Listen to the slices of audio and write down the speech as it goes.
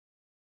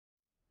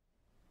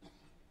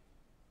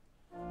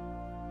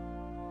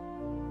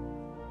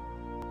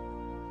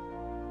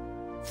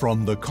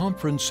From the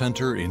Conference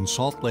Center in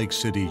Salt Lake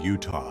City,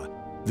 Utah,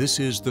 this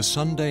is the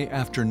Sunday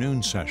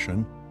afternoon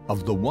session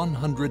of the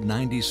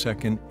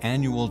 192nd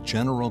Annual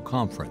General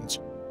Conference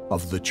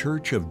of The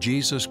Church of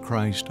Jesus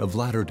Christ of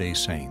Latter-day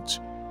Saints,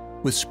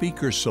 with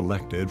speakers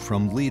selected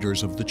from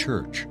leaders of the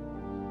church.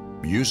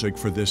 Music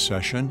for this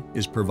session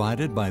is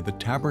provided by the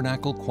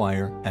Tabernacle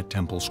Choir at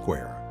Temple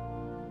Square.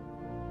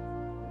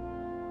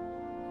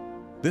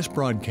 This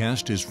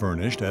broadcast is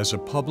furnished as a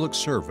public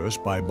service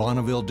by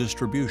Bonneville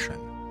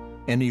Distribution.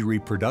 Any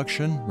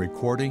reproduction,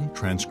 recording,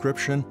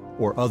 transcription,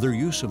 or other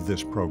use of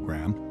this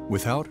program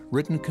without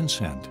written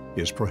consent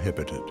is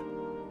prohibited.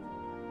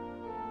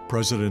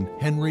 President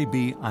Henry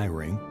B.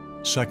 Eyring,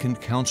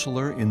 second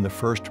counselor in the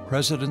First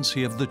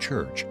Presidency of the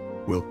Church,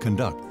 will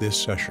conduct this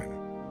session.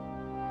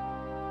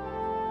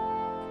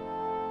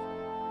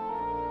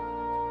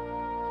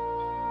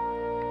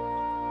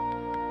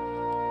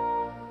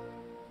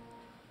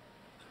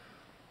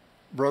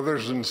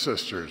 Brothers and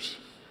sisters,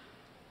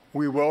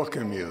 we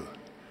welcome you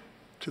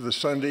to the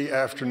Sunday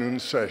afternoon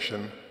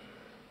session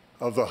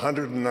of the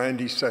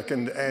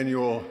 192nd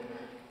Annual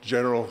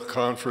General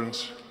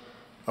Conference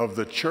of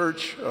the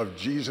Church of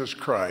Jesus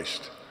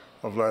Christ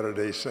of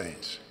Latter-day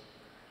Saints.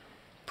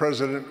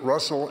 President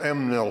Russell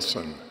M.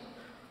 Nelson,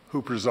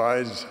 who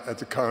presides at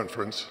the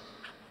conference,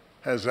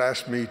 has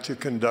asked me to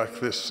conduct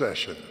this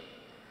session.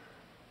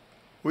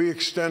 We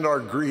extend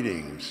our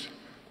greetings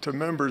to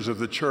members of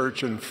the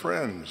church and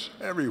friends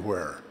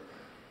everywhere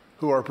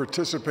who are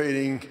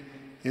participating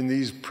in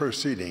these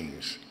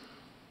proceedings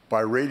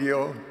by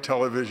radio,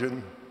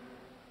 television,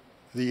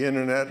 the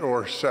internet,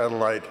 or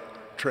satellite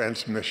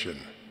transmission.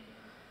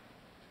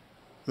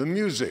 The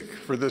music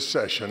for this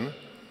session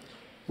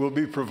will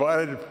be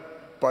provided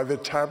by the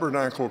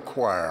Tabernacle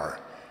Choir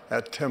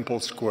at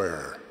Temple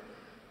Square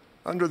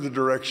under the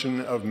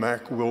direction of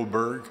Mac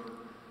Wilberg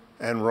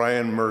and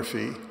Ryan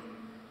Murphy,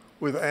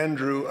 with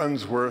Andrew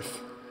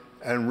Unsworth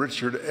and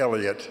Richard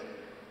Elliott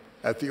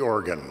at the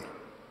organ.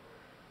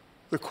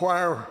 The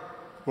choir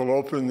will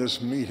open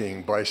this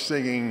meeting by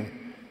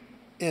singing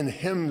In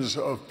Hymns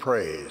of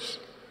Praise.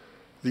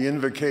 The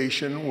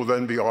invocation will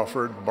then be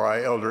offered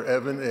by Elder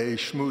Evan A.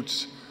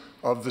 Schmutz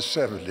of the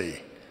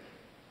 70,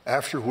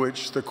 after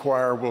which the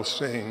choir will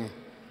sing,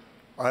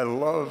 I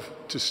Love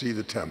to See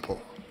the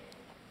Temple.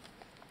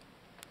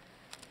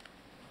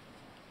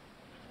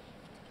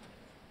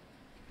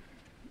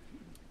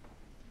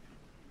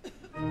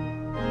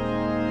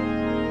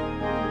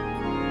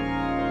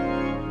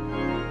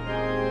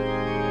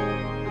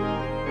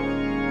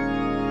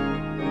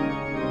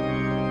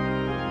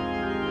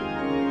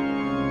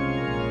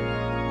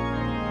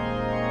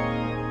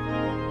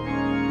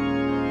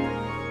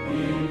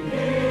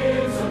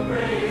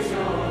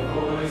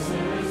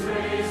 Voices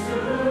raised to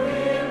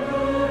Him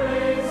who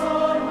reigns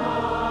on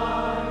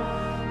high.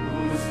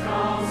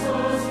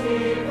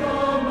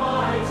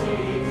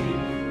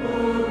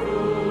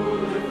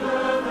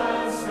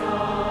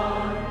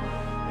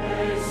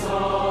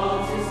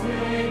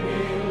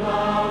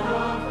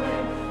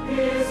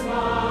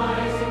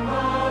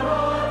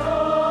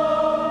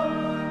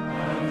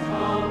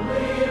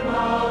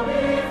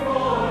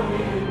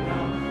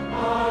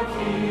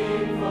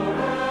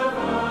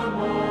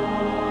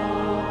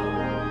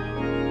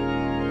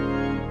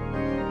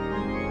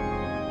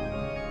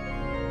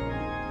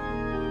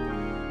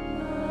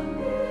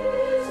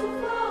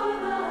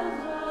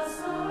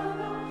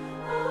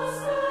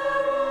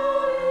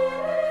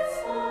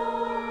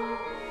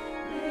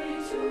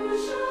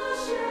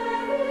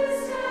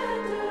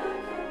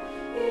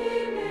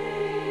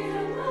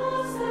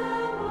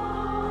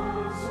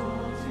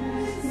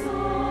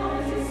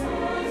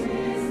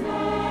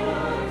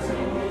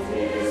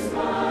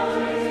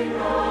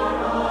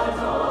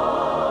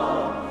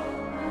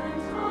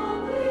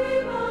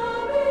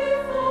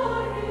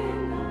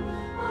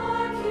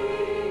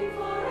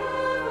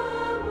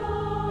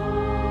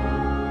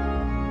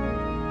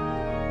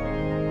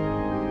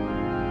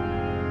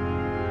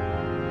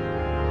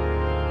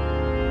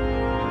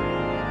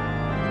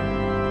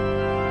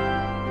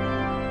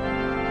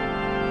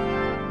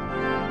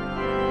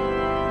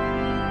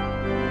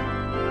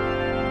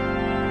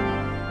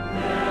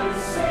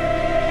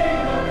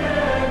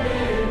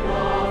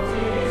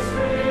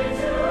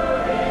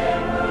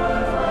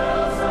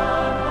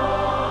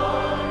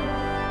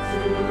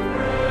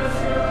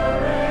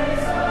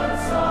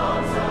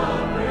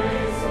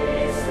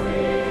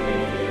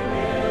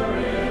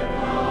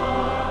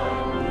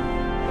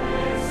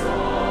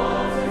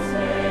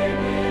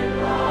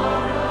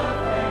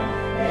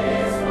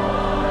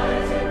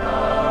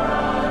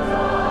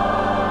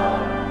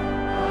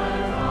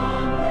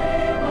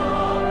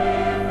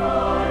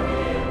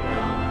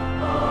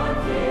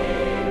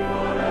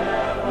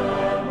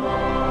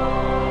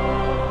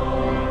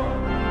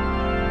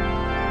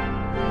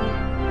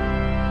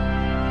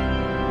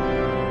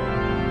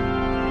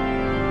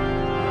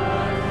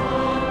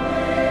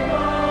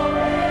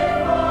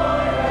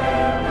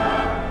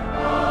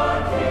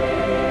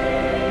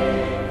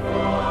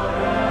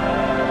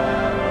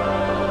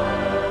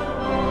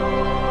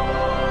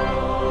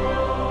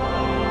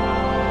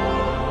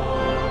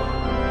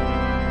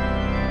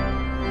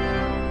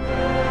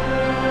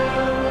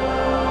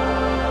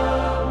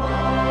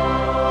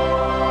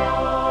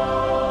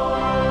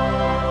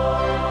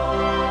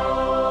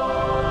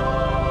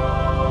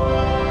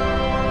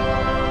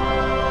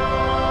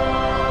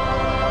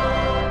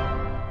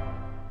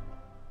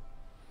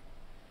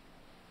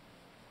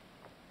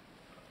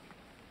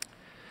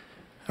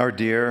 Our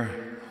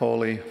dear,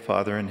 holy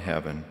Father in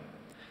heaven,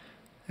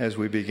 as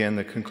we begin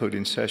the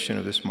concluding session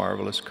of this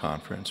marvelous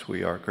conference,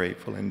 we are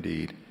grateful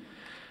indeed.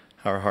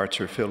 Our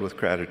hearts are filled with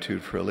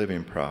gratitude for a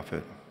living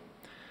prophet,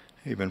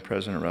 even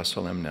President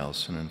Russell M.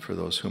 Nelson, and for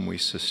those whom we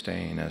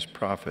sustain as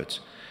prophets,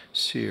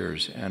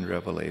 seers, and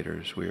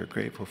revelators. We are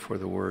grateful for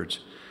the words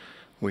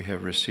we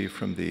have received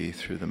from thee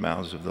through the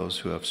mouths of those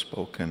who have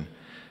spoken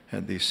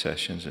at these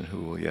sessions and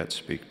who will yet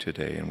speak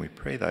today. And we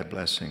pray thy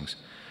blessings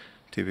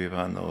to be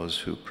upon those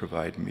who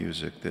provide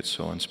music that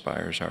so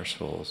inspires our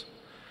souls,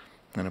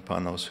 and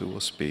upon those who will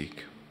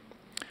speak.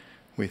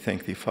 We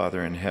thank thee,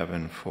 Father in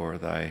heaven, for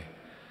thy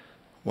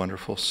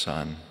wonderful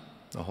Son,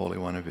 the Holy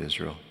One of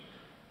Israel.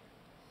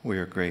 We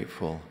are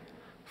grateful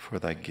for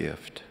thy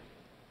gift.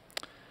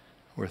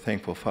 We're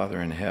thankful,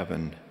 Father in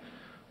heaven,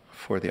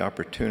 for the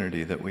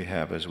opportunity that we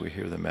have as we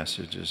hear the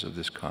messages of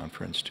this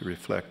conference to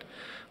reflect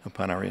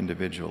upon our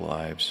individual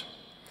lives,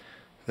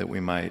 that we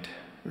might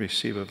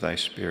receive of thy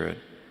Spirit,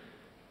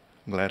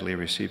 gladly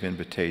receive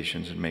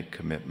invitations and make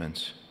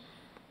commitments.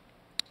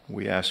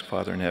 We ask,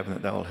 Father in heaven,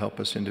 that thou will help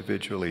us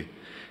individually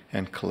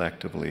and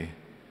collectively,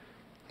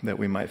 that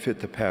we might fit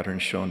the pattern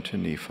shown to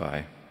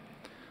Nephi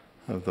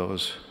of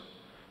those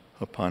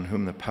upon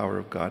whom the power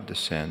of God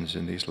descends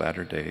in these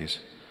latter days,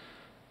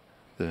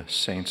 the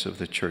saints of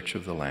the Church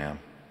of the Lamb,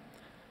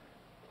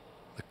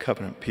 the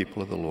covenant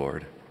people of the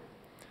Lord,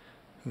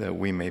 that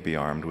we may be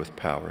armed with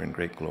power and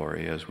great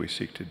glory as we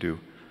seek to do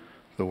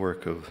the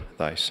work of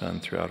thy Son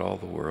throughout all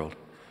the world,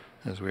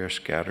 as we are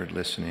scattered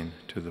listening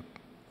to the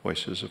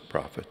voices of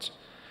prophets.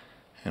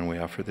 And we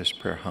offer this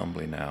prayer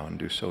humbly now and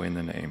do so in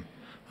the name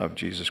of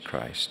Jesus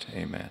Christ.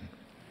 Amen.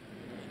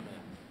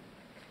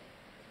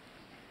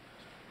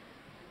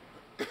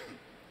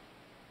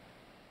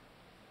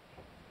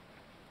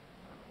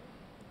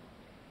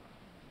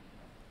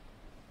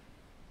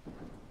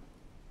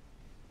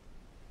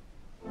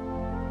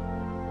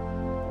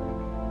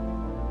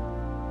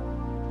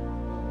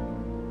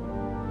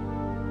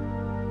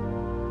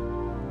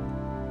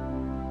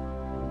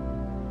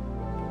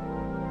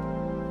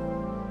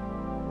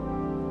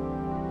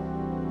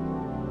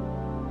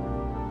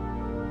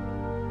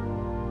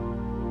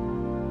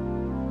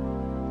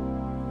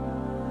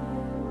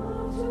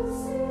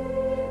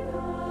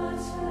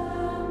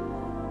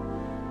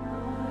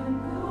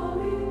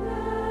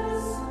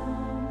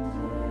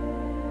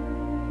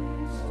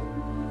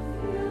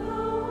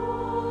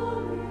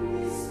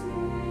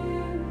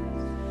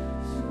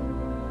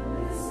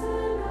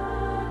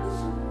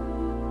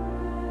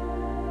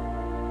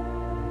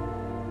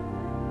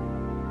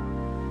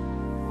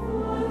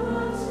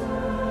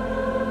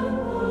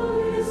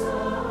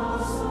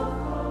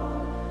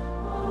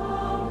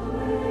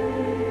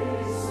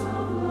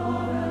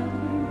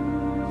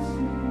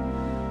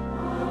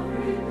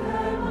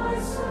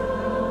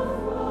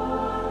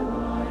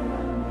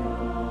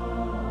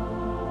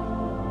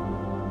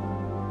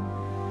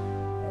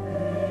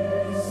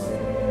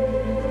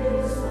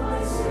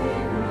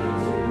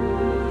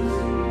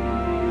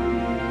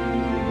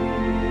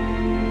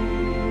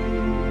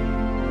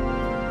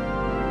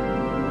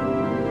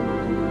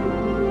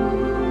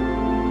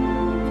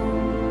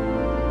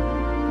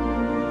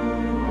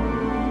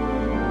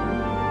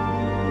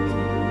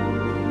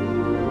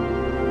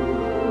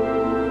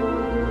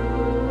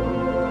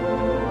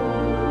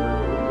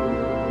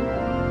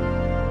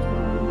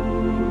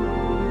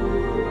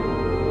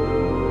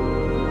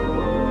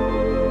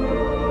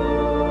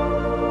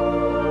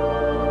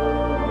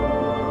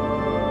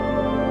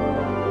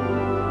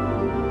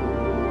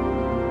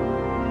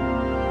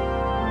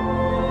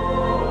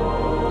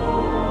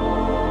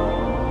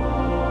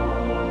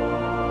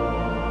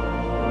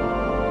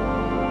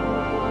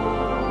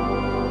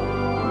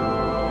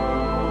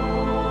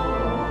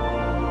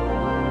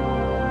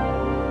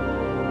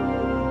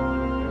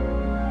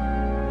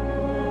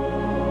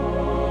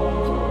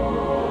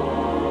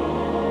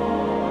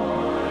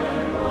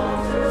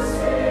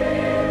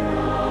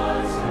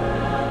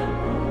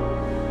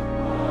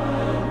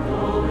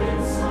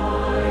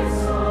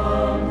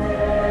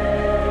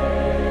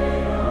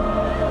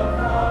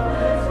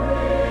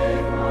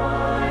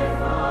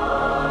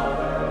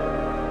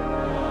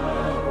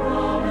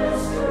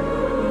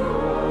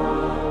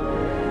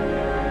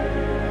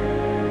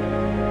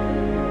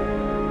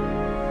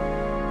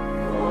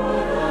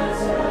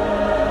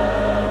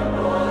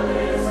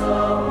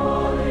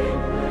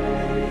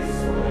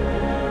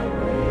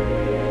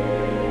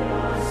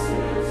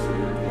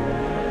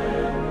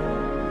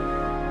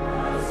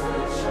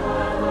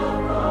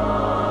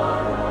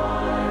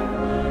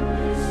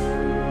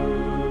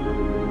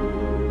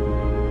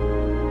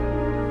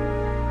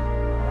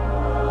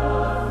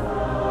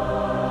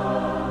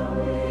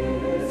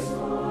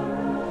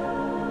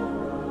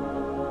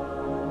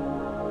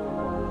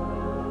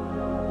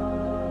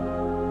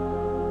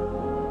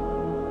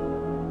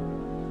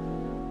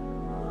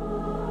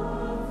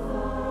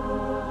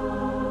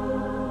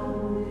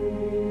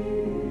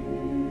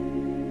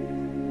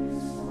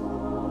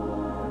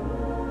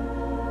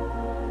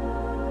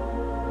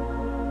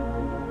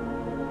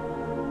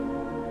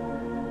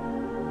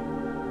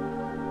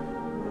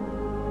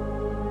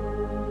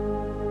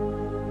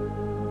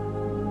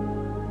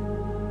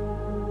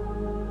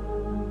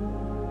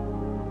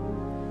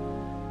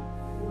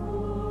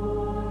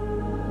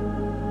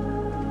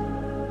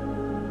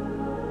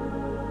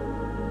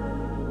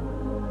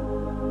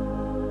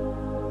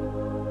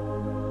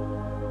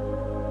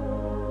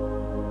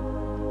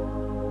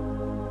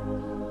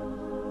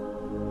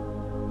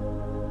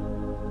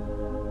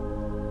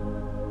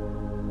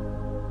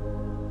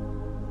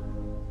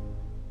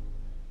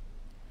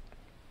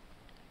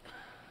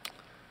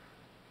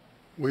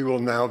 We will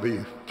now be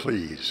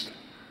pleased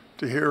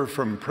to hear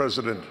from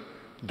President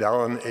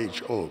Dallin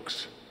H.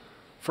 Oaks,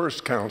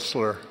 first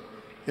counselor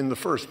in the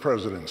First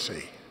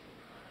Presidency.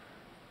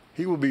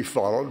 He will be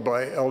followed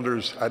by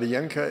Elders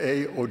Adienka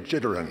A.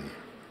 Ojidaran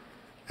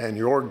and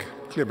Jorg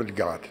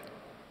Klimentgott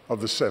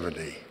of the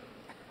 70.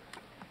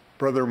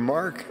 Brother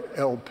Mark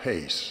L.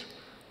 Pace,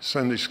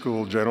 Sunday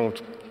School General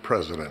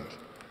President,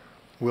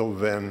 will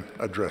then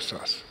address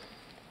us.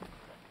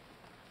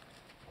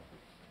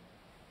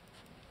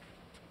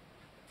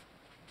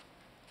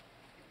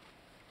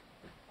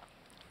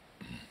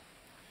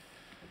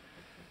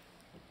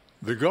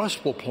 The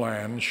gospel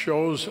plan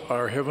shows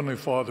our Heavenly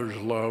Father's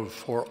love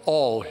for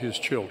all His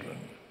children.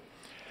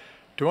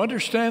 To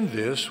understand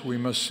this, we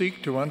must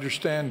seek to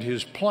understand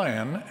His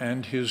plan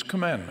and His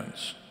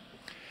commandments.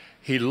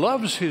 He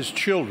loves His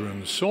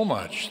children so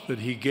much that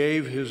He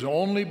gave His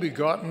only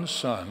begotten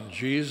Son,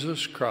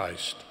 Jesus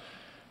Christ,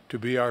 to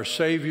be our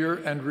Savior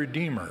and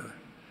Redeemer,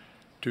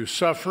 to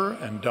suffer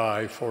and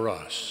die for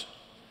us.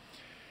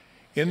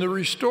 In the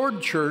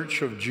restored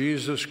Church of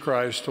Jesus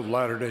Christ of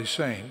Latter-day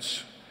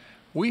Saints,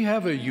 we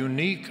have a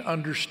unique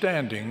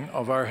understanding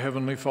of our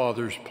Heavenly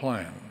Father's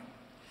plan.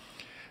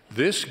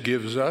 This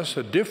gives us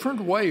a different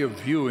way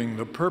of viewing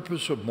the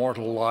purpose of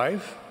mortal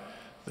life,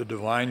 the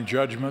divine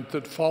judgment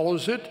that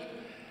follows it,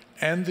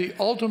 and the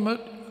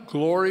ultimate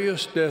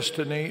glorious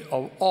destiny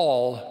of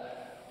all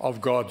of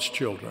God's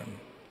children.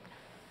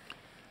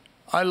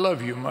 I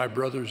love you, my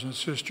brothers and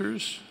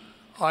sisters.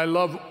 I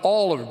love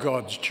all of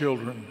God's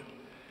children.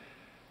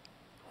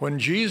 When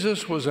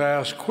Jesus was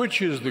asked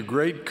which is the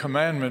great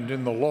commandment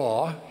in the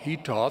law, He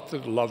taught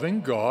that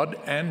loving God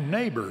and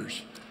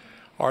neighbors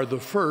are the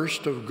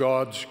first of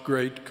God's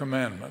great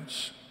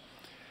commandments.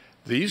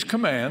 These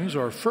commands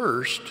are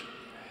first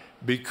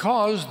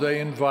because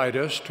they invite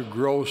us to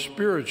grow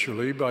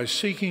spiritually by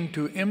seeking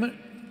to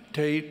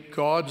imitate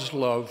God's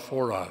love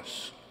for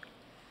us.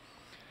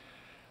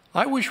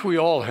 I wish we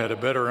all had a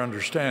better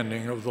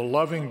understanding of the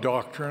loving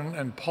doctrine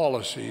and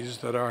policies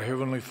that our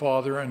Heavenly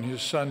Father and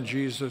His Son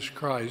Jesus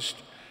Christ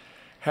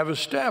have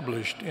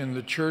established in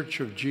the Church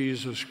of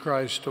Jesus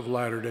Christ of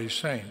Latter-day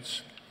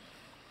Saints.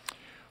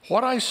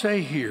 What I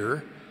say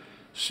here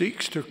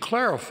seeks to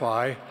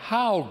clarify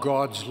how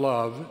God's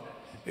love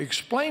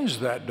explains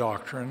that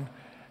doctrine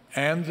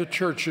and the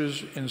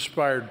Church's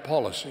inspired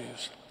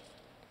policies.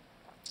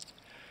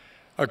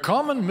 A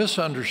common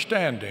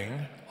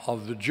misunderstanding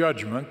of the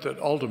judgment that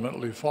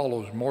ultimately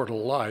follows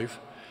mortal life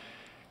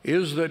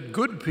is that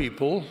good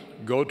people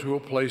go to a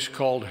place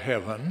called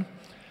heaven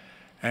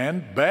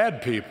and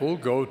bad people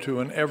go to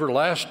an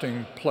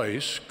everlasting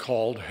place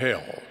called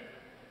hell.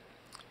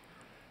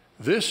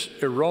 This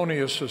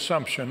erroneous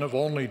assumption of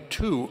only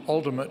two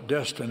ultimate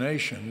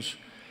destinations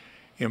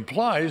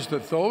implies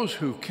that those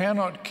who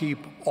cannot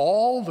keep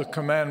all the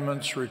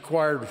commandments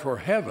required for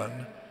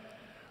heaven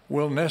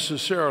will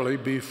necessarily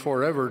be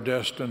forever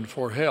destined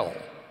for hell.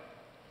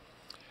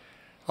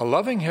 A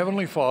loving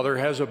Heavenly Father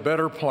has a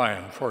better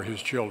plan for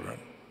His children.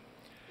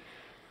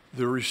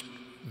 The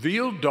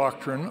revealed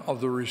doctrine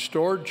of the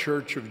restored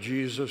Church of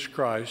Jesus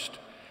Christ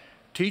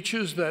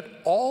teaches that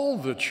all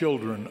the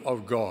children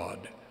of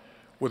God,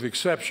 with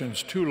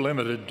exceptions too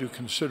limited to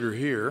consider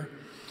here,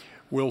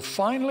 will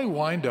finally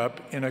wind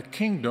up in a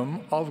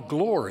kingdom of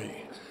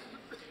glory.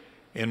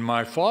 In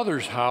my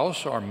Father's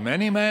house are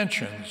many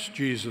mansions,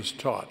 Jesus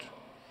taught.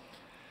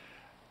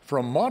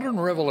 From modern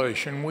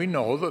revelation, we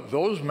know that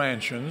those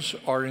mansions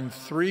are in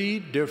three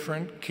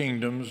different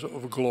kingdoms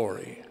of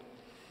glory.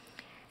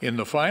 In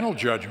the final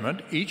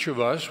judgment, each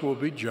of us will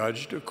be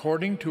judged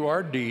according to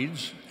our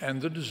deeds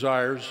and the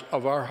desires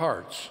of our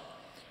hearts.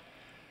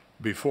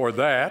 Before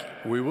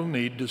that, we will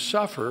need to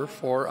suffer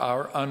for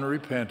our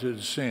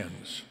unrepented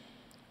sins.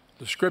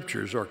 The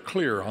Scriptures are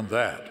clear on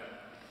that.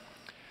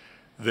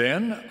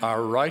 Then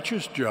our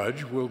righteous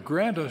judge will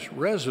grant us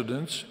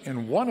residence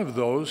in one of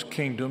those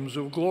kingdoms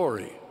of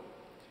glory.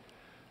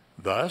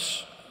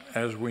 Thus,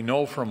 as we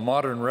know from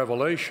modern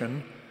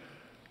revelation,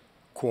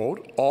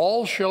 quote,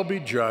 all shall be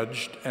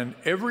judged, and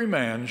every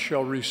man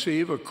shall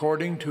receive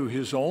according to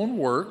his own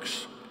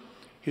works,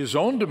 his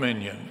own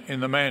dominion in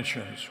the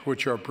mansions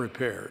which are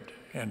prepared,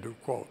 end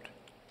of quote.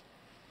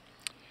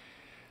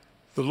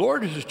 The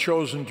Lord has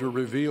chosen to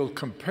reveal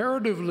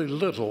comparatively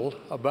little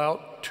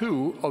about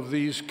two of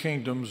these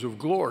kingdoms of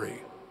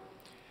glory.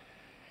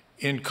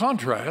 In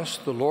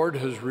contrast, the Lord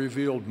has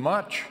revealed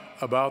much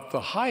about the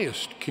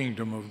highest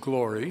kingdom of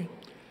glory,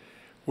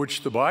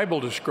 which the Bible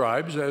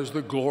describes as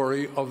the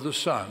glory of the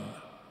Son.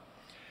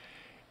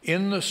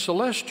 In the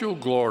celestial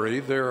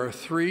glory, there are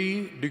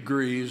 3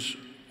 degrees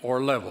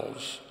or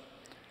levels.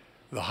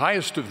 The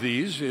highest of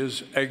these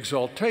is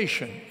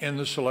exaltation in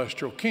the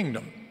celestial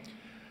kingdom,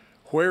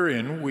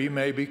 wherein we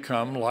may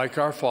become like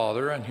our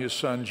Father and His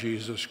Son,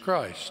 Jesus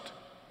Christ.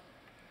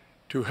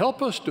 To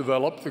help us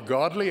develop the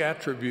godly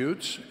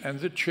attributes and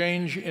the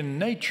change in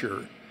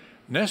nature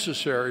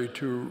necessary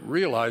to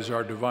realize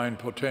our divine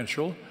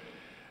potential,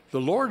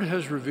 the Lord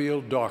has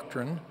revealed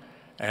doctrine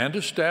and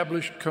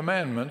established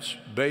commandments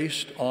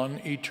based on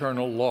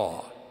eternal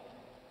law.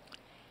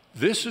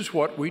 This is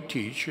what we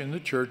teach in the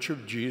Church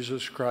of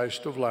Jesus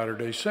Christ of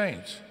Latter-day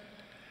Saints,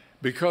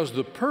 because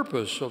the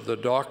purpose of the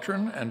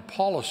doctrine and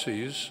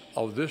policies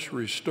of this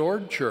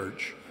restored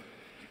church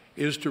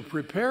is to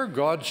prepare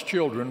God's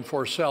children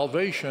for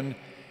salvation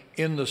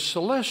in the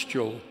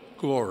celestial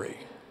glory,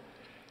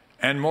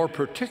 and more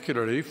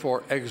particularly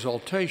for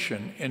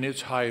exaltation in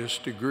its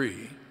highest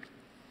degree.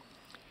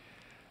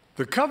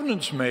 The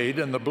covenants made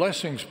and the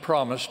blessings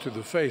promised to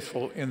the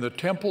faithful in the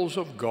temples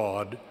of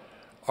God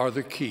are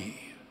the key.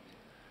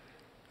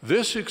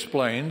 This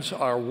explains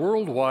our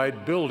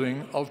worldwide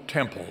building of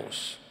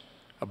temples,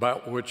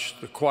 about which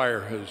the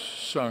choir has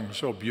sung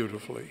so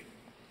beautifully.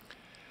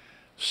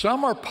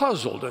 Some are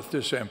puzzled at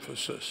this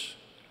emphasis,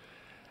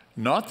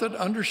 not that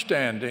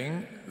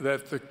understanding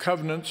that the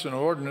covenants and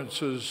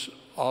ordinances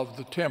of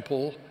the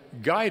temple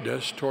guide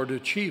us toward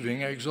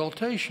achieving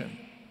exaltation.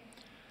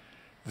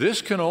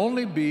 This can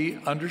only be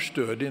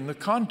understood in the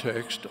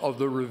context of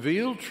the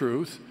revealed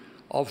truth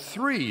of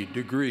 3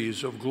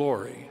 degrees of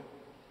glory.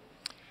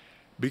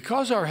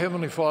 Because our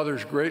Heavenly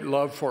Father's great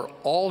love for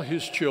all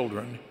His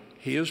children,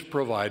 He has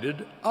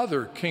provided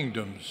other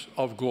kingdoms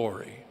of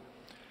glory.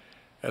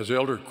 As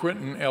Elder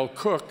Quentin L.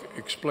 Cook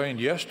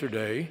explained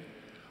yesterday,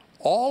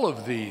 all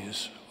of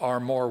these are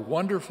more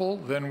wonderful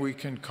than we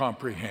can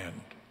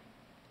comprehend.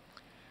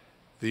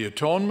 The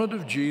atonement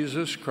of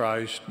Jesus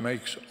Christ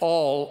makes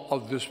all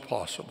of this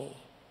possible.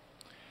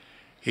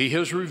 He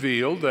has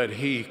revealed that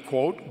He,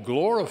 quote,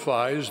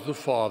 glorifies the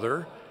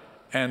Father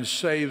and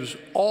saves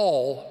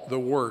all the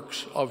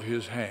works of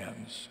His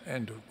hands,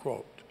 end of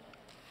quote.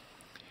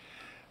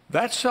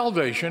 That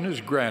salvation is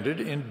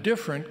granted in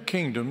different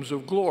kingdoms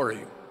of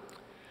glory.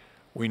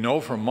 We know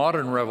from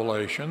modern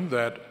revelation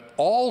that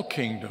all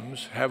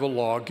kingdoms have a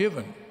law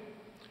given.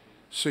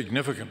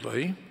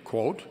 Significantly,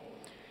 quote,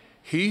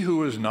 he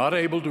who is not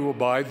able to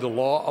abide the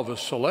law of a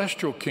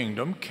celestial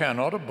kingdom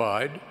cannot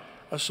abide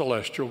a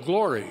celestial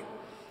glory.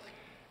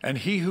 And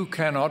he who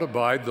cannot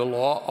abide the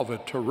law of a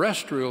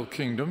terrestrial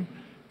kingdom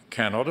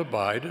cannot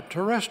abide a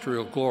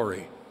terrestrial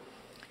glory.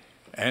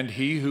 And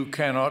he who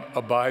cannot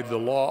abide the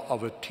law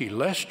of a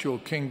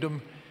telestial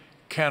kingdom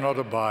cannot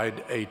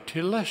abide a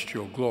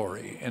telestial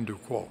glory, end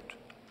of quote.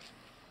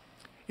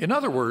 In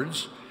other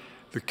words,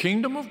 the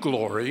kingdom of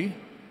glory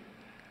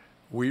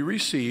we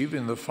receive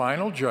in the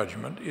final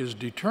judgment is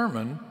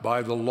determined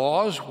by the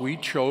laws we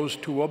chose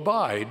to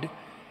abide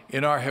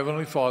in our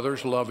Heavenly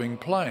Father's loving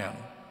plan.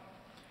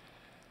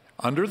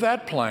 Under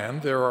that plan,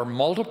 there are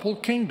multiple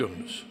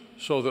kingdoms,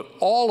 so that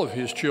all of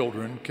His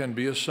children can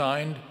be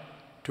assigned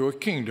to a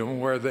kingdom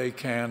where they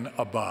can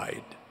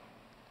abide.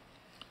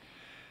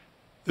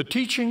 The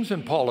teachings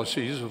and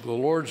policies of the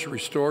Lord's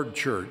restored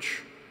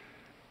church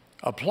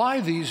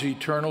apply these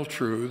eternal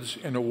truths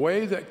in a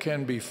way that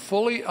can be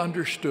fully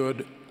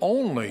understood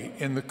only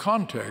in the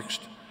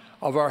context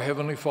of our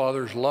Heavenly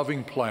Father's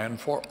loving plan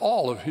for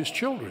all of His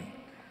children.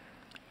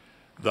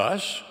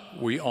 Thus,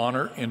 we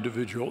honor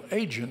individual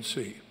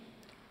agency.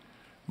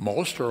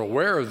 Most are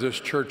aware of this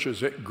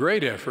church's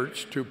great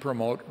efforts to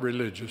promote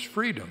religious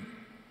freedom.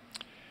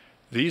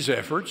 These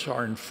efforts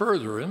are in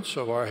furtherance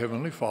of our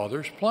Heavenly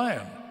Father's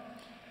plan.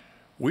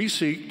 We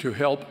seek to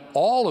help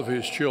all of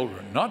His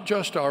children, not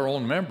just our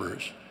own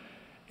members,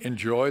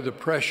 enjoy the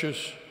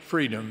precious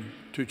freedom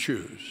to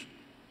choose.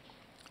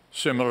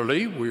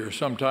 Similarly, we are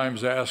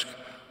sometimes asked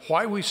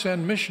why we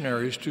send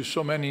missionaries to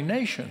so many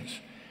nations,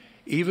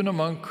 even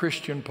among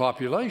Christian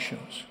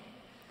populations.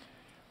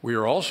 We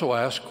are also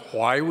asked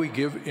why we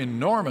give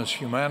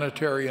enormous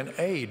humanitarian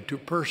aid to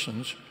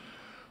persons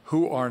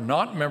who are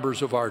not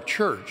members of our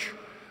church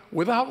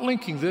without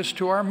linking this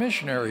to our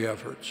missionary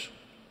efforts.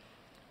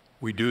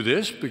 We do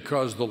this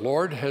because the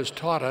Lord has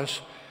taught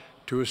us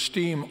to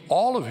esteem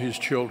all of His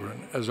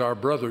children as our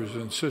brothers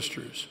and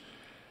sisters,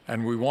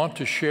 and we want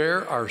to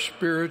share our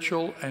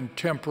spiritual and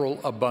temporal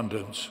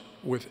abundance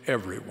with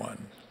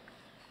everyone.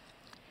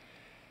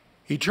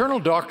 Eternal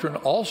doctrine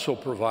also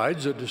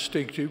provides a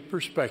distinctive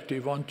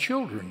perspective on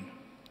children.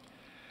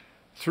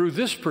 Through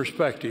this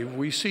perspective,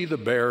 we see the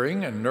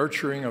bearing and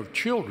nurturing of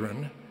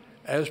children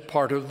as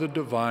part of the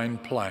divine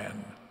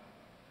plan.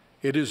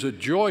 It is a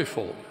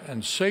joyful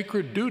and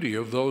sacred duty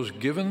of those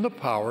given the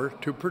power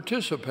to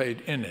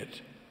participate in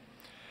it.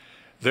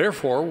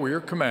 Therefore, we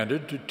are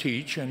commanded to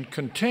teach and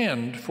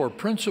contend for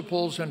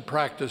principles and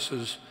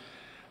practices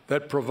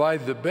that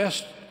provide the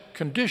best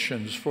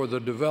conditions for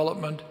the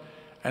development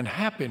and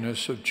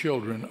happiness of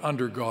children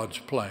under God's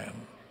plan.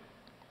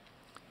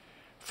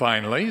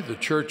 Finally, the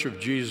Church of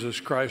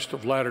Jesus Christ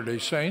of Latter-day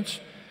Saints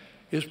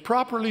is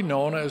properly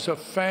known as a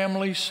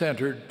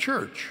family-centered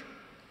church.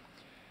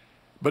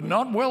 But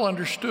not well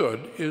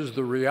understood is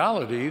the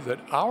reality that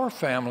our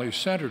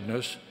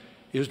family-centeredness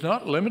is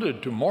not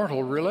limited to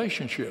mortal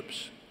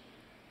relationships.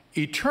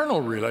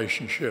 Eternal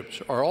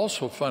relationships are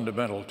also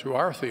fundamental to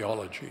our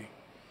theology.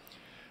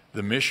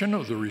 The mission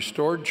of the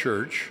restored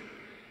church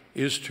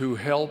is to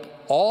help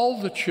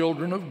all the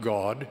children of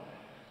God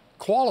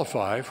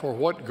qualify for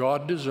what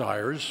God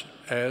desires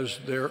as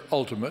their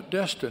ultimate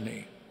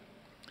destiny.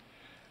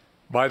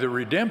 By the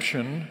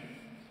redemption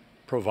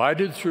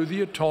provided through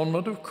the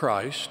atonement of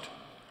Christ,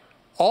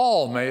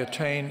 all may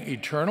attain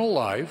eternal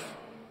life,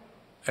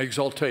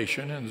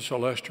 exaltation in the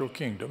celestial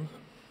kingdom,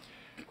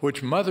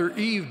 which Mother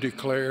Eve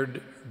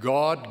declared,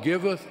 God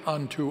giveth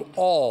unto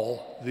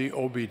all the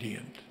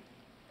obedient.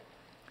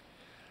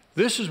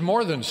 This is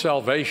more than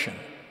salvation.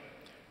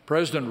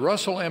 President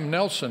Russell M.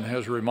 Nelson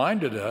has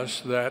reminded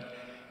us that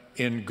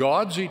in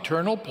God's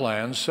eternal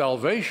plan,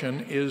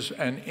 salvation is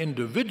an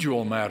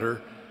individual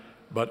matter,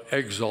 but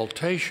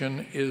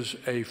exaltation is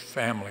a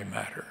family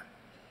matter.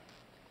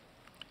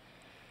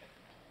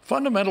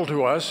 Fundamental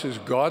to us is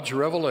God's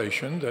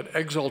revelation that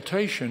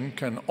exaltation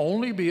can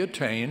only be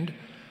attained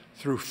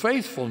through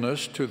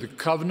faithfulness to the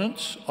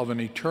covenants of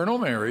an eternal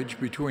marriage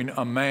between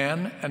a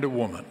man and a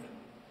woman.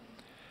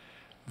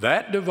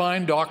 That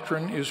divine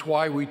doctrine is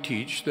why we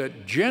teach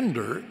that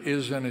gender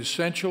is an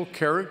essential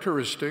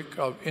characteristic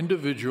of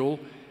individual,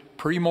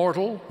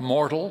 premortal,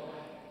 mortal,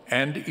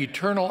 and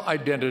eternal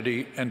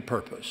identity and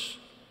purpose.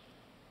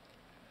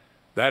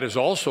 That is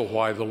also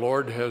why the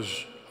Lord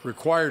has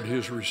required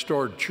His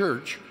restored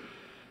church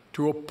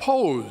to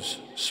oppose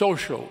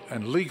social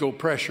and legal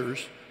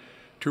pressures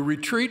to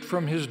retreat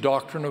from His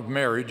doctrine of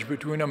marriage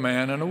between a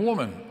man and a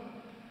woman,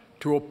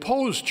 to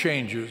oppose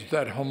changes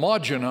that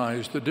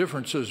homogenize the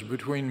differences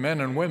between men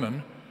and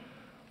women,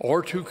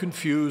 or to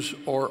confuse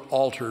or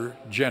alter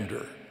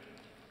gender.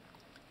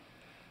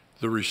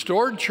 The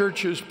restored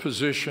church's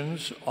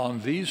positions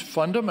on these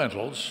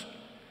fundamentals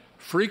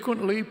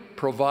frequently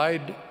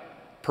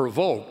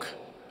provoke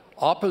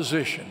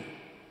opposition.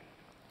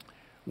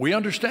 We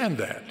understand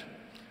that.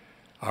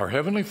 Our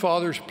Heavenly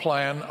Father's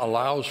plan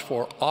allows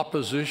for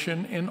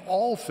opposition in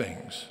all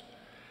things,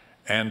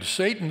 and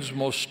Satan's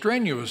most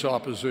strenuous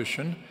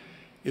opposition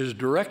is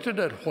directed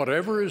at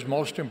whatever is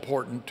most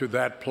important to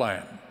that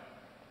plan.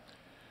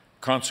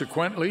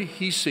 Consequently,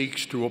 he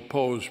seeks to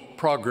oppose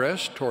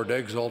progress toward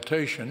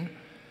exaltation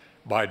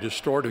by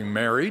distorting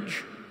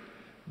marriage,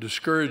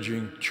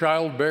 discouraging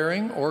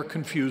childbearing, or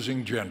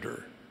confusing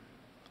gender.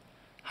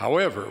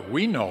 However,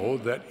 we know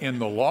that in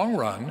the long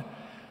run,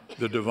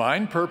 the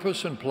divine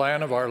purpose and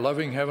plan of our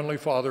loving Heavenly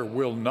Father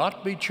will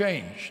not be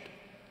changed.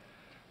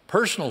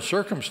 Personal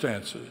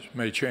circumstances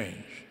may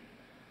change,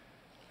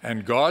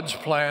 and God's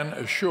plan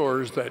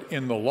assures that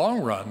in the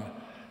long run,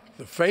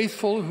 the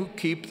faithful who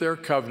keep their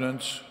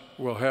covenants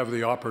will have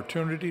the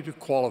opportunity to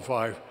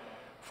qualify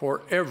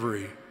for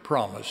every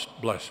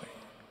promised blessing.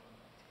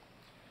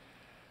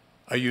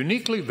 A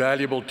uniquely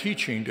valuable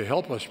teaching to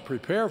help us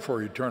prepare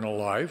for eternal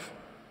life,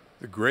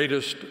 the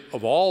greatest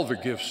of all the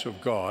gifts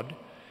of God,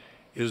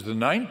 is the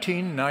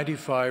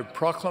 1995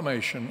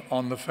 Proclamation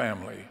on the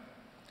Family.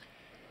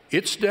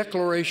 Its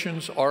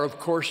declarations are, of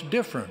course,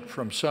 different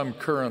from some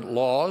current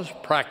laws,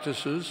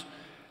 practices,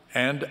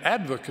 and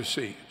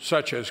advocacy,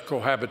 such as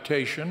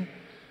cohabitation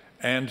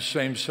and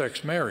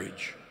same-sex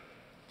marriage.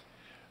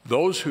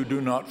 Those who do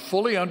not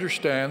fully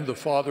understand the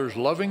Father's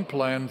loving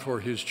plan for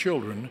His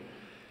children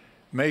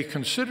may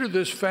consider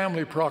this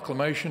family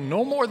proclamation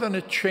no more than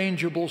a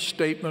changeable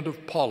statement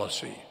of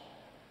policy.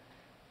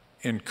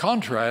 In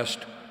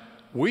contrast,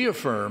 we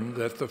affirm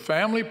that the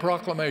family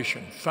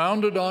proclamation,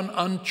 founded on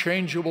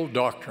unchangeable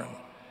doctrine,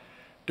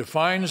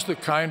 defines the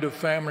kind of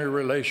family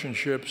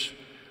relationships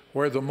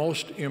where the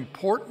most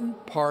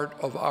important part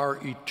of our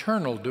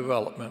eternal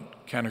development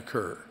can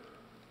occur.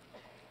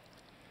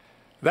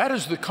 That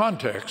is the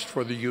context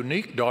for the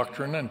unique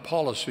doctrine and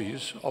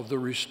policies of the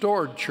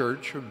restored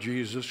Church of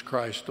Jesus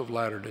Christ of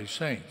Latter-day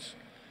Saints.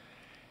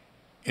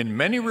 In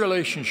many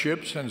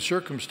relationships and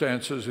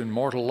circumstances in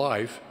mortal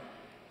life,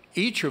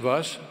 each of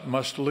us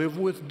must live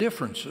with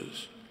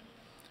differences.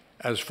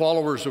 As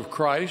followers of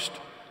Christ,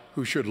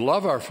 who should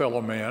love our fellow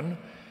men,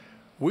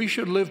 we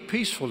should live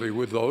peacefully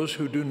with those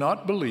who do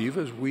not believe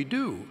as we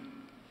do.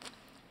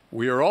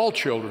 We are all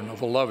children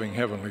of a loving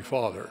Heavenly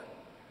Father.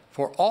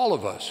 For all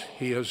of us,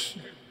 He has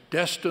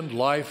destined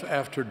life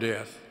after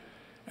death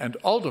and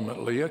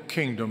ultimately a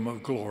kingdom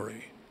of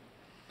glory.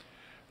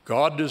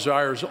 God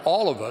desires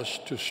all of us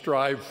to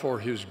strive for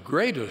His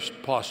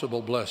greatest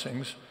possible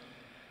blessings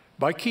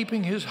by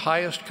keeping His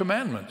highest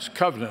commandments,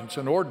 covenants,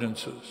 and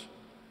ordinances,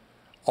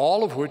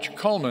 all of which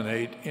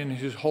culminate in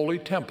His holy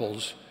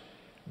temples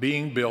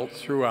being built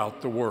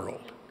throughout the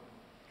world.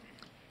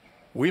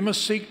 We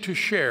must seek to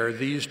share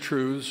these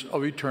truths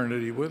of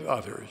eternity with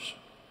others.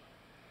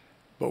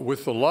 But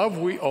with the love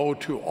we owe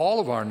to all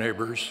of our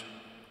neighbors,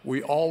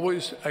 we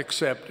always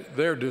accept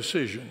their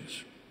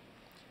decisions.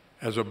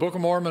 As a Book of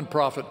Mormon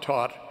prophet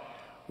taught,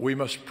 we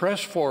must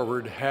press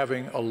forward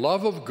having a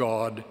love of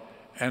God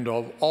and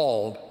of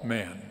all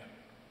men.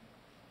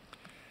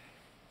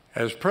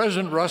 As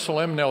President Russell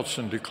M.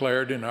 Nelson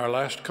declared in our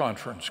last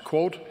conference,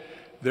 quote,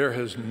 "There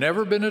has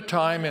never been a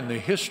time in the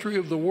history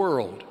of the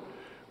world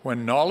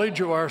when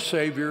knowledge of our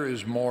Savior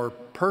is more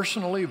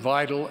personally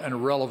vital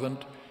and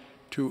relevant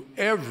to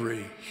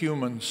every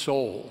human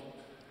soul.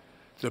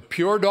 The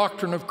pure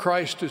doctrine of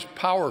Christ is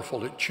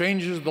powerful. It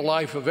changes the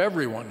life of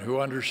everyone who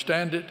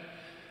understands it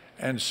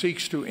and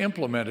seeks to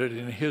implement it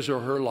in his or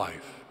her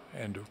life,"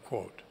 end of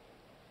quote.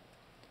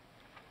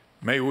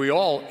 May we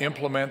all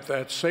implement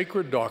that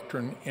sacred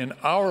doctrine in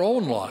our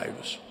own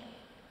lives.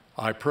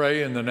 I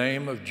pray in the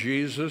name of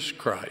Jesus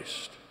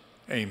Christ.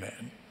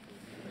 Amen.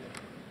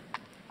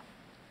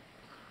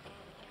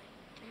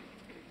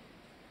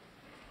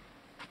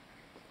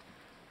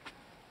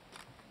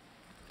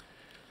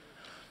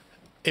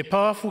 A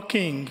powerful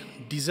king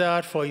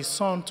desired for his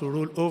son to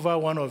rule over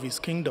one of his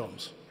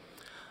kingdoms.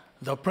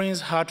 The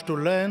prince had to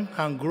learn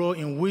and grow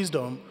in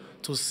wisdom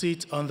to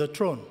sit on the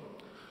throne.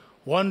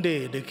 One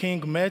day, the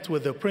king met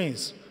with the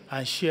prince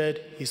and shared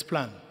his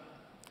plan.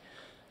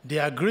 They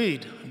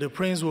agreed the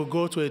prince would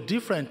go to a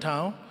different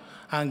town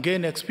and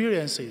gain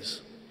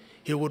experiences.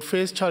 He would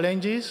face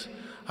challenges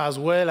as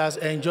well as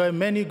enjoy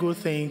many good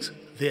things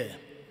there.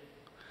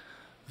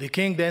 The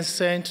king then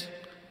sent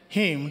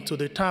him to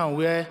the town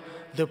where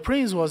the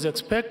prince was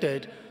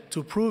expected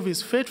to prove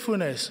his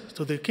faithfulness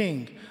to the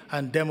king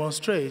and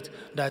demonstrate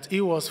that he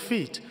was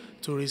fit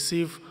to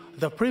receive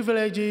the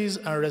privileges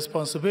and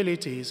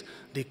responsibilities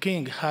the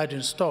king had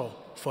in store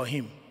for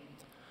him.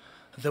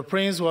 The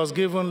prince was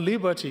given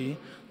liberty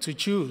to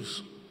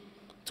choose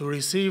to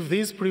receive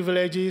these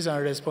privileges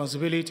and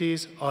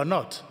responsibilities or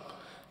not,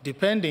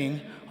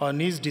 depending on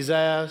his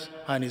desires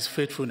and his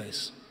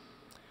faithfulness.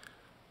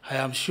 I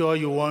am sure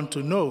you want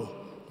to know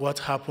what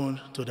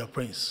happened to the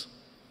prince.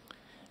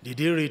 Did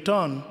he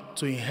return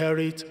to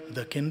inherit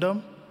the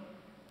kingdom?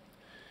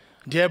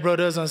 Dear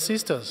brothers and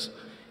sisters,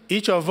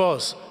 each of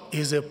us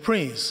is a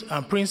prince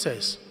and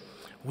princess.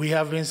 We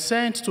have been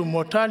sent to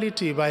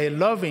mortality by a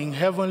loving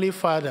Heavenly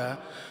Father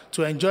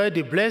to enjoy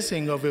the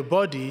blessing of a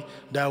body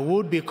that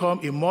would become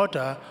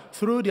immortal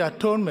through the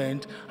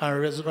atonement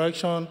and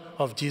resurrection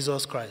of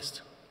Jesus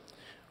Christ.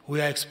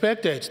 We are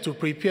expected to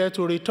prepare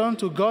to return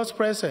to God's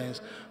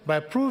presence by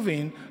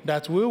proving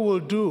that we will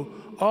do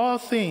all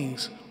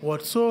things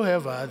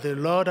whatsoever the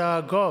Lord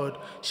our God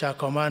shall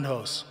command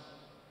us.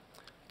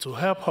 To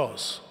help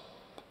us,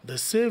 the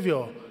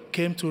Savior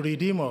came to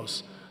redeem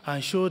us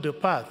and show the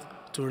path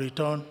to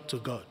return to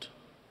God.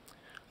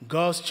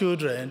 God's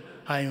children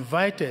are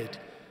invited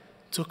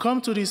to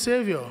come to the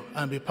Savior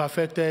and be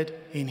perfected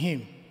in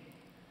him.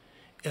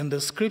 In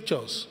the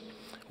scriptures,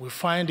 we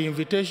find the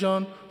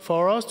invitation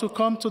for us to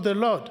come to the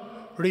Lord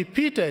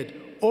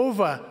repeated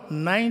over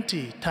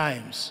 90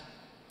 times.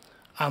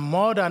 And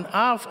more than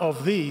half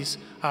of these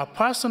are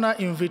personal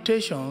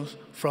invitations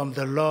from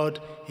the Lord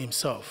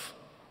himself.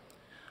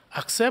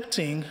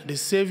 Accepting the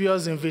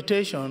Savior's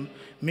invitation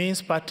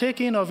means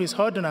partaking of his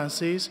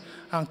ordinances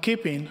and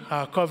keeping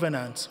our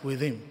covenants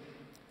with him.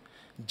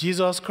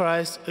 Jesus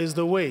Christ is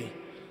the way,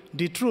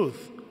 the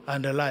truth,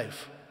 and the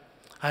life,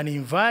 and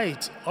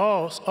invites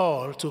us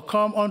all to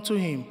come unto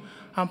him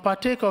and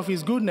partake of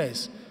his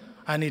goodness,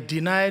 and he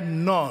denied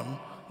none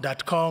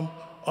that come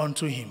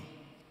unto him.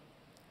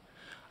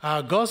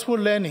 Our gospel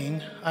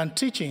learning and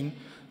teaching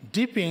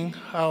deepen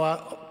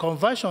our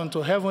conversion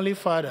to Heavenly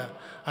Father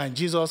and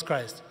Jesus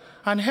Christ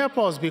and help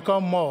us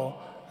become more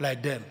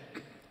like them.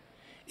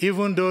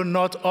 Even though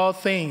not all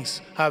things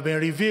have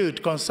been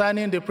revealed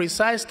concerning the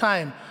precise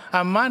time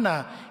and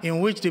manner in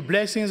which the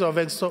blessings of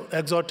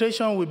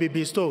exaltation will be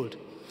bestowed,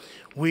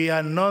 we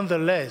are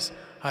nonetheless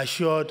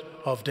assured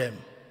of them.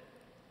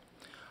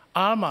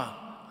 Alma,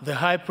 the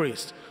high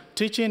priest,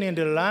 teaching in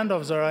the land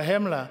of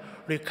Zarahemla,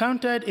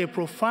 recounted a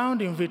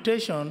profound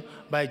invitation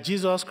by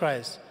Jesus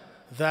Christ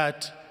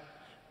that,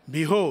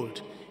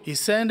 behold, he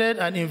sendeth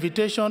an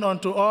invitation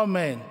unto all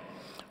men,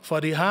 for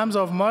the arms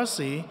of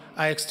mercy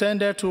are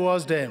extended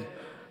towards them.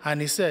 And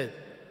he said,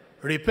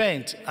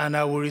 repent, and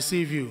I will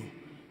receive you.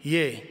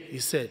 Yea, he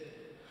said,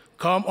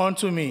 come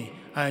unto me,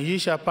 and ye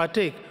shall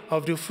partake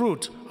of the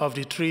fruit of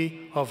the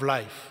tree of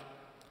life.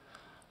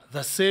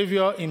 The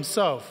Savior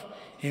himself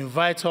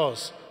invites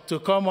us to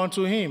come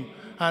unto him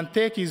and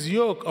take his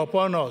yoke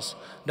upon us,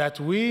 that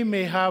we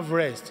may have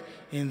rest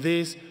in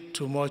this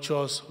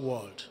tumultuous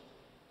world.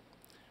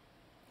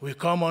 We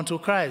come unto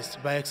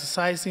Christ by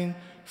exercising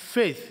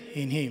faith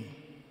in him,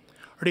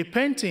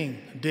 repenting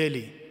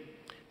daily,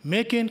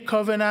 making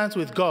covenants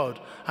with God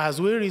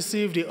as we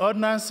receive the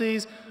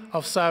ordinances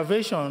of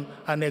salvation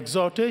and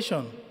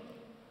exaltation,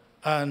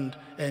 and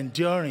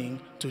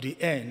enduring to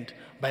the end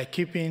by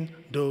keeping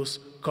those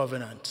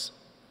covenants.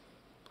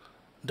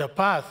 The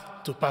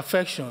path to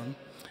perfection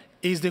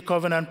is the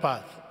covenant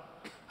path,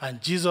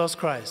 and Jesus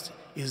Christ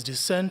is the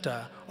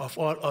center of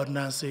all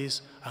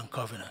ordinances and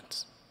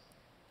covenants.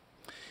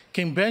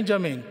 King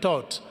Benjamin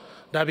taught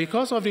that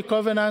because of the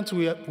covenant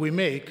we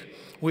make,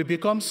 we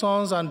become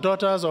sons and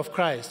daughters of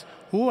Christ,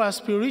 who are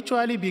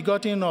spiritually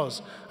begotten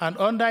us, and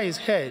under his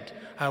head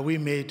are we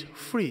made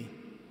free.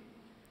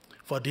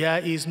 For there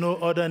is no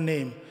other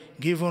name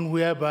given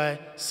whereby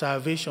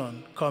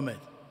salvation cometh.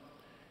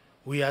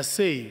 We are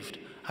saved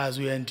as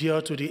we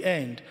endure to the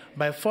end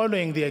by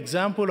following the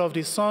example of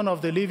the Son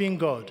of the living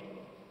God.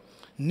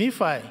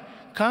 Nephi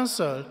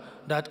counseled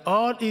that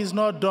all is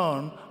not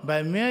done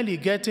by merely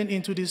getting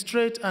into the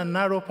straight and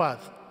narrow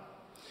path.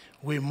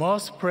 We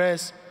must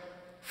press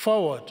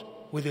forward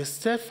with a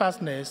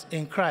steadfastness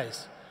in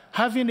Christ,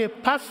 having a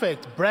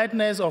perfect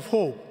brightness of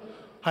hope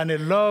and a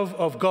love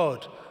of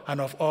God and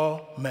of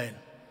all men.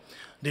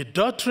 The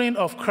doctrine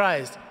of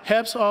Christ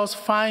helps us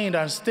find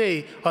and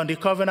stay on the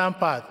covenant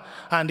path,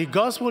 and the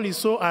gospel is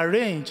so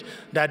arranged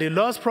that the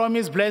Lord's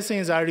promised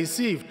blessings are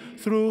received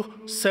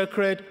through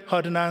sacred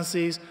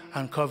ordinances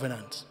and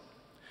covenants.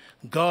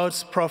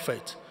 God's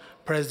prophet,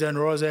 President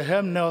Russell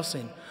M.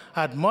 Nelson,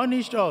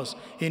 admonished us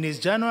in his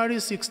January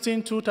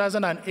 16,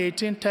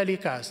 2018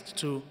 telecast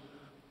to,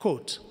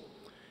 quote,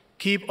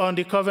 "Keep on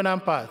the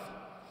covenant path.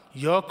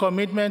 Your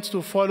commitment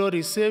to follow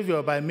the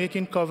Savior by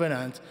making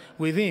covenant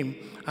with him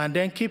and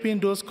then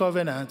keeping those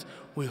covenants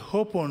will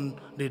open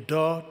the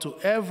door to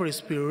every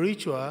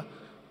spiritual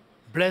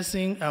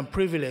blessing and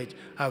privilege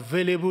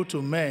available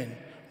to men,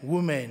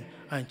 women,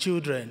 and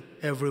children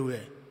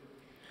everywhere.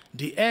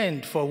 The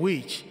end for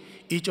which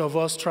each of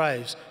us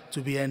strives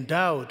to be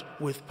endowed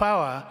with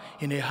power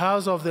in a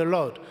house of the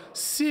Lord,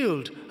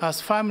 sealed as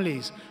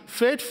families,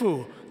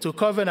 faithful to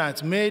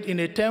covenants made in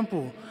a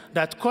temple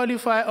that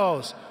qualify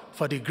us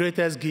for the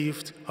greatest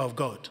gift of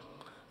God,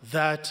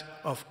 that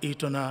of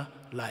eternal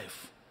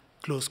life."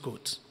 Close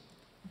quote.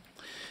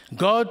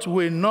 God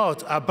will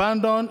not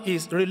abandon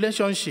his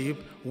relationship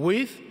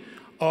with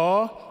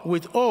or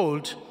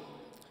withhold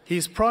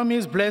his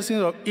promised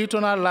blessings of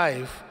eternal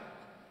life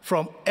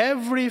from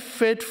every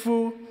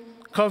faithful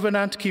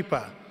covenant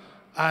keeper.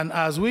 And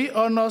as we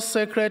honor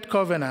sacred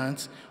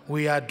covenants,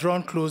 we are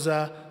drawn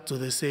closer to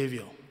the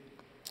Savior.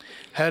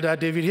 Elder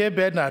David A.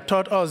 Bednar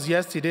taught us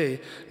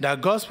yesterday that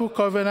gospel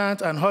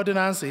covenants and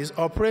ordinances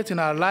operate in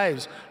our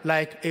lives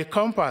like a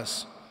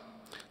compass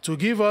to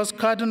give us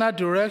cardinal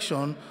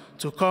direction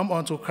to come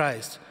unto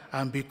Christ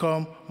and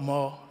become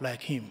more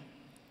like him.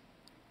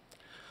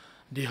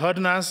 The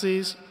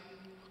ordinances,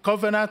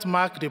 covenant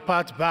mark the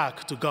path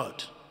back to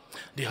God.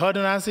 The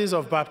ordinances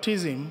of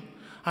baptism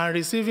and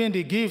receiving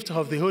the gift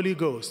of the Holy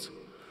Ghost,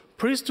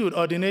 priesthood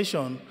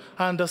ordination,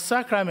 and the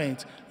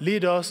sacrament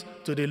lead us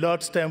to the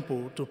Lord's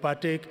temple to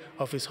partake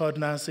of his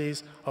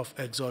ordinances of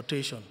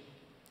exhortation.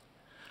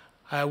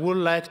 I would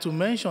like to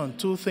mention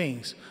two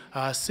things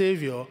our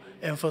Savior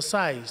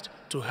emphasized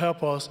to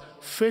help us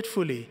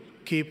faithfully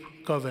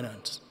keep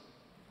covenants.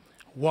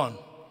 One,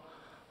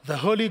 the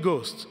Holy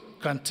Ghost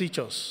can teach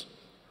us,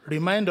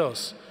 remind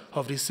us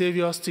of the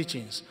Savior's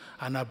teachings,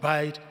 and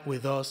abide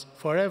with us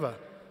forever.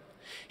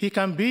 He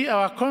can be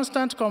our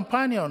constant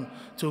companion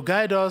to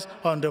guide us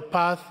on the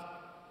path,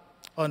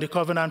 on the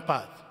covenant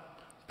path.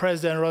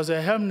 President Russell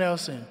M.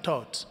 Nelson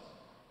taught,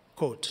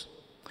 quote,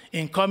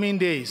 "In coming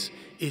days,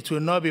 it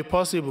will not be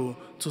possible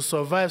to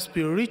survive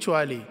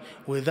spiritually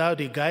without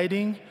the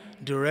guiding,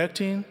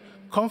 directing,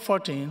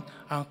 comforting,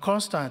 and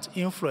constant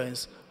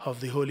influence of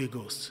the Holy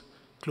Ghost."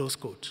 Close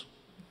quote.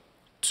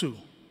 2.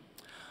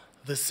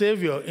 The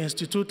Savior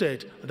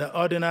instituted the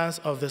ordinance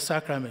of the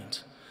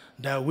sacrament,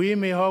 that we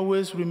may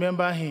always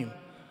remember him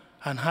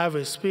and have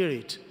a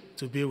spirit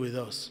to be with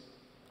us.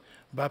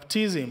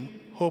 Baptism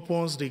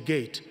opens the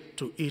gate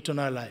to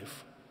eternal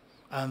life,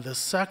 and the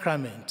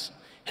sacrament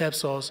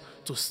helps us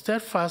to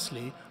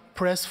steadfastly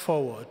press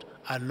forward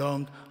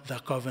along the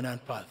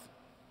covenant path.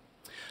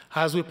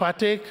 As we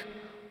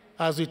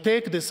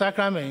take the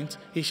sacrament,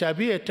 it shall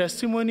be a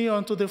testimony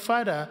unto the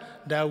Father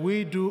that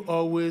we do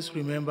always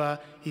remember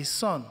his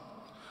Son.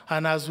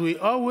 And as we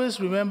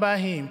always remember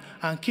him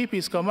and keep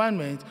his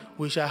commandments,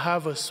 we shall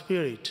have a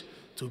spirit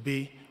to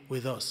be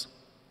with us.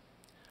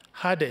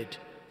 Added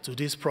to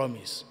this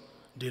promise,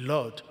 the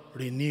Lord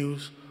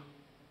renews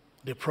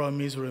the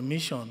promised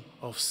remission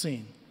of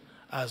sin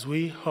as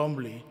we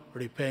humbly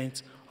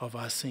repent of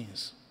our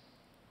sins.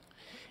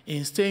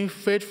 In staying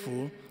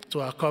faithful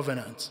to our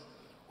covenant,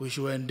 we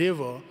should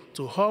endeavor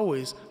to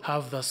always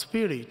have the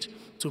Spirit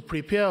to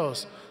prepare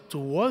us to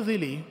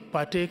worthily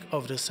partake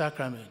of the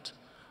sacrament.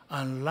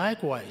 And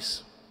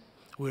likewise,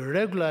 we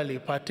regularly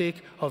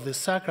partake of the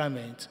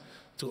sacrament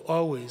to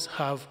always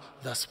have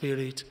the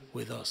Spirit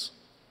with us.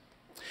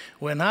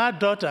 When our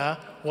daughter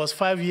was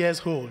 5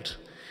 years old,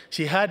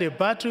 she had a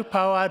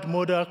battery-powered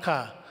model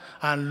car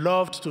and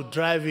loved to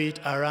drive it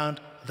around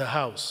the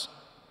house.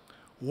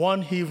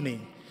 One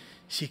evening,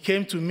 she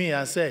came to me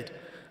and said,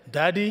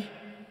 "Daddy,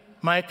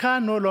 my car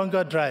no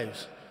longer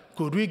drives.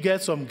 Could we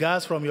get some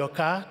gas from your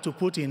car to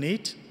put in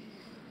it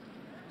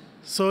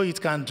so it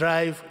can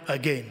drive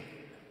again?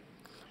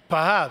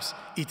 Perhaps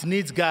it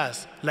needs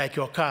gas like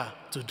your car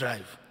to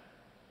drive."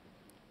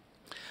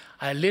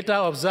 I later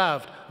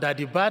observed that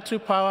the battery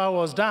power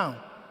was down,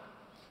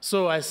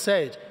 so I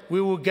said we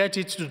will get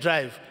it to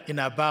drive in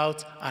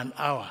about an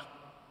hour.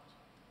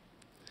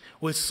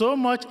 With so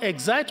much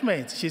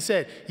excitement, she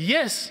said,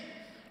 "Yes,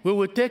 we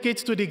will take it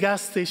to the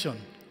gas station."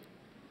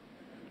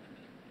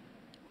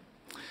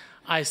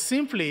 I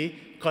simply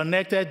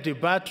connected the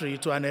battery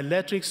to an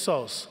electric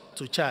source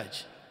to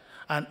charge,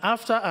 and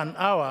after an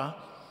hour,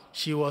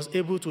 she was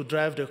able to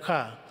drive the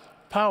car,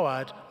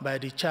 powered by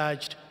the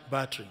charged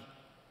battery.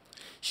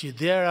 She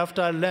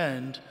thereafter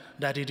learned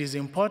that it is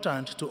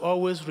important to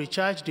always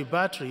recharge the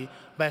battery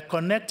by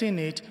connecting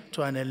it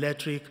to an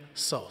electric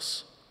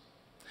source.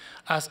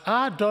 As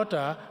our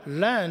daughter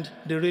learned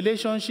the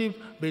relationship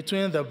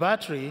between the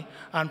battery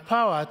and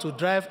power to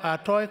drive our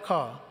toy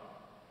car,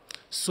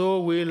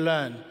 so we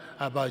learn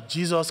about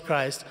Jesus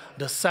Christ,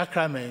 the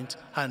sacrament,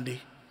 and the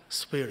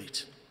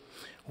Spirit.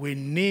 We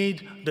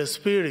need the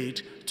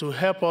Spirit to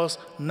help us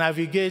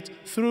navigate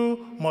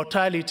through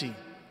mortality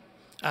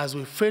as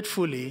we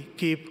faithfully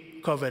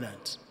keep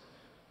covenant,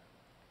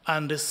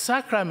 and the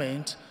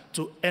sacrament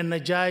to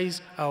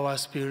energize our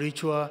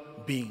spiritual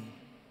being.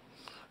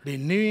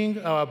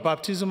 Renewing our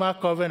baptismal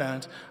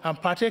covenant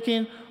and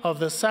partaking of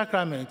the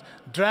sacrament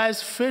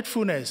drives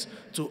faithfulness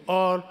to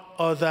all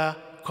other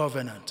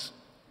covenants.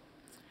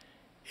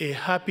 A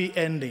happy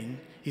ending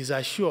is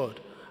assured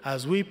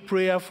as we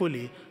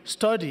prayerfully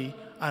study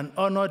and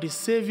honor the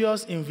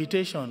Savior's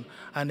invitation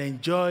and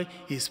enjoy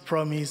his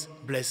promised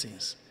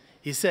blessings.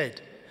 He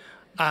said,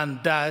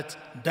 "And that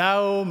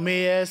thou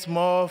mayest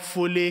more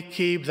fully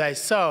keep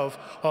thyself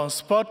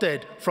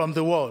unspotted from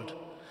the world,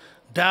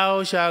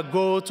 thou shalt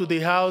go to the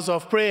house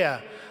of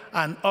prayer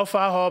and offer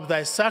up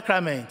thy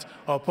sacrament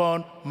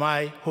upon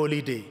my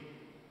holy day."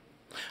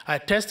 I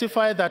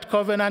testify that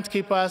covenant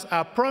keepers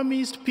are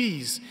promised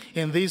peace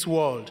in this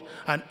world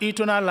and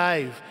eternal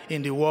life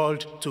in the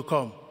world to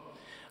come.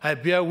 I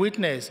bear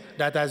witness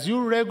that as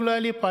you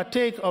regularly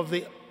partake of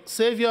the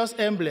Savior's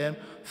emblem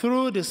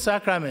through the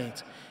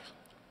sacrament,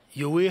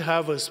 you will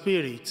have a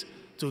spirit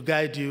to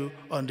guide you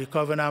on the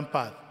covenant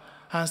path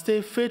and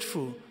stay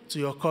faithful to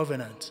your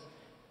covenant.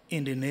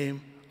 In the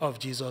name of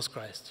Jesus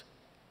Christ.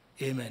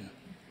 Amen.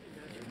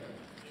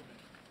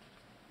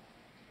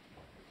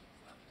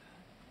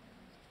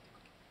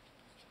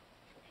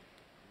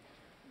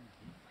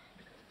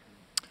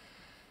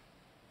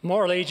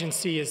 Moral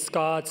agency is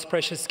God's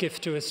precious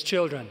gift to his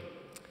children.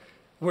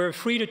 We're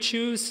free to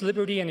choose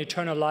liberty and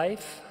eternal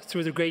life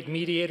through the great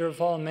mediator of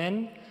all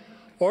men,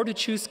 or to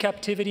choose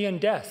captivity and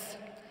death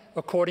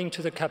according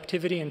to the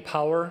captivity and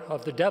power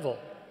of the devil.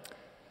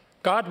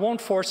 God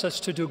won't force us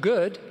to do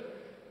good,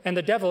 and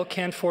the devil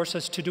can't force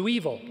us to do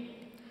evil.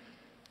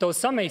 Though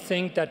some may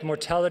think that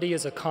mortality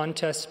is a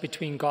contest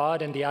between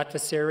God and the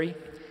adversary,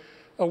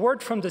 a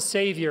word from the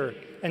Savior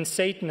and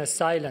Satan is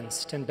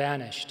silenced and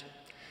banished.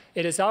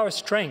 It is our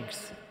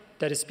strength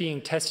that is being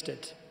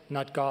tested,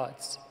 not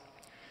God's.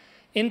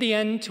 In the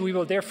end, we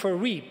will therefore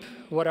reap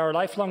what our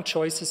lifelong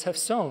choices have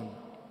sown.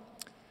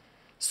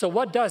 So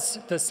what does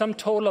the sum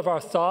total of our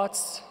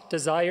thoughts,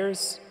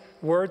 desires,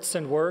 words,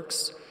 and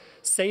works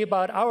say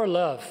about our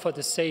love for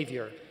the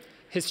Savior,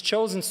 his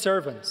chosen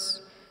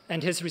servants,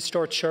 and his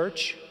restored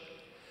church?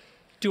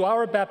 Do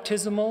our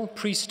baptismal,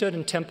 priesthood,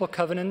 and temple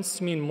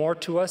covenants mean more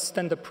to us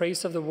than the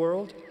praise of the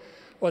world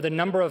or the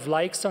number of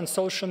likes on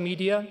social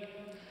media?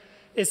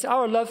 Is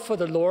our love for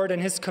the Lord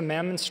and his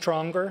commandments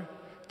stronger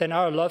than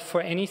our love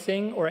for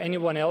anything or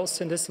anyone else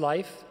in this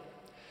life?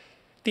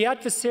 The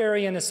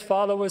adversary and his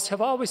followers have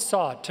always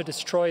sought to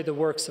destroy the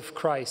works of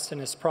Christ and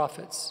his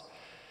prophets.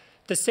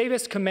 The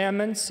Savior's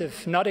commandments,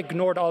 if not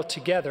ignored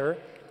altogether,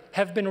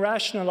 have been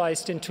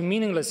rationalized into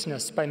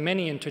meaninglessness by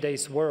many in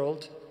today's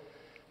world.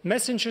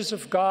 Messengers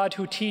of God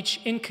who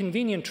teach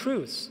inconvenient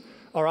truths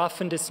are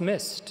often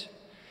dismissed.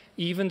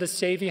 Even the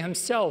Savior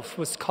himself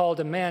was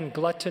called a man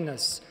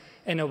gluttonous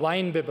and a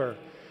winebibber,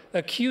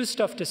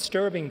 accused of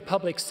disturbing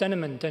public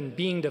sentiment and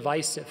being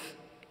divisive.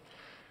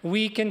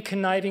 Weak and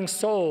conniving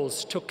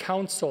souls took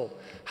counsel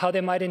how they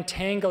might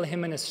entangle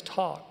him in his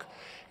talk,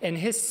 and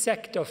his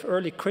sect of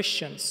early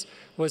Christians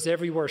was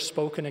everywhere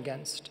spoken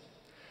against.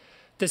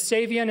 The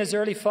Savior and his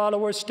early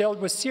followers dealt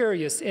with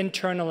serious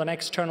internal and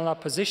external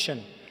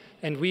opposition,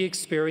 and we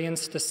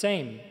experienced the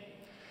same.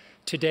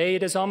 Today,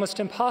 it is almost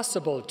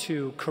impossible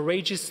to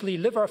courageously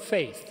live our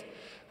faith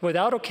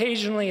without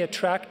occasionally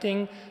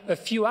attracting a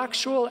few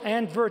actual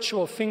and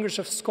virtual fingers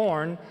of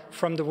scorn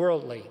from the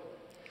worldly.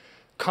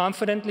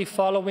 Confidently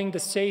following the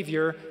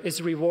Savior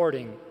is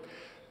rewarding,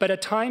 but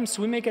at times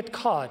we may get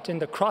caught in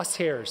the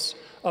crosshairs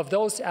of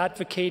those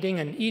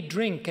advocating an eat,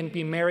 drink, and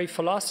be merry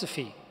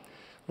philosophy,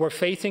 where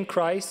faith in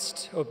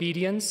Christ,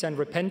 obedience, and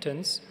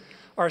repentance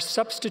are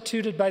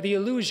substituted by the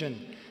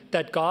illusion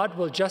that God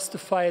will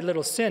justify a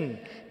little sin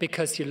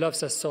because he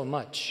loves us so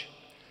much.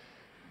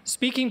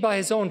 Speaking by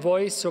his own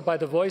voice or by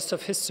the voice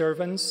of his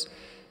servants,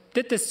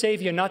 did the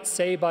Savior not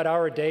say about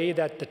our day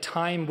that the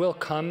time will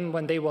come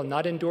when they will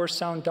not endure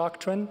sound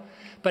doctrine,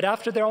 but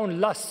after their own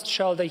lust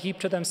shall they heap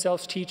to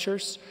themselves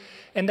teachers,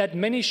 and that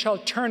many shall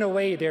turn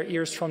away their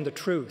ears from the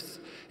truth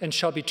and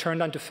shall be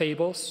turned unto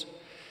fables?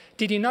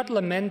 Did he not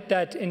lament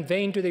that in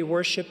vain do they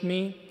worship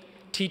me,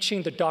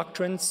 teaching the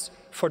doctrines,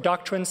 for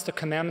doctrines the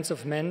commandments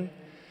of men?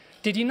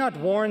 Did he not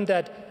warn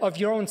that of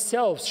your own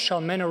selves shall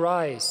men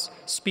arise,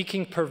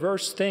 speaking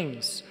perverse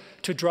things,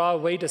 to draw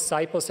away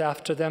disciples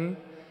after them?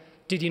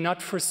 Did he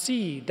not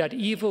foresee that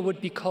evil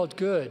would be called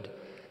good,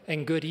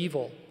 and good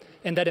evil,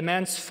 and that a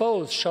man's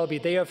foes shall be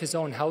they of his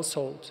own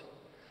household?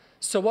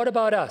 So what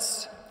about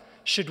us?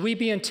 Should we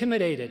be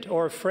intimidated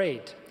or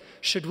afraid?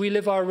 Should we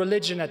live our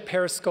religion at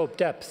periscope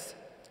depth?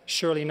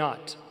 Surely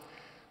not.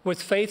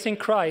 With faith in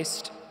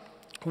Christ,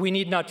 we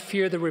need not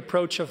fear the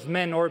reproach of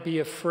men or be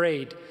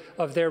afraid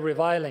of their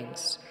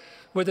revilings.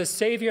 With a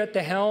Savior at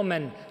the helm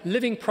and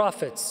living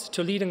prophets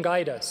to lead and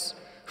guide us,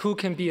 who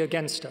can be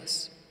against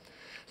us?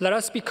 Let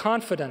us be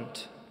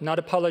confident, not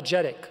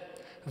apologetic,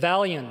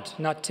 valiant,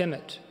 not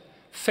timid,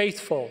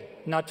 faithful,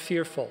 not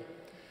fearful,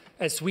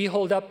 as we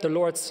hold up the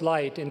Lord's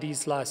light in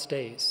these last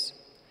days.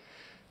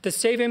 The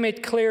Savior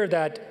made clear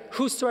that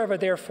whosoever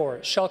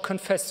therefore shall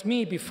confess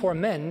me before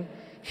men,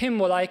 him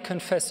will I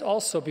confess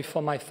also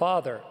before my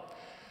Father.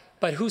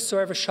 But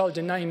whosoever shall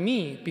deny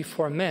me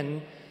before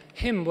men,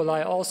 him will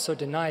I also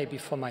deny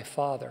before my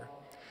Father.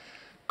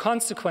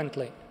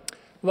 Consequently,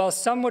 while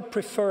some would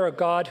prefer a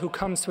God who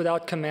comes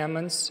without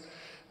commandments,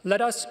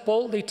 let us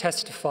boldly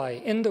testify,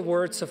 in the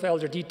words of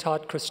Elder D.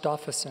 Todd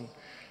Christofferson,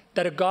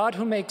 that a God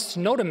who makes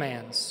no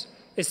demands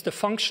is the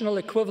functional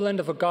equivalent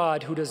of a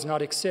God who does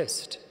not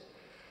exist.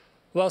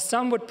 While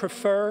some would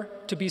prefer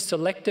to be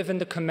selective in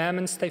the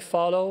commandments they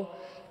follow,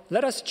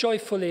 let us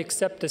joyfully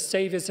accept the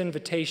Savior's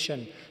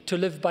invitation to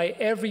live by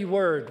every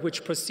word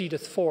which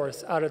proceedeth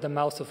forth out of the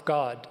mouth of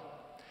God.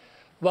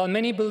 While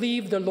many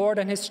believe the Lord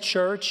and his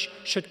church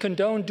should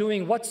condone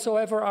doing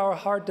whatsoever our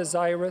heart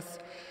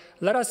desireth,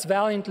 let us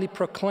valiantly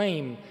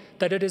proclaim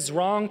that it is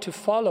wrong to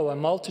follow a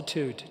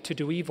multitude to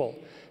do evil,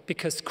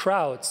 because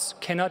crowds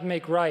cannot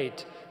make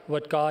right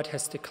what God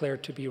has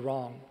declared to be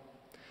wrong.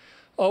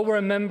 Oh,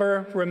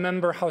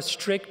 remember how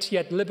strict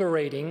yet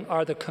liberating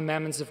are the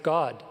commandments of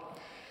God.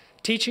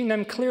 Teaching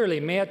them clearly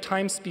may at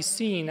times be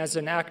seen as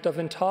an act of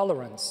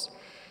intolerance.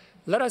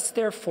 Let us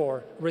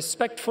therefore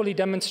respectfully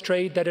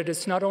demonstrate that it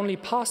is not only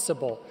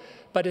possible,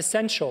 but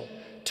essential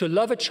to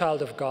love a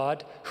child of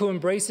God who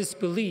embraces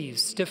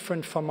beliefs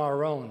different from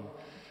our own.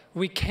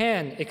 We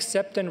can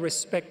accept and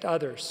respect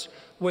others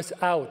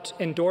without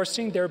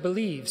endorsing their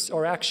beliefs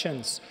or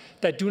actions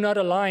that do not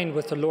align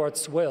with the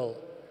Lord's will.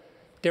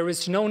 There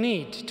is no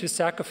need to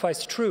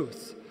sacrifice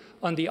truth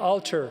on the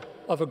altar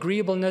of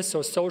agreeableness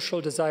or social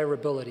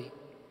desirability.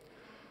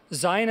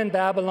 Zion and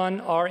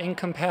Babylon are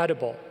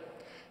incompatible.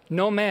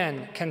 No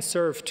man can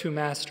serve two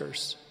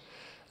masters.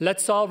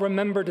 Let's all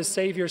remember the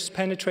Savior's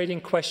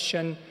penetrating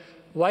question,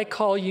 "Why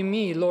call ye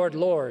me, Lord,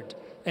 Lord,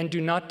 and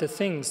do not the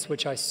things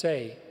which I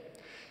say?"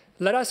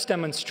 Let us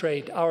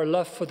demonstrate our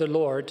love for the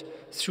Lord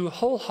through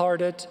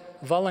wholehearted,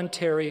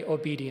 voluntary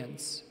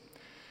obedience.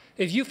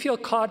 If you feel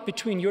caught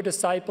between your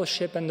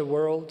discipleship and the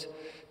world,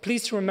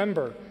 please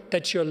remember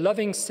that your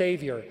loving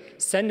Savior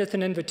sendeth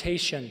an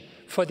invitation,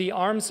 for the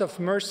arms of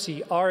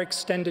mercy are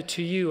extended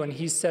to you, and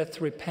he saith,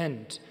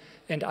 "Repent,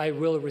 and I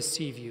will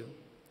receive you."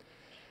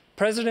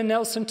 President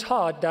Nelson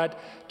taught that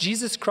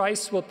Jesus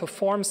Christ will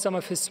perform some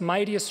of his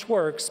mightiest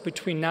works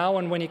between now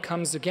and when he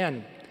comes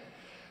again.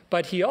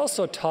 But he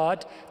also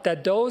taught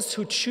that those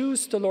who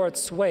choose the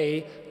Lord's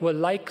way will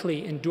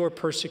likely endure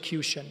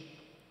persecution.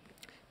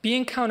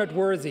 Being counted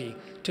worthy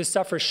to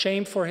suffer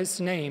shame for his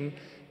name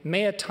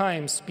may at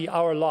times be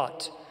our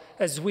lot,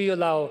 as we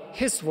allow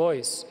his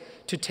voice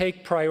to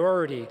take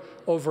priority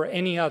over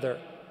any other.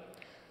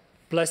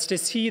 Blessed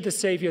is he, the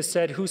Savior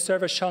said,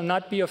 whosoever shall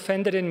not be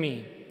offended in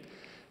me.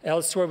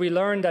 Elsewhere we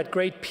learn that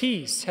great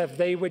peace have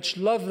they which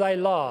love thy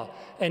law,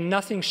 and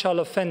nothing shall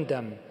offend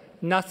them,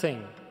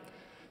 nothing.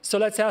 So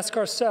let's ask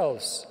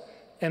ourselves,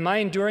 am I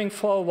enduring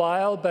for a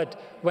while, but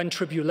when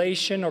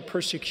tribulation or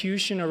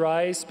persecution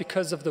arise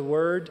because of the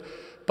word,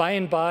 by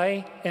and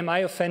by, am I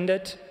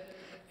offended?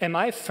 Am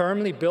I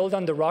firmly built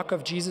on the rock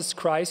of Jesus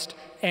Christ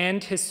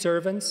and his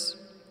servants?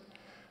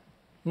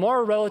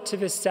 Moral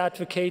relativists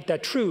advocate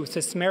that truth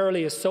is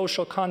merely a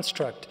social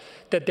construct,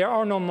 that there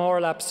are no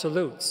moral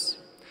absolutes.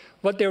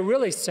 What they're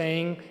really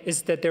saying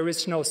is that there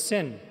is no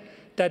sin,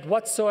 that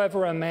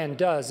whatsoever a man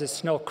does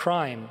is no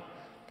crime,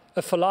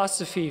 a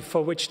philosophy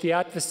for which the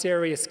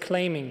adversary is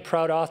claiming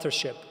proud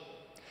authorship.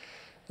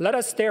 Let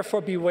us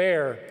therefore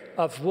beware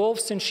of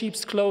wolves in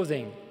sheep's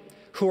clothing,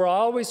 who are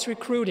always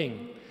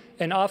recruiting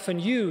and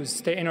often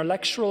use their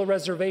intellectual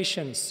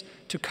reservations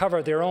to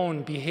cover their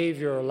own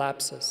behavioral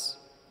lapses.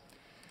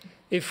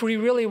 If we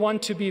really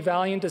want to be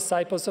valiant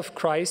disciples of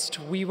Christ,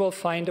 we will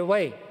find a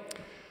way.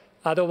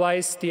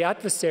 Otherwise, the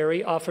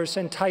adversary offers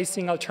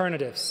enticing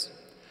alternatives.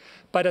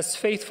 But as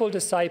faithful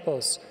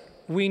disciples,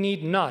 we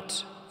need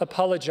not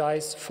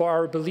apologize for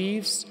our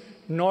beliefs,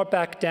 nor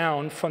back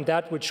down from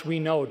that which we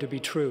know to be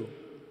true.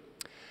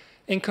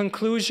 In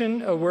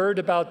conclusion, a word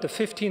about the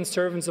 15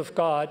 servants of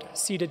God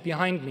seated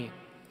behind me.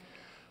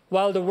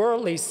 While the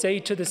worldly say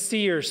to the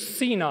seers,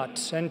 "See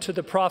not," and to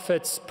the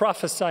prophets,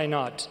 "Prophesy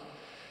not,"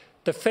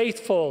 the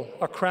faithful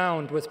are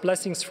crowned with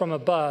blessings from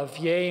above,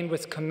 yea, and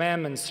with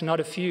commandments, not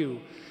a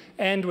few,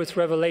 and with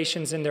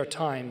revelations in their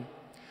time.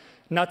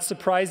 Not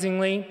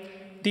surprisingly,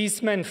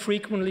 these men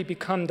frequently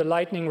become the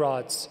lightning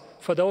rods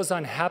for those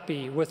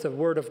unhappy with the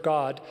word of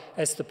God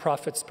as the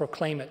prophets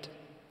proclaim it.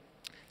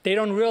 They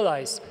don't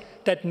realize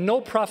that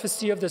no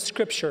prophecy of the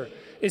scripture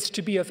is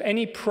to be of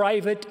any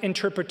private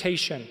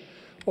interpretation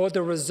or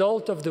the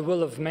result of the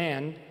will of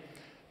man,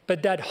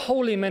 but that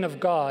holy men of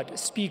God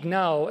speak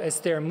now as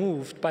they are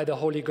moved by the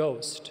Holy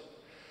Ghost.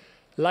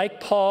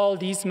 Like Paul,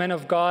 these men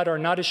of God are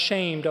not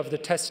ashamed of the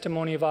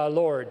testimony of our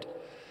Lord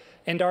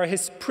and are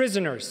his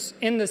prisoners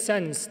in the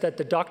sense that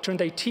the doctrine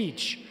they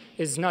teach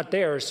is not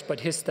theirs,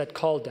 but his that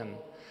called them.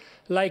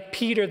 Like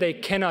Peter, they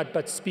cannot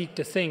but speak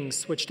the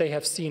things which they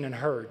have seen and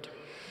heard.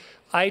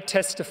 I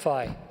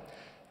testify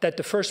that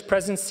the First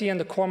Presidency and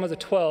the Quorum of the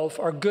 12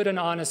 are good and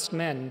honest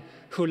men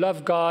who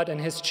love God and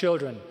his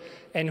children,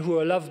 and who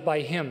are loved by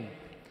him.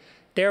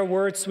 Their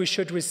words we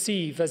should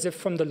receive as if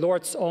from the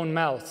Lord's own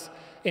mouth,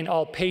 in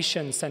all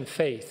patience and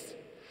faith.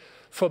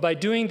 For by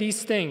doing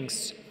these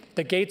things,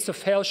 the gates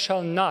of hell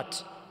shall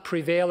not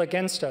prevail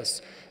against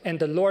us, and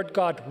the Lord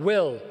God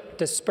will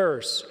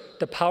disperse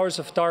the powers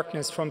of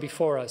darkness from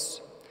before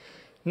us.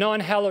 No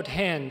unhallowed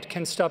hand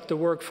can stop the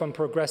work from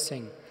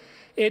progressing.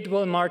 It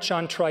will march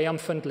on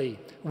triumphantly,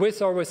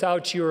 with or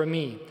without you or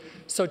me.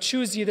 So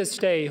choose ye this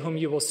day whom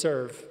you will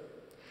serve.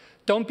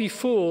 Don't be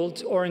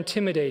fooled or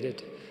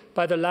intimidated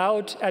by the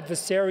loud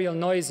adversarial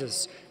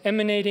noises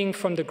emanating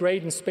from the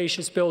great and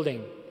spacious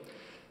building.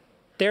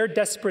 Their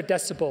desperate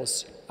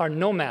decibels are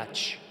no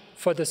match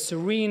for the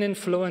serene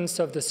influence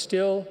of the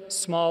still,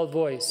 small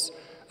voice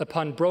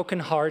upon broken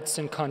hearts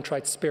and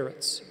contrite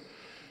spirits.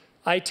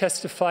 I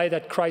testify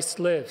that Christ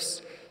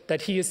lives,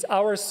 that he is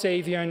our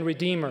Savior and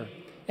Redeemer,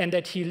 and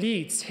that he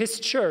leads his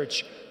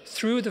church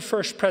through the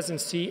First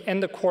Presidency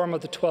and the Quorum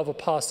of the 12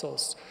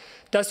 Apostles,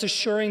 thus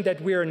assuring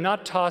that we are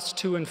not tossed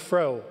to and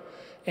fro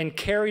and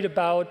carried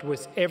about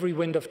with every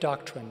wind of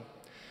doctrine.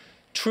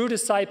 True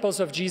disciples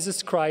of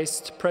Jesus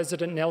Christ,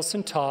 President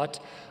Nelson taught,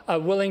 are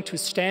willing to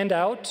stand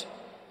out,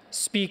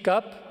 speak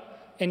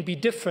up, and be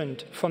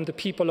different from the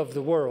people of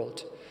the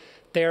world.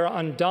 They are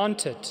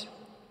undaunted,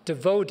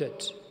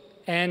 devoted,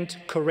 and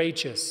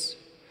courageous.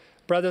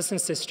 Brothers and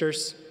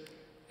sisters,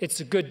 it's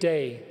a good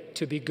day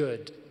to be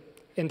good.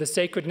 In the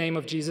sacred name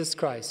of Jesus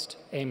Christ,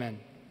 amen.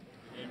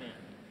 Amen.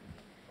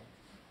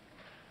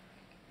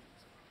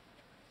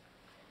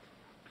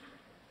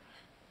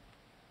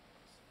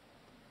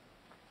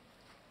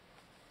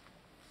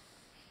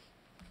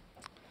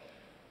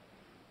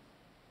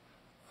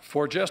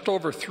 For just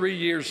over 3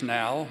 years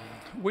now,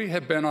 we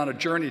have been on a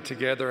journey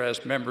together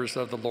as members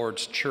of the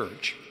Lord's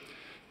Church.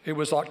 It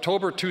was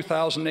October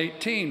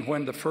 2018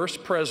 when the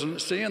First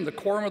Presidency and the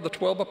Quorum of the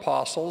 12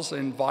 Apostles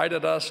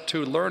invited us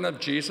to learn of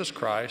Jesus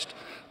Christ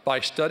by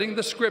studying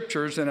the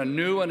Scriptures in a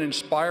new and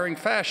inspiring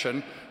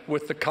fashion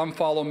with the Come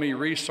Follow Me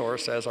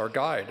resource as our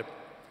guide.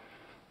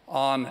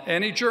 On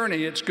any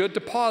journey, it's good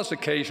to pause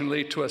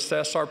occasionally to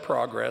assess our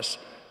progress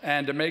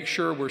and to make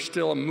sure we're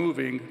still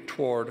moving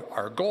toward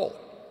our goal.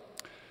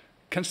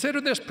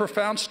 Consider this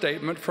profound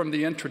statement from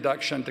the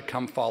introduction to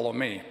Come Follow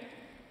Me.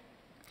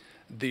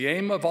 The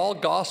aim of all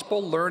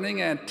gospel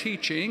learning and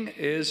teaching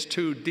is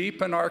to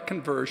deepen our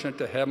conversion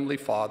to Heavenly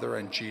Father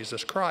and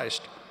Jesus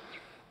Christ.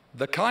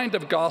 The kind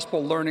of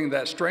gospel learning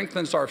that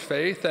strengthens our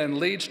faith and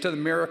leads to the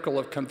miracle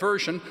of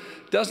conversion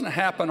doesn't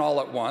happen all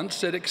at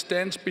once. It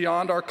extends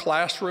beyond our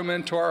classroom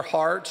into our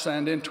hearts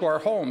and into our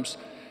homes.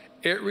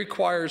 It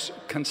requires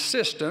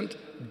consistent,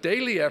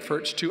 daily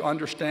efforts to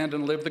understand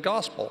and live the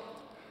gospel.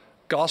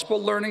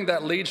 Gospel learning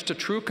that leads to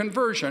true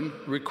conversion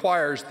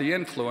requires the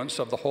influence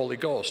of the Holy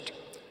Ghost.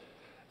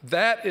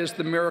 That is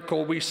the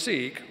miracle we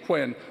seek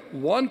when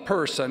one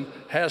person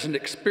has an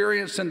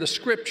experience in the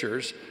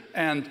Scriptures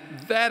and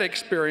that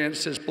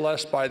experience is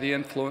blessed by the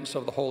influence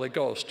of the Holy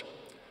Ghost.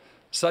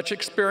 Such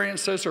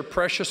experiences are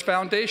precious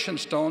foundation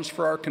stones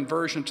for our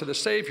conversion to the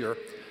Savior,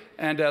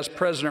 and as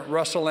President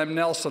Russell M.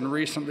 Nelson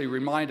recently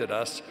reminded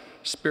us,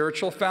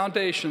 spiritual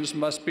foundations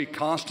must be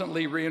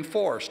constantly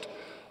reinforced.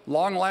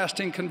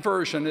 Long-lasting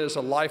conversion is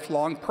a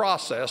lifelong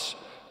process.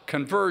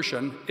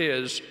 Conversion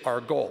is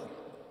our goal.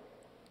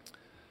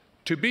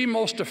 To be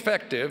most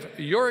effective,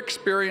 your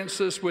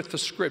experiences with the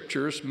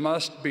Scriptures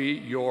must be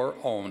your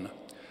own.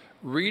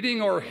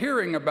 Reading or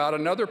hearing about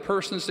another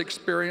person's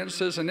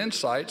experiences and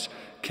insights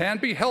can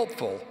be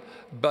helpful,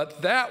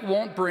 but that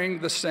won't bring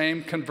the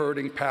same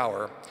converting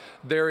power.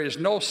 There is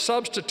no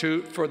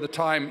substitute for the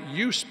time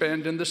you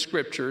spend in the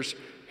Scriptures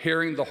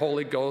hearing the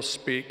Holy Ghost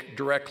speak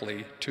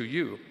directly to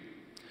you.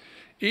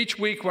 Each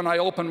week when I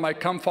open my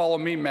Come Follow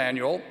Me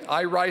manual,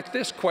 I write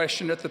this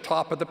question at the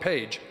top of the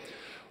page.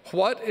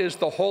 What is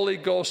the Holy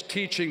Ghost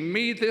teaching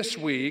me this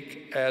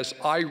week as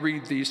I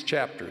read these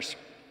chapters?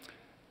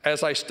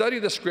 As I study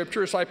the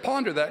Scriptures, I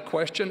ponder that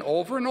question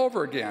over and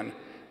over again,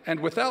 and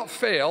without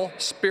fail,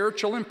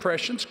 spiritual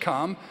impressions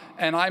come,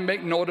 and I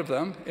make note of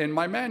them in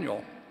my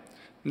manual.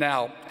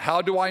 Now,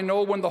 how do I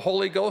know when the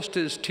Holy Ghost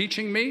is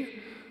teaching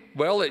me?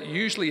 Well, it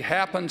usually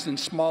happens in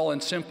small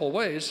and simple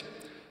ways.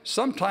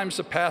 Sometimes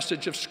a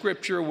passage of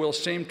Scripture will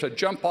seem to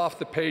jump off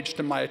the page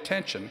to my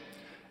attention.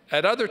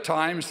 At other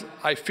times,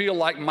 I feel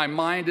like my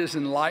mind is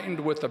enlightened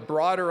with a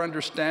broader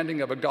understanding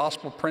of a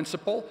gospel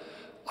principle.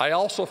 I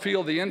also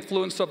feel the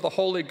influence of the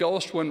Holy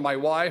Ghost when my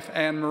wife,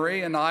 Anne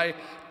Marie, and I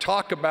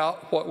talk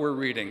about what we're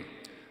reading.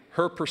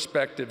 Her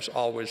perspectives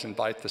always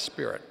invite the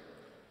Spirit.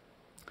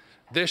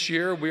 This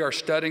year, we are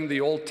studying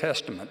the Old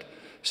Testament,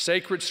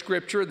 sacred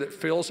Scripture that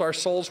fills our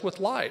souls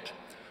with light.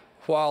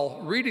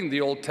 While reading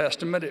the Old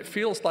Testament, it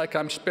feels like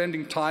I'm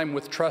spending time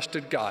with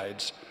trusted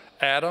guides,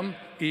 Adam,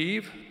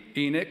 Eve,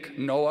 Enoch,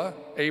 Noah,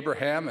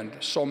 Abraham, and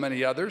so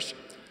many others.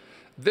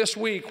 This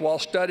week, while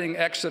studying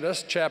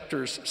Exodus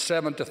chapters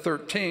 7 to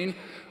 13,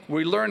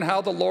 we learn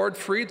how the Lord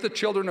freed the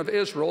children of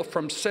Israel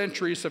from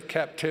centuries of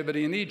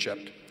captivity in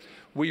Egypt.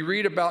 We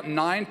read about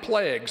 9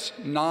 plagues,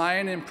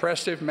 9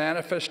 impressive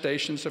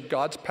manifestations of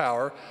God's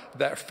power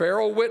that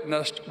Pharaoh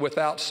witnessed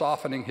without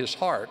softening his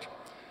heart.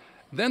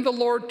 Then the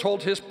Lord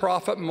told his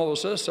prophet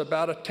Moses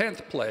about a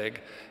 10th plague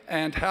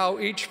and how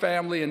each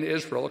family in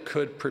Israel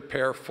could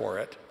prepare for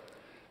it.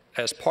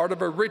 As part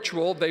of a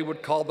ritual they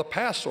would call the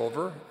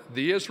Passover,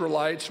 the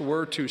Israelites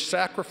were to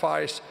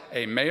sacrifice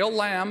a male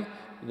lamb,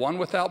 one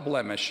without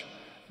blemish.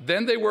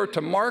 Then they were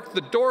to mark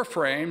the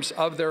doorframes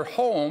of their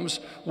homes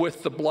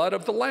with the blood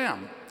of the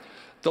lamb.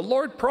 The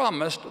Lord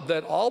promised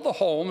that all the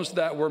homes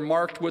that were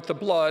marked with the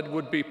blood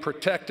would be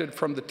protected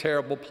from the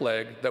terrible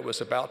plague that was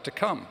about to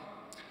come.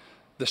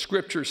 The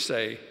scriptures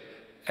say,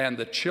 "And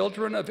the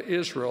children of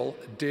Israel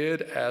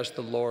did as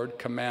the Lord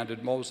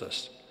commanded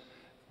Moses."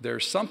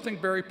 There's something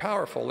very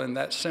powerful in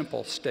that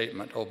simple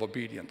statement of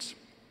obedience.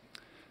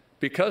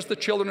 Because the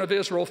children of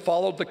Israel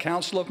followed the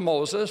counsel of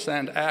Moses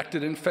and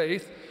acted in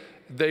faith,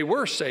 they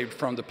were saved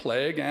from the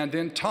plague and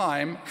in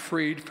time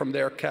freed from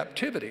their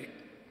captivity.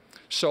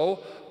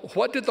 So,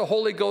 what did the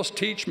Holy Ghost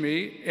teach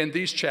me in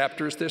these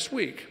chapters this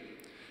week?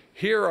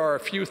 Here are a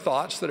few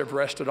thoughts that have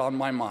rested on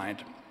my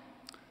mind.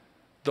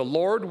 The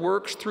Lord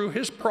works through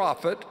his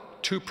prophet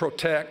to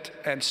protect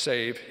and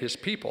save his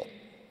people.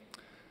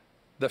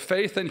 The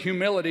faith and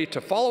humility to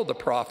follow the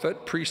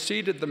prophet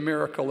preceded the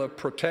miracle of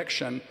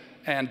protection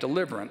and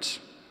deliverance.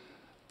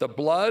 The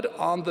blood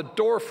on the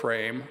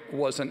doorframe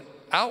was an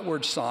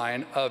outward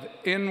sign of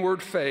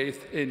inward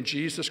faith in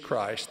Jesus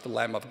Christ, the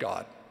Lamb of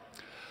God.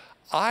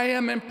 I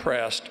am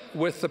impressed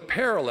with the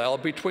parallel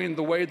between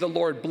the way the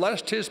Lord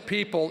blessed his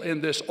people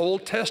in this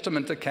Old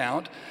Testament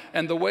account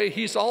and the way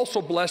he's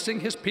also blessing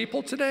his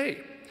people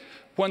today.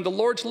 When the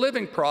Lord's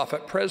living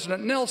prophet,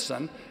 President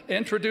Nelson,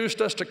 introduced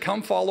us to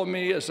Come Follow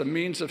Me as a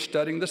means of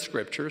studying the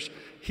scriptures,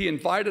 he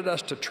invited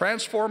us to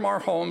transform our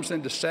homes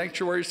into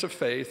sanctuaries of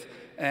faith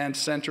and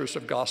centers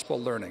of gospel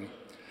learning.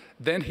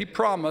 Then he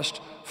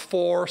promised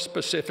 4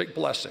 specific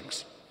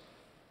blessings.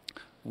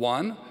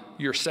 1,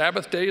 your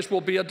Sabbath days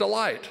will be a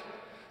delight.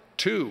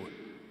 2,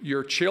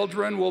 your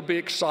children will be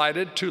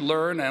excited to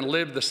learn and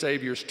live the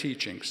Savior's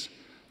teachings.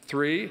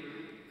 3,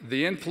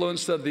 the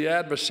influence of the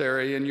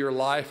adversary in your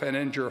life and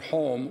in your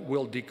home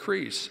will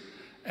decrease.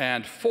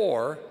 And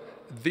 4,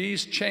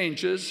 these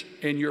changes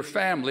in your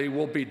family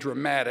will be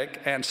dramatic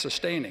and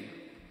sustaining.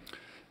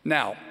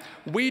 Now,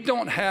 we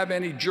don't have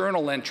any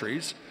journal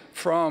entries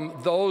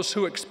from those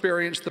who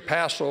experienced the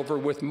Passover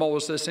with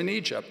Moses in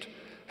Egypt.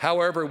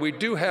 However, we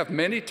do have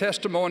many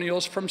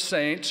testimonials from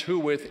saints who,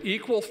 with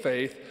equal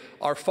faith,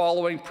 are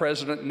following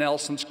President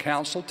Nelson's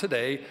counsel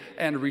today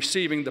and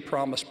receiving the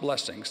promised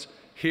blessings.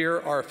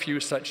 Here are a few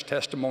such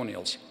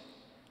testimonials.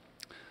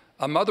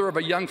 A mother of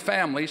a young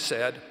family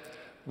said,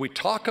 "We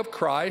talk of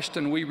Christ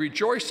and we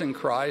rejoice in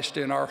Christ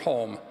in our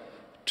home.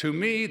 To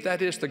me,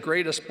 that is the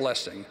greatest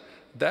blessing,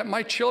 that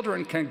my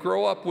children can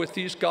grow up with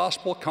these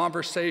gospel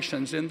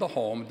conversations in the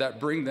home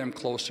that bring them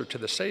closer to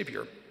the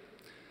Savior."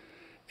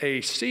 A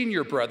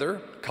senior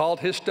brother called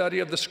his study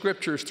of the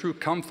scriptures through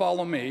Come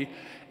Follow Me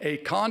a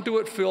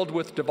conduit filled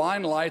with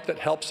divine light that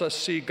helps us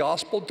see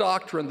gospel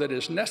doctrine that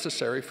is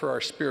necessary for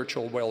our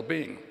spiritual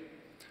well-being.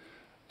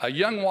 A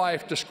young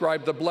wife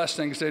described the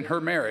blessings in her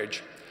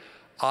marriage.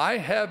 "I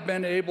have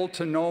been able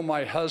to know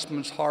my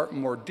husband's heart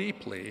more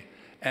deeply,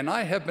 and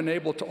I have been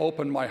able to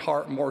open my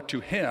heart more to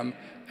him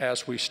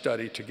as we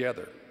study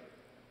together."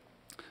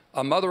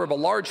 A mother of a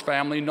large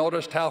family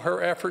noticed how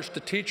her efforts to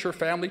teach her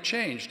family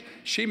changed.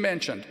 She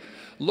mentioned,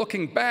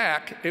 "Looking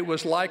back, it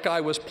was like I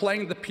was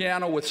playing the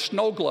piano with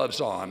snow gloves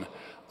on.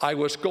 I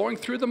was going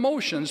through the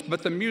motions,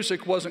 but the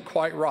music wasn't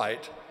quite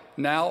right.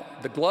 Now,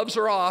 the gloves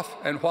are off,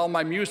 and while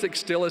my music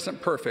still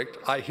isn't perfect,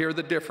 I hear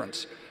the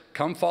difference.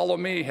 Come Follow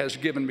Me has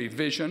given me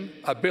vision,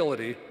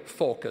 ability,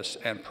 focus,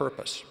 and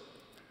purpose."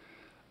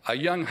 A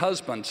young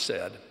husband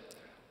said,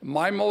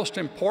 "My most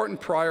important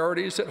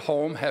priorities at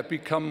home have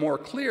become more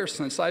clear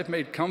since I've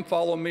made Come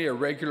Follow Me a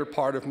regular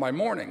part of my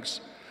mornings.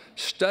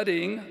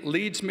 Studying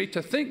leads me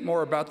to think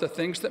more about the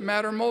things that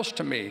matter most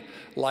to me,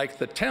 like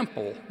the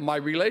temple, my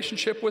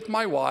relationship with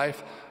my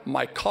wife,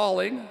 my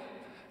calling,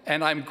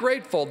 and I'm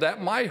grateful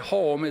that my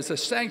home is a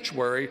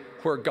sanctuary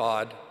where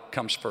God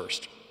comes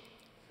first."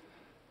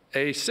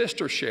 A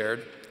sister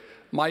shared,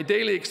 "My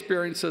daily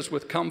experiences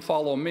with Come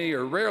Follow Me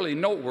are rarely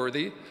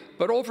noteworthy,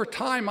 but over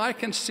time I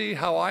can see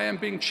how I am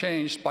being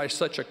changed by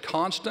such a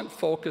constant,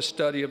 focused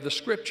study of the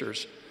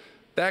scriptures.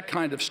 That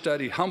kind of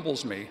study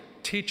humbles me,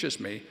 teaches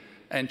me,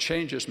 and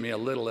changes me a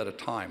little at a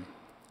time."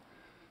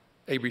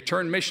 A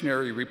returned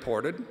missionary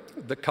reported,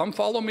 "The Come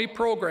Follow Me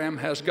program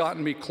has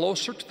gotten me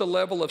closer to the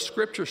level of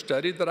scripture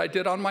study that I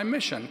did on my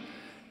mission,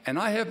 and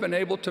I have been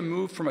able to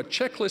move from a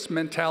checklist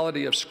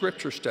mentality of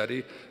scripture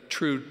study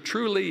to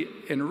truly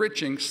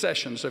enriching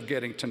sessions of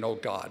getting to know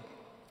God."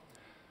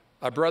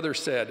 A brother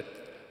said,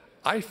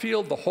 "I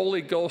feel the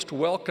Holy Ghost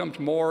welcomed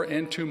more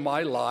into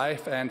my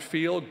life and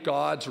feel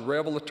God's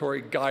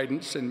revelatory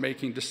guidance in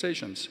making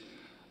decisions.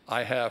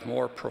 I have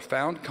more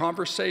profound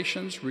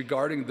conversations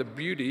regarding the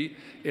beauty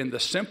in the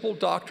simple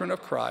doctrine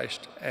of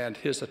Christ and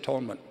his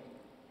atonement.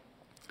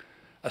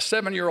 A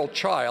 7-year-old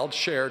child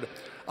shared,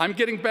 "I'm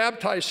getting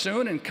baptized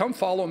soon, and Come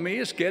Follow Me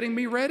is getting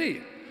me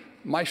ready.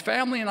 My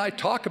family and I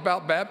talk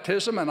about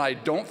baptism, and I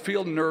don't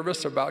feel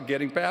nervous about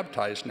getting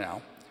baptized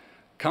now.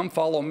 Come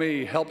Follow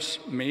Me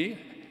helps me,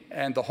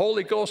 and the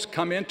Holy Ghost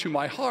come into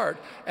my heart,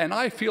 and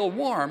I feel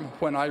warm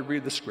when I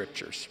read the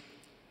scriptures."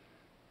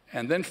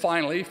 And then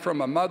finally,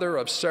 from a mother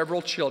of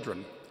several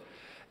children,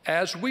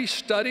 "As we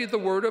study the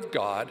Word of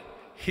God,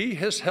 He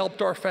has helped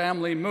our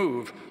family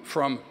move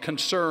from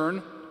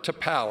concern to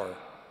power,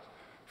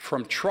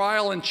 from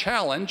trial and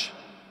challenge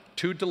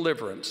to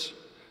deliverance,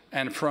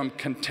 and from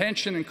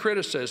contention and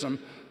criticism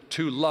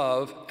to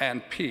love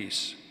and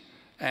peace,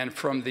 and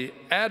from the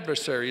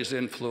adversary's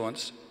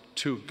influence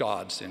to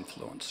God's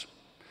influence."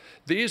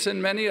 These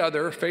and many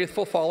other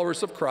faithful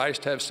followers of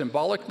Christ have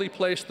symbolically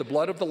placed the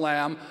blood of the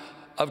Lamb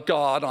of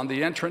God on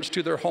the entrance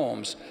to their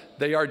homes.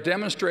 They are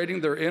demonstrating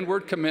their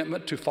inward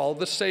commitment to follow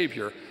the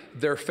Savior.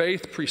 Their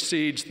faith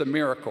precedes the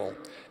miracle.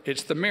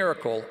 It's the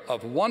miracle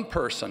of one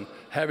person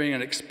having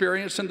an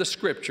experience in the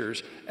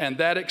Scriptures, and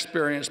that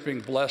experience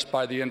being blessed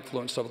by the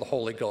influence of the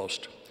Holy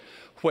Ghost.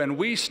 When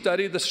we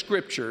study the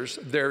Scriptures,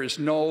 there is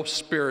no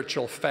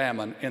spiritual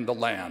famine in the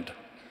land.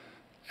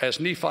 As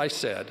Nephi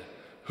said,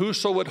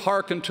 "Whoso would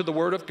hearken to the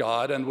word of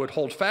God and would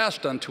hold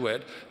fast unto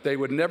it, they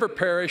would never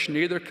perish,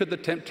 neither could the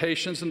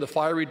temptations and the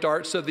fiery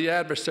darts of the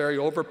adversary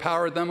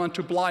overpower them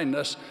unto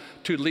blindness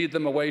to lead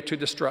them away to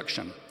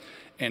destruction."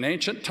 In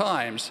ancient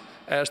times,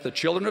 as the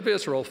children of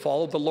Israel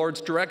followed the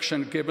Lord's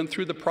direction given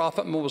through the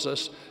prophet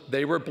Moses,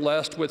 they were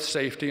blessed with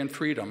safety and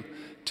freedom.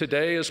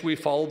 Today, as we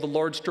follow the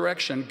Lord's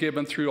direction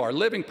given through our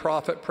living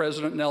prophet,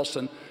 President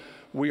Nelson,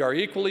 we are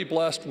equally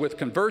blessed with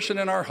conversion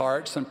in our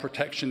hearts and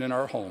protection in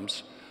our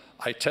homes.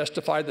 I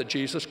testify that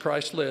Jesus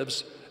Christ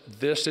lives.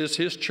 This is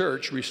his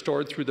church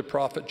restored through the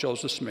prophet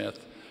Joseph Smith.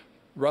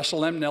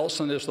 Russell M.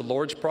 Nelson is the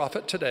Lord's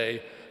prophet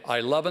today. I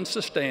love and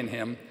sustain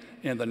him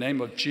in the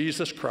name of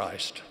Jesus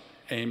Christ.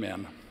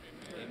 Amen.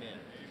 Amen.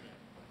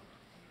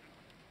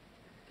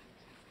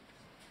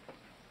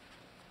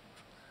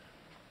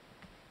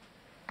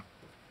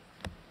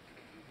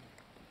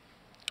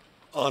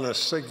 On a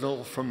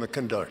signal from the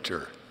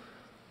conductor,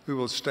 we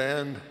will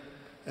stand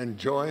and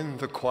join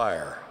the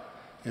choir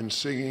in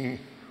singing,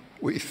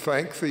 "We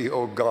Thank Thee,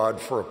 O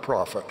God, for a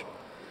Prophet."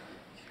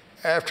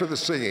 After the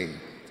singing,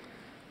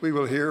 we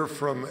will hear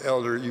from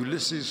Elder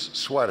Ulysses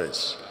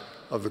Suarez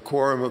of the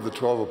Quorum of the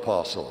 12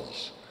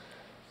 Apostles.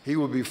 He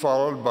will be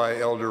followed by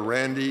Elder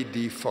Randy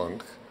D.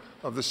 Funk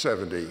of the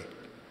 70.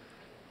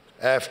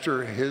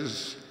 After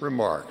his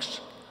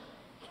remarks,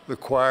 the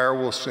choir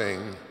will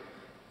sing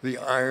 "The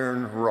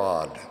Iron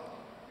Rod."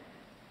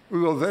 We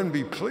will then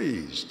be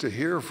pleased to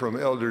hear from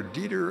Elder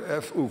Dieter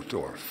F.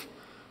 Uchtdorf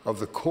of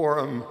the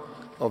Quorum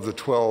of the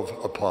 12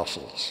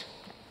 Apostles.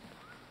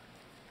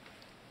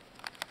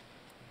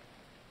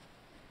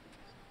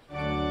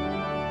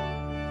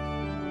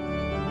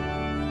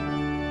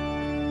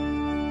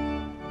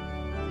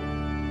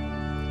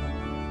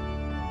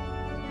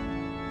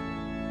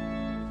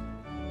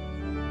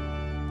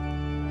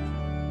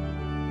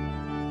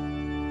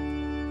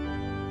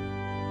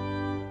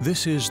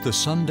 This is the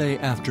Sunday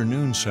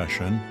afternoon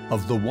session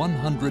of the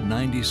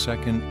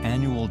 192nd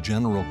Annual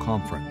General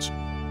Conference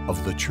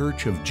of the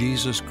Church of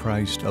Jesus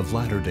Christ of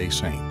Latter-day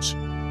Saints.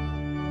 We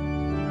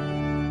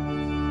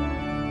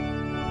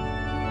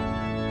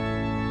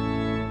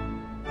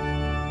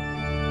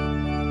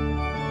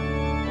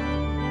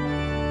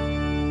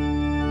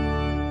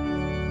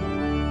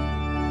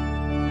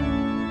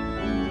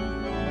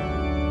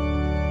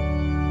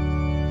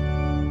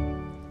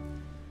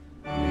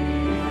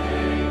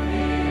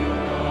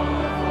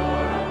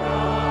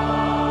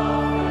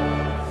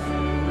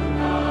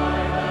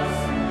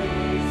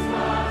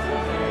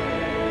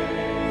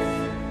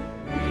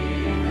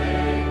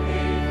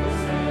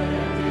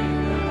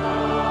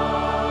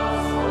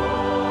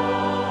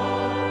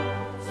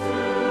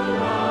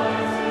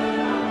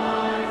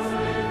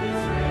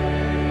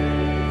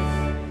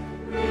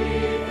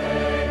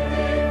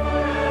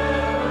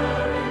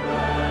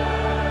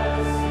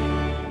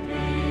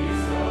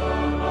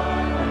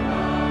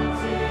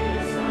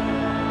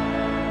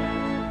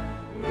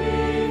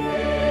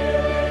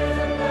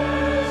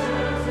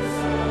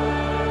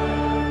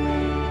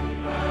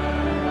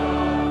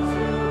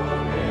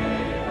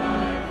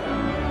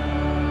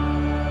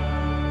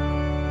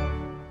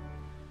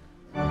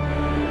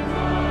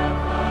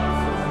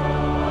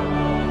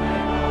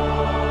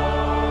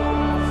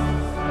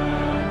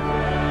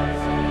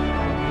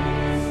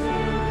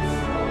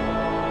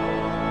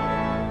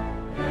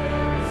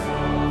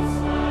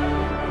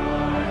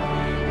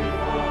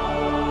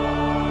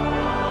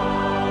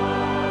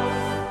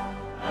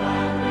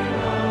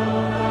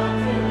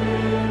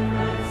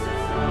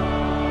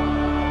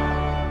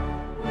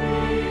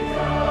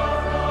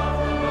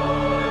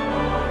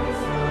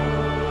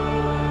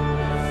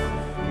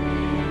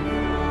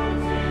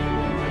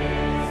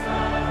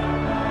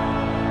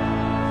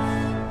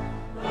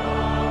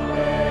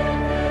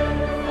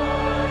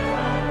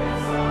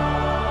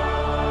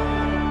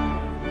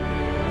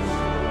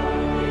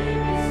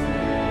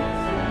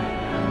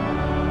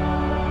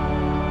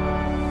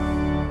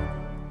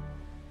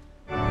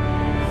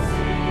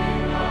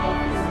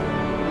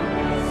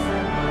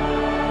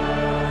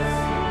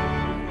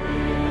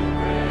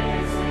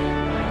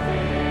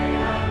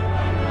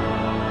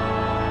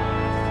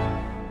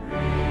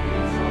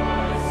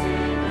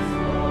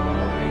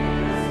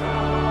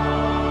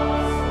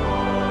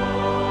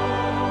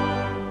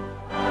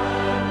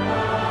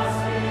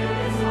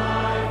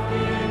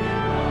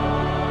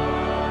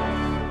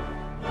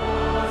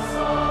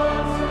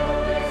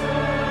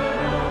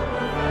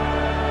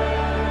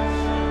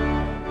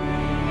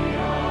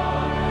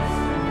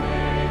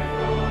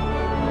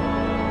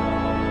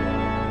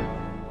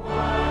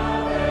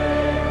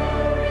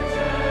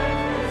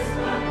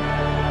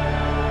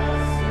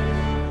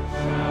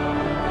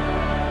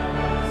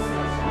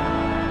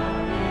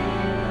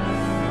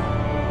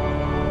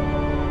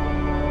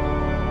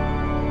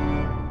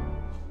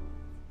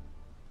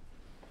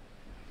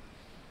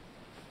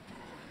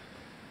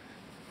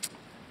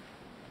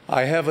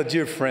I have a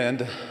dear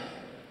friend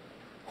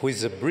who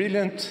is a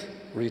brilliant,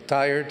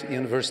 retired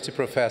university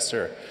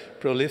professor,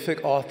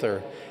 prolific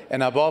author,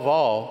 and above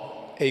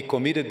all, a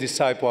committed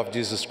disciple of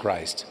Jesus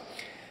Christ.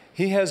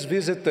 He has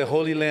visited the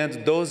Holy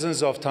Land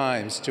dozens of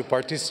times to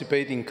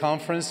participate in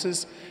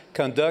conferences,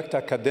 conduct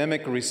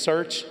academic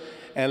research,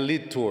 and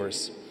lead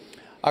tours.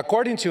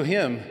 According to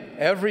him,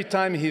 every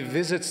time he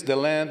visits the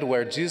land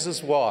where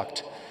Jesus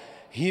walked,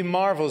 he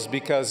marvels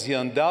because he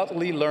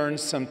undoubtedly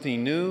learns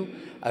something new,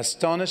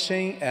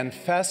 astonishing, and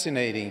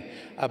fascinating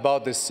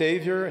about the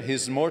Savior,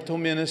 his mortal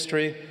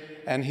ministry,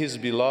 and his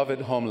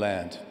beloved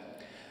homeland.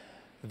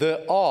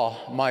 The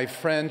awe my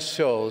friend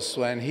shows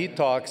when he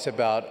talks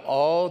about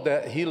all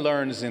that he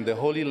learns in the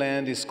Holy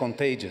Land is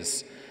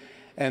contagious,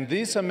 and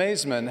this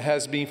amazement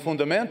has been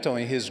fundamental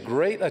in his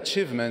great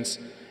achievements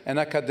and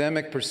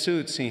academic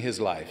pursuits in his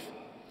life.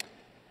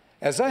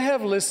 As I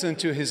have listened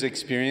to his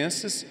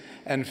experiences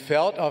and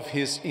felt of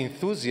his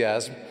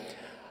enthusiasm,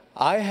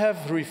 I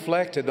have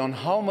reflected on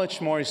how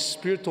much more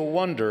spiritual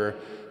wonder,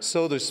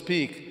 so to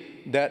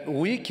speak, that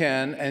we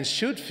can and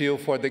should feel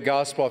for the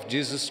gospel of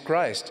Jesus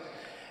Christ,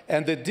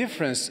 and the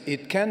difference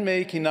it can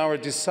make in our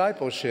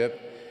discipleship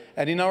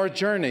and in our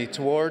journey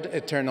toward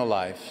eternal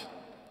life.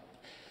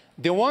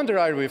 The wonder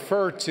I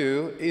refer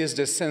to is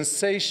the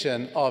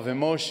sensation of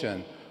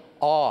emotion,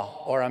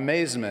 awe, or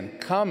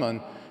amazement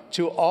common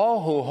to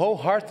all who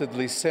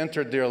wholeheartedly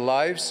center their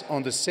lives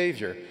on the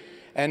Savior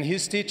and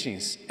His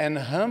teachings and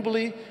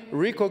humbly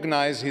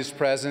recognize His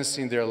presence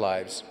in their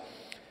lives.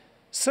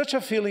 Such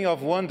a feeling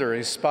of wonder,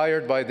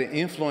 inspired by the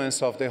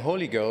influence of the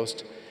Holy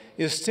Ghost,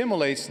 it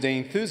stimulates the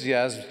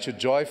enthusiasm to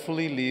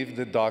joyfully live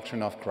the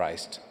doctrine of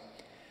Christ.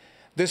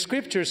 The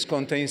Scriptures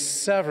contain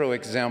several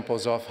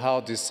examples of how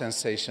this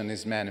sensation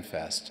is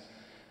manifest.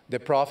 The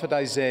prophet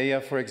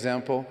Isaiah, for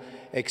example,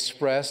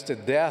 expressed the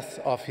depth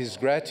of his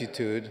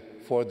gratitude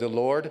for the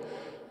Lord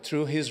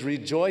through his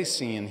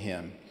rejoicing in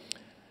Him.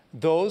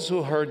 Those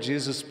who heard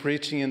Jesus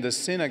preaching in the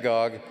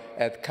synagogue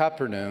at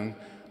Capernaum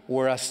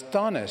were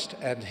astonished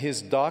at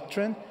His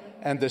doctrine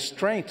and the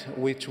strength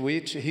with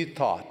which He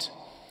taught.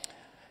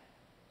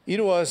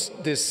 It was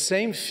this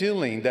same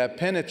feeling that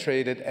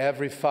penetrated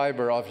every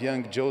fiber of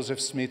young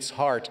Joseph Smith's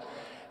heart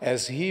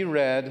as he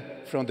read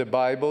from the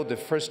Bible the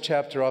first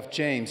chapter of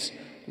James,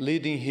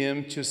 leading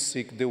him to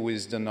seek the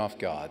wisdom of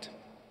God.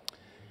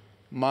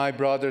 My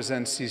brothers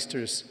and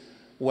sisters,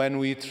 when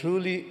we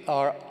truly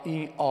are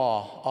in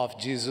awe of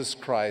Jesus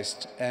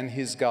Christ and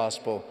His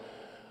gospel,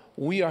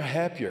 we are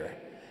happier.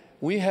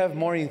 We have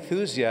more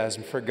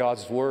enthusiasm for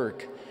God's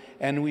work,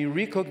 and we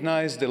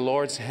recognize the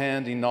Lord's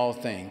hand in all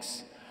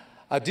things.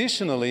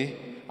 Additionally,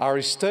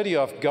 our study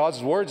of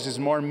God's words is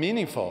more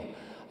meaningful,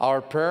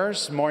 our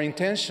prayers more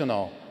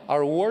intentional,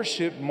 our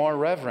worship more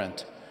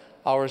reverent,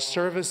 our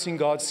service in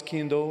God's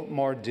kingdom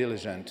more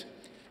diligent.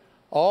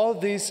 All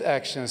these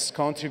actions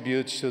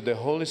contribute to the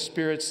Holy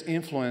Spirit's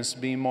influence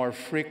being more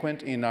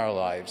frequent in our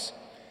lives.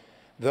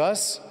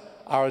 Thus,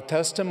 our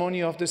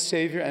testimony of the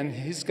Savior and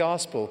His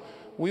gospel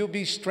will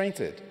be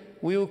strengthened.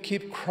 We will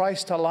keep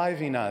Christ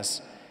alive in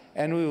us,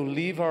 and we will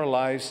live our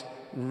lives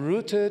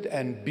rooted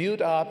and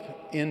built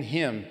up in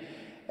Him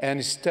and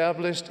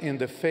established in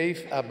the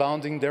faith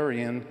abounding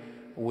therein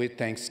with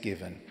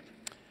thanksgiving.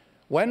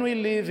 When we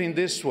live in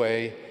this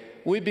way,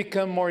 we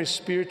become more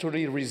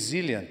spiritually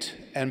resilient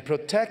and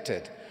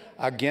protected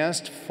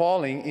against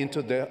falling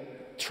into the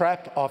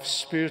trap of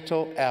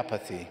spiritual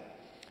apathy.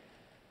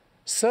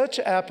 Such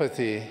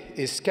apathy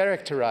is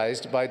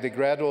characterized by the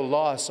gradual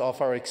loss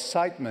of our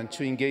excitement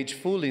to engage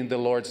fully in the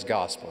Lord's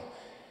gospel.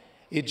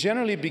 It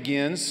generally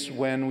begins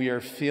when we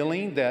are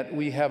feeling that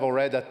we have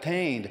already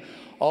attained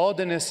all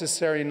the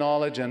necessary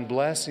knowledge and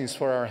blessings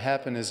for our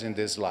happiness in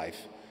this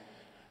life.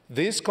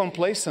 This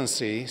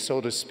complacency,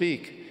 so to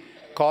speak,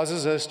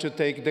 causes us to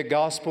take the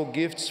gospel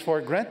gifts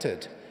for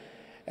granted,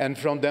 and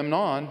from then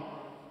on,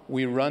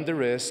 we run the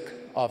risk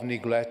of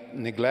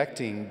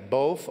neglecting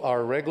both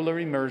our regular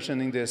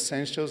immersion in the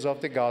essentials of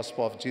the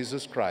gospel of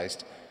Jesus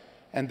Christ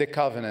and the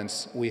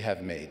covenants we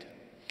have made.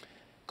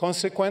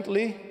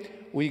 Consequently,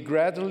 we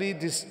gradually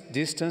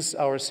distance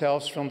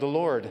ourselves from the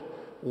Lord,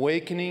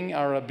 weakening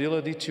our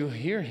ability to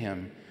hear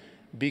Him,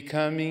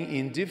 becoming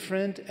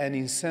indifferent and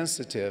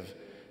insensitive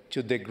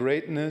to the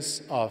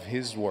greatness of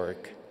His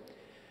work.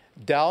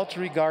 Doubt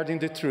regarding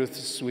the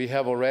truths we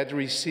have already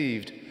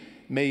received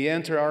may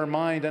enter our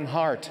mind and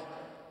heart,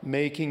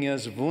 making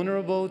us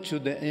vulnerable to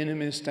the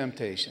enemy's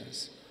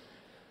temptations.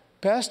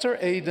 Pastor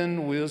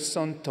Aidan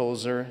Wilson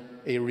Tozer,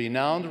 a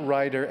renowned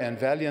writer and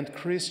valiant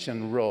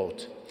Christian,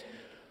 wrote,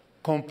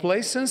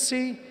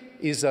 "Complacency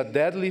is a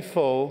deadly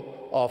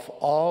foe of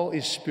all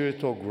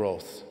spiritual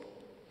growth."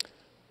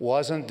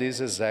 Wasn't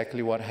this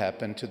exactly what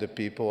happened to the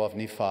people of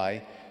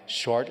Nephi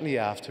shortly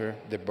after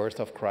the birth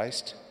of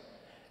Christ?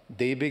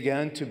 They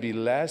began to be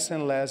less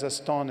and less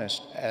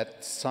astonished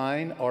at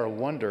sign or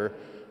wonder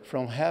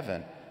from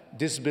heaven,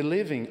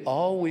 disbelieving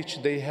all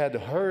which they had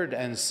heard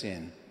and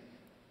seen.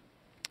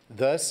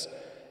 Thus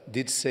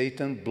did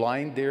Satan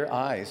blind their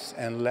eyes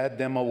and lead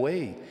them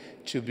away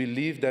to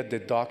believe that the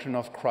doctrine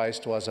of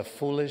Christ was a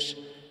foolish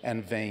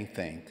and vain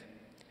thing.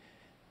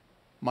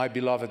 My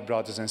beloved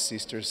brothers and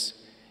sisters,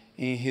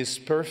 in his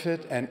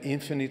perfect and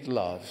infinite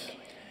love,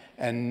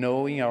 and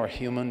knowing our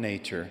human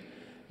nature,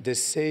 the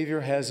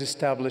Savior has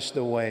established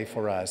the way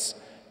for us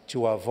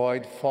to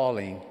avoid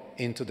falling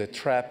into the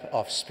trap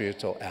of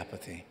spiritual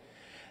apathy.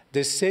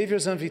 The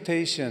Savior's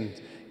invitation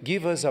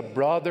gives us a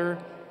broader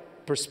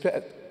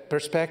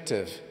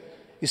perspective,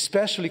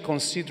 especially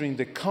considering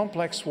the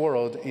complex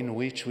world in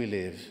which we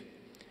live.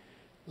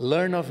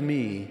 Learn of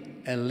me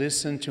and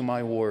listen to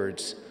my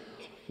words.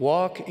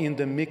 Walk in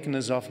the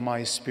meekness of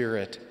my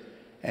spirit,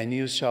 and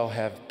you shall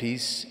have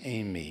peace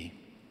in me.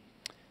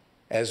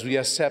 As we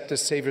accept the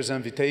Savior's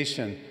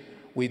invitation,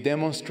 we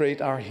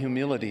demonstrate our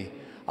humility,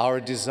 our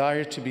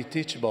desire to be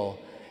teachable,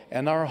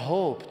 and our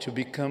hope to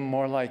become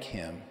more like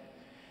him.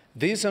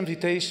 This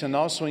invitation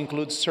also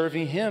includes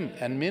serving him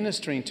and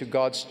ministering to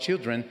God's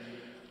children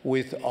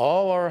with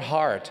all our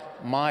heart,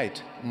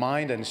 might,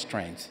 mind, and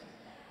strength.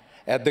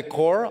 At the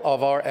core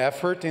of our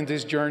effort in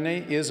this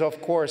journey is,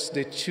 of course,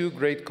 the two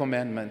great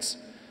commandments,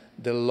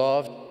 to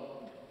love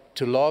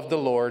the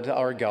Lord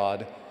our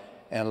God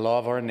and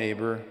love our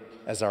neighbor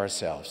as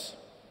ourselves.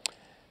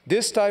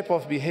 This type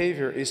of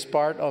behavior is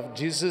part of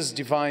Jesus'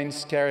 divine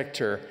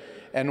character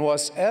and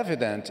was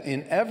evident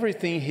in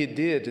everything he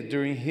did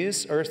during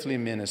his earthly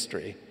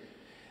ministry.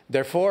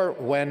 Therefore,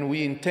 when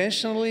we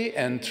intentionally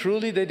and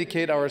truly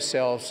dedicate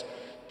ourselves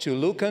to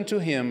look unto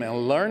him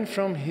and learn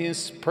from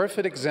his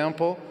perfect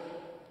example,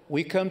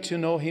 we come to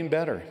know him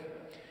better.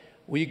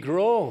 We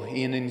grow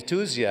in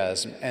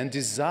enthusiasm and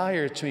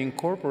desire to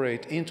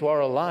incorporate into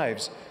our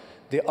lives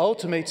the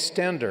ultimate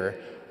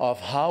standard of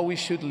how we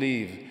should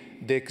live,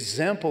 the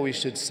example we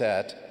should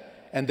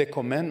set, and the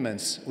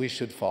commandments we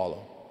should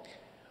follow.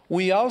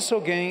 We also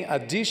gain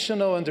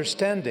additional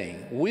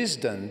understanding,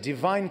 wisdom,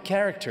 divine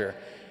character,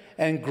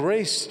 and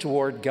grace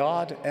toward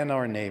God and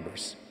our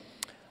neighbors.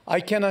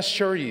 I can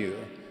assure you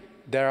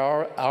that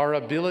our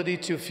ability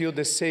to feel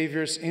the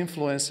Savior's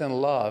influence and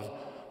love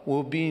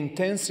will be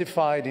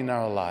intensified in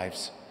our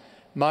lives,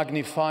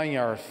 magnifying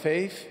our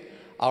faith,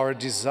 our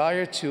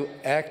desire to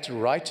act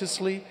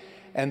righteously,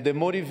 and the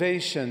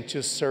motivation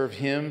to serve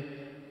him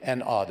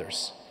and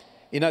others.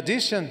 In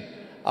addition,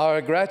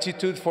 our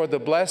gratitude for the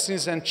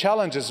blessings and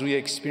challenges we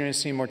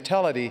experience in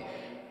mortality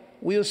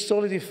will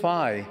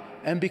solidify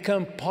and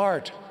become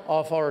part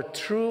of our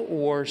true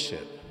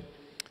worship.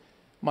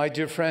 My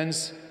dear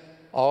friends,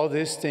 all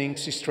these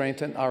things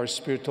strengthen our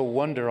spiritual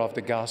wonder of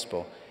the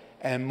gospel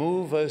and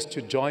move us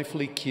to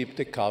joyfully keep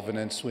the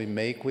covenants we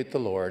make with the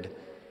Lord,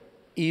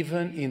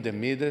 even in the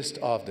midst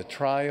of the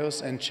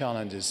trials and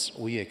challenges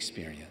we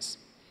experience.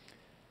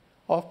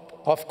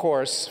 Of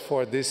course,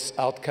 for these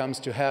outcomes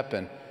to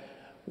happen,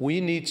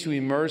 we need to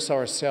immerse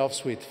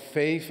ourselves with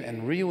faith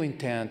and real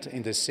intent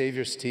in the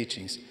Savior's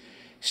teachings,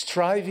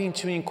 striving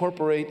to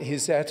incorporate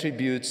his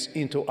attributes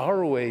into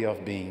our way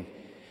of being.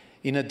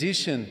 In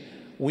addition,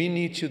 we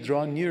need to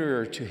draw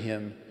nearer to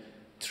him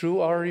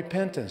through our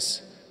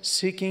repentance,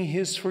 seeking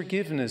his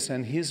forgiveness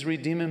and his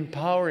redeeming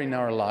power in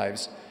our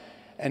lives,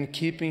 and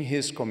keeping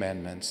his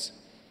commandments.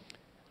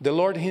 The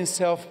Lord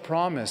himself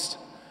promised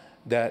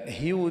that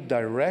he would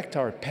direct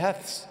our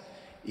paths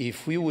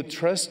if we would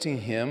trust in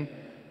him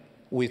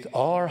with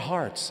all our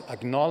hearts,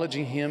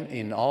 acknowledging him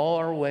in all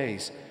our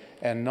ways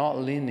and not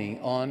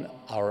leaning on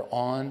our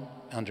own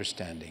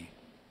understanding.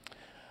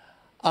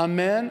 A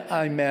man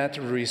I met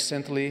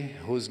recently,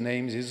 whose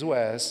name is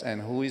Wes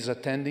and who is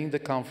attending the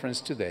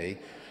conference today,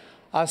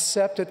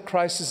 accepted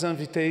Christ's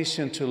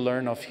invitation to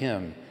learn of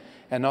him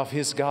and of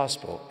his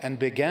gospel and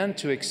began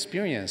to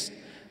experience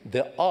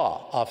the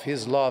awe of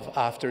his love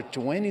after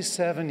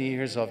 27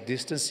 years of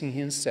distancing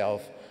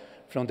himself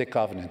from the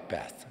covenant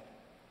path.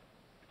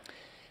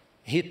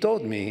 He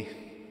told me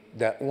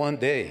that one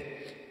day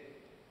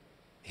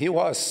he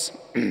was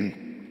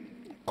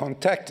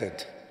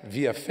contacted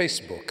via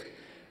Facebook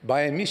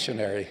by a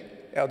missionary,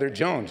 Elder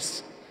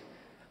Jones,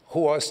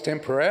 who was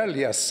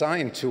temporarily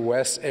assigned to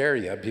West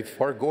area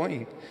before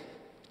going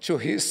to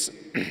his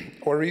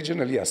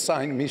originally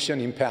assigned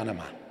mission in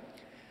Panama.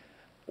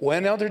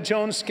 When Elder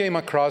Jones came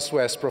across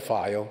West's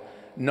profile,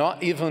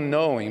 not even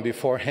knowing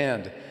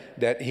beforehand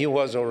that he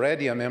was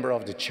already a member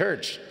of the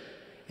church,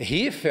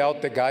 he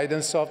felt the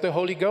guidance of the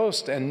Holy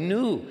Ghost and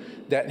knew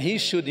that he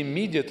should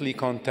immediately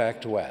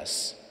contact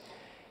Wes.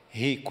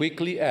 He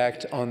quickly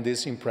acted on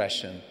this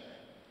impression.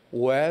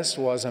 Wes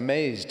was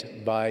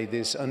amazed by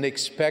this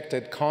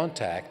unexpected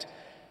contact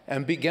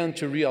and began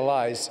to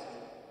realize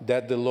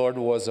that the Lord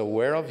was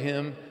aware of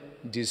him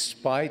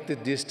despite the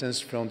distance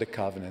from the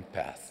covenant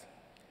path.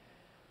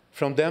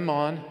 From then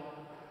on,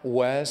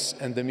 Wes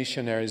and the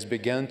missionaries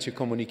began to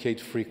communicate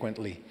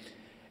frequently.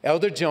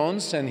 Elder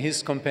Jones and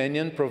his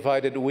companion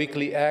provided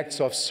weekly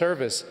acts of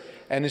service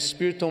and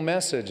spiritual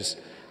messages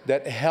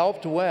that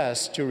helped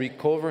Wes to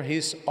recover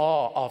his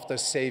awe of the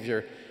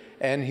Savior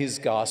and his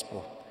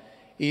gospel.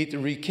 It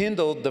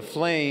rekindled the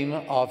flame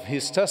of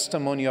his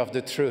testimony of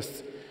the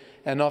truth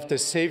and of the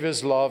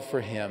Savior's love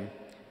for him.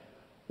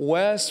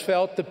 Wes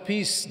felt the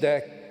peace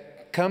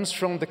that comes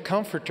from the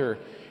Comforter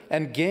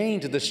and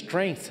gained the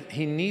strength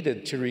he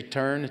needed to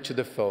return to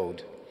the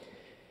fold.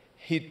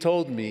 He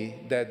told me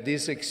that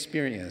this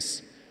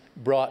experience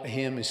brought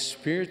him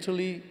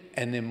spiritually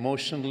and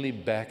emotionally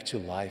back to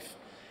life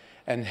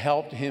and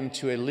helped him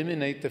to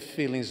eliminate the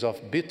feelings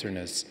of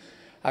bitterness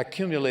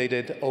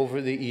accumulated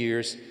over the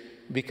years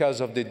because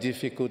of the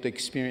difficult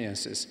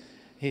experiences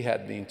he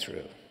had been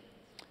through.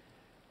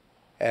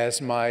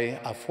 As my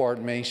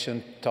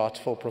aforementioned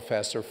thoughtful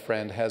professor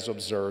friend has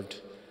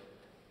observed,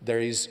 there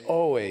is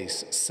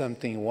always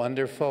something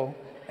wonderful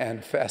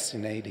and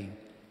fascinating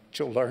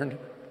to learn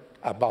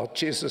about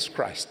Jesus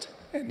Christ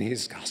and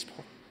his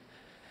gospel.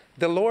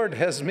 The Lord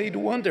has made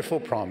wonderful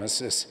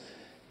promises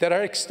that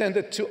are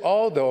extended to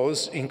all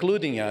those,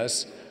 including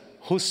us,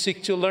 who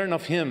seek to learn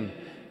of him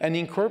and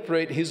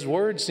incorporate his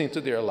words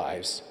into their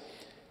lives.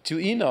 To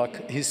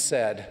Enoch, he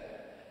said,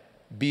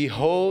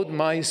 "Behold,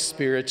 my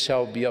spirit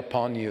shall be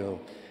upon you,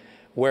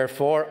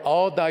 wherefore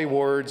all thy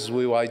words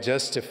will I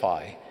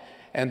justify,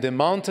 and the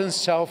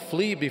mountains shall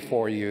flee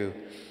before you,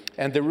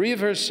 and the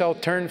rivers shall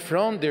turn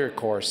from their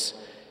course,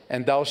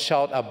 and thou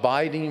shalt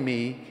abide in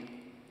me,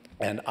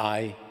 and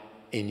I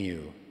in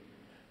you."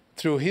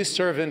 Through his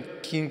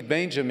servant King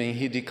Benjamin,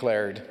 he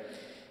declared,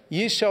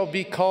 "Ye shall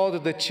be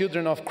called the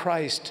children of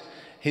Christ,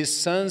 his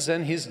sons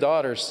and his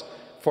daughters,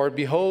 for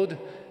behold,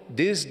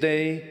 this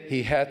day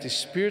he hath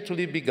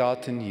spiritually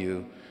begotten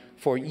you,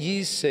 for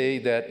ye say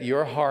that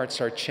your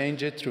hearts are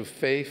changed through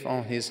faith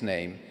on his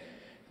name.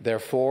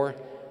 Therefore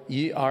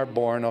ye are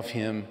born of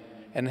him,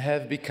 and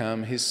have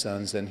become his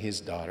sons and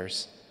his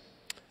daughters."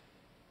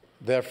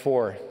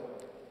 Therefore,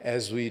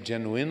 as we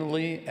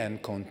genuinely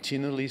and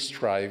continually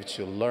strive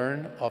to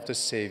learn of the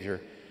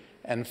Savior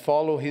and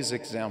follow his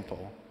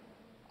example,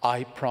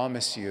 I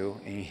promise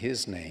you in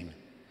his name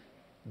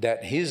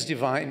that his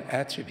divine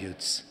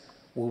attributes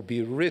will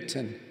be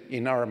written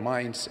in our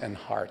minds and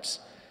hearts,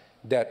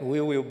 that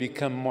we will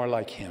become more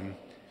like him,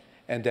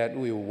 and that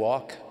we will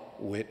walk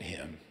with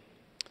him.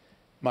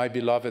 My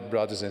beloved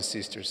brothers and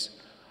sisters,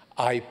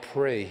 I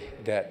pray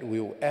that we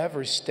will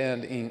ever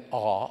stand in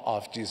awe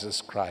of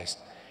Jesus Christ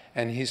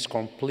and his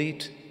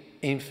complete,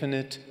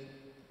 infinite,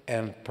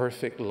 and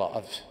perfect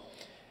love.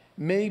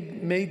 May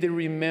the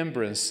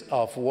remembrance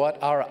of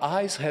what our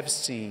eyes have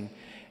seen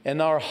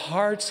and our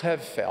hearts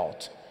have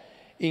felt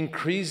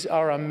increase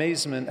our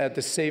amazement at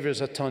the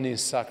Savior's atoning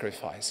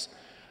sacrifice,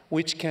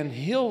 which can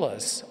heal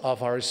us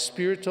of our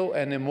spiritual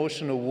and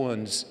emotional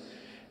wounds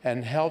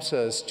and helps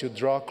us to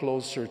draw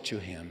closer to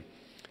him.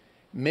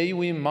 May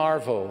we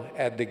marvel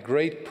at the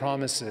great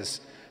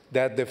promises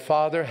that the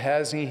Father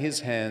has in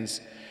his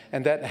hands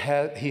and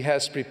that he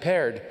has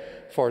prepared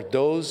for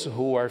those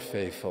who are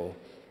faithful.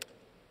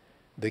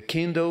 The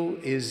kingdom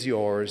is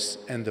yours,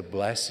 and the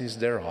blessings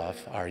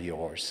thereof are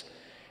yours,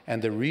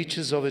 and the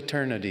riches of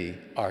eternity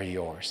are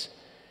yours.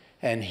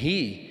 And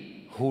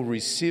he who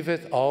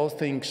receiveth all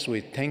things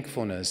with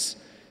thankfulness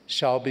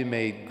shall be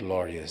made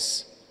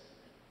glorious.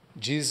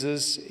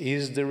 Jesus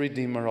is the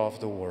Redeemer of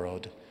the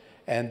world,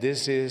 and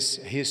this is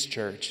his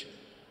church.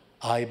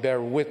 I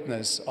bear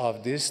witness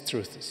of these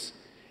truths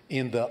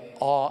in the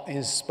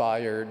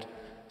awe-inspired,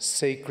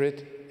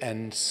 sacred,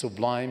 and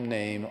sublime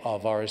name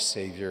of our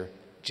Savior,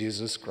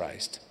 Jesus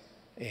Christ.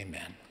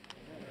 Amen.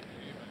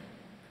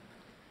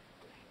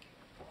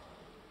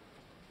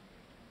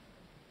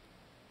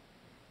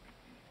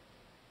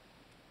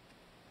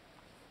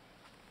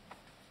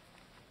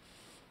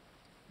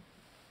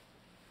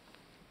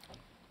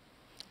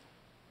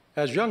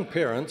 As young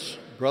parents,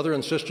 Brother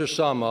and Sister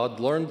Samad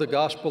learned the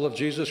gospel of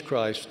Jesus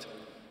Christ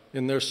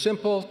in their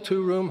simple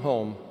two-room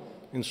home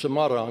in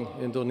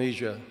Semarang,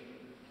 Indonesia.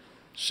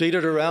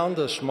 Seated around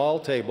a small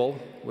table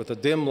with a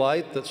dim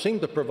light that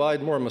seemed to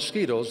provide more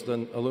mosquitoes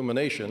than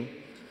illumination,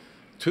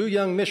 two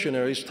young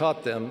missionaries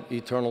taught them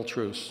eternal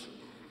truths.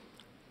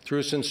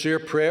 Through sincere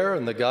prayer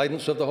and the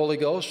guidance of the Holy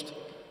Ghost,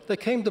 they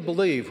came to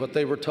believe what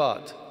they were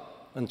taught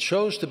and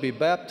chose to be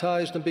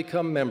baptized and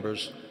become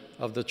members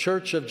of the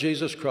Church of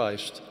Jesus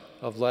Christ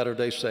of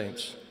Latter-day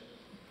Saints.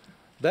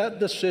 That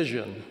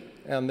decision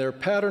and their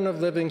pattern of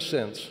living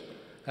since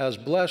has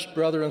blessed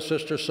Brother and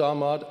Sister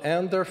Samad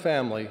and their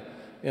family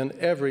in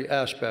every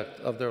aspect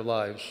of their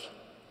lives.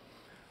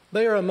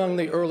 They are among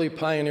the early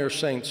pioneer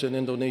saints in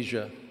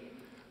Indonesia.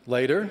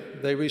 Later,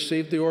 they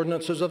received the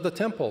ordinances of the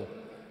temple,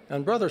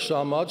 and Brother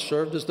Samad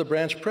served as the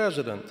branch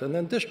president and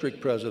then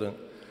district president,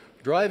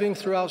 driving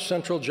throughout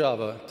central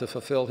Java to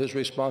fulfill his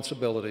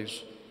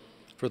responsibilities.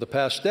 For the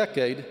past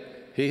decade,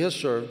 he has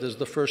served as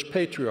the first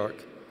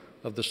patriarch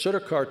of the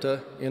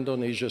Surakarta,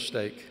 Indonesia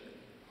stake.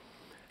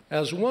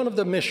 As one of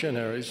the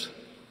missionaries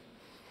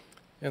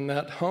in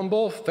that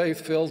humble,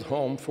 faith-filled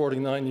home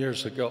 49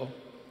 years ago,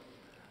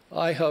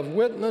 I have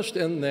witnessed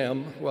in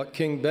them what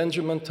King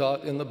Benjamin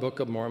taught in the Book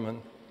of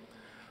Mormon.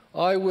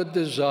 I would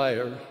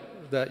desire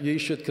that ye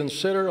should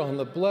consider on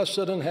the blessed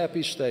and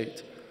happy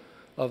state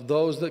of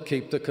those that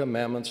keep the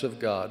commandments of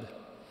God.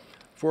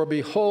 For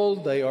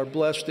behold, they are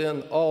blessed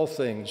in all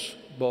things,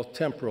 both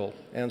temporal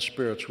and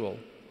spiritual.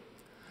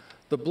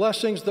 the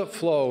blessings that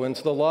flow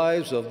into the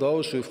lives of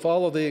those who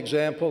follow the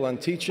example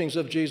and teachings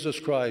of Jesus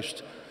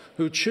Christ,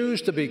 who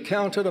choose to be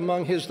counted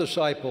among his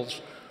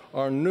disciples,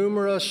 are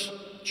numerous,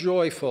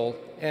 joyful,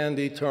 and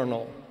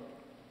eternal.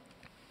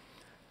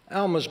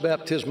 Alma's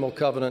baptismal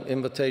covenant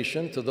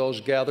invitation to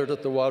those gathered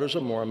at the waters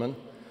of Mormon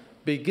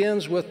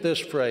begins with this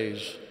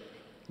phrase,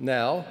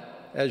 "Now,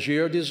 as ye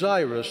are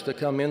desirous to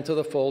come into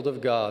the fold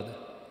of God."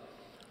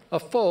 A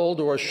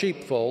fold, or a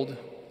sheepfold,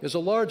 is a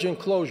large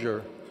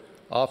enclosure,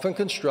 often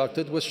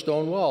constructed with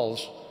stone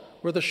walls,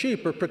 where the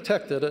sheep are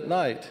protected at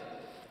night.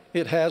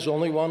 It has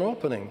only one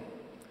opening.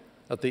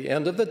 At the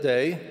end of the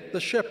day, the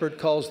shepherd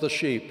calls the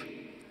sheep.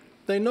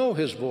 They know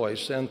his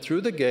voice, and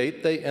through the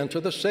gate they enter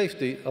the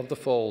safety of the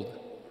fold.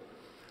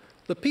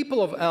 The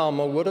people of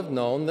Alma would have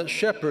known that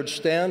shepherds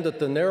stand at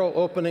the narrow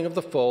opening of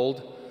the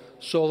fold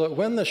so that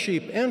when the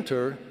sheep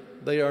enter,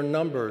 they are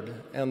numbered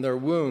and their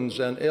wounds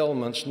and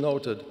ailments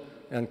noted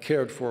and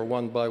cared for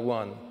one by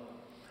one.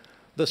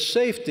 The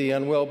safety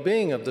and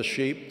well-being of the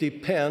sheep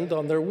depend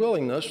on their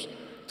willingness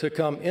to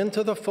come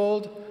into the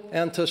fold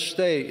and to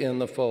stay in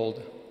the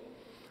fold.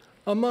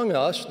 Among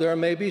us, there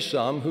may be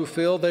some who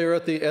feel they are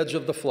at the edge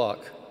of the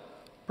flock,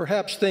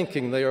 perhaps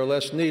thinking they are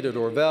less needed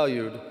or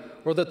valued,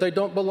 or that they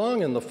don't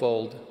belong in the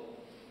fold.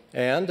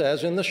 And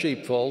as in the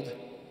sheepfold,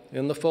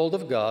 in the fold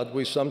of God,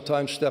 we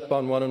sometimes step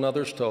on one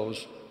another's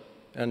toes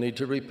and need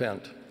to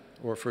repent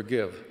or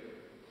forgive.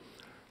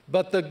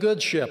 But the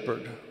good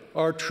shepherd,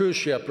 our true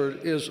shepherd,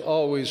 is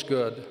always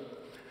good.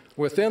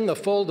 Within the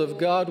fold of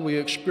God, we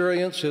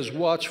experience his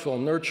watchful,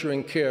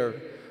 nurturing care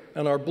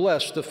and are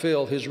blessed to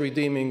feel his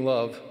redeeming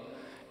love.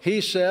 He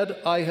said,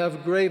 "I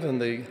have graven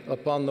thee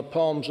upon the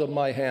palms of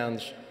my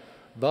hands.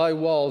 Thy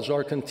walls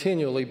are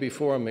continually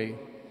before me."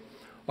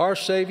 Our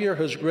Savior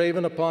has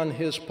graven upon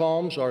his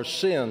palms our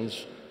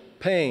sins,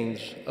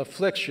 pains,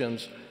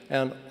 afflictions,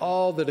 and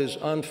all that is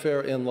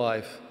unfair in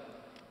life.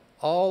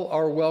 All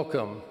are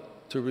welcome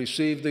to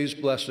receive these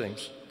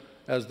blessings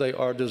as they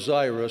are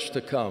desirous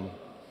to come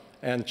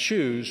and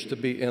choose to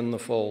be in the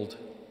fold.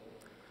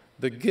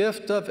 The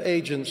gift of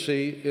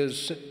agency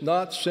is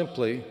not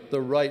simply the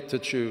right to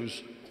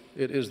choose,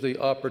 it is the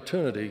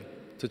opportunity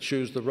to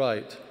choose the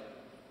right.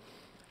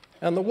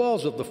 And the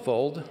walls of the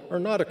fold are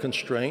not a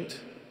constraint,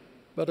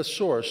 but a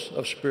source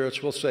of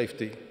spiritual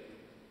safety.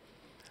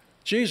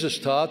 Jesus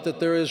taught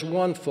that there is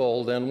one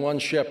fold and one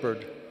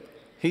shepherd.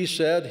 He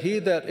said, "He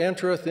that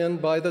entereth in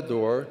by the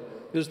door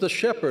is the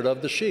shepherd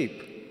of the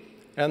sheep.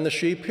 And the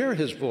sheep hear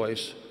his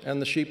voice,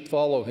 and the sheep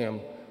follow him,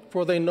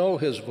 for they know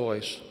his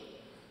voice."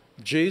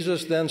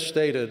 Jesus then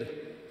stated,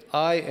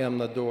 "I am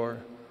the door.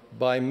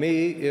 By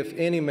me, if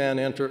any man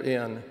enter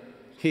in,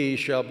 he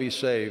shall be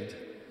saved,"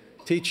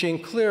 teaching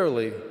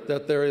clearly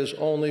that there is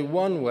only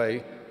one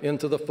way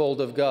into the fold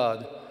of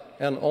God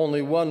and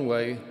only one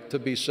way to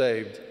be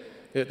saved.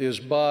 It is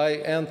by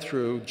and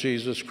through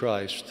Jesus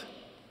Christ.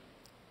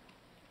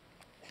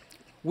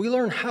 We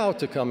learn how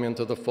to come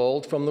into the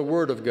fold from the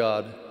Word of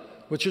God,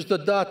 which is the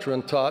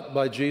doctrine taught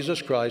by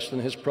Jesus Christ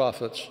and his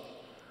prophets.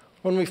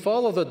 When we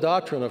follow the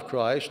doctrine of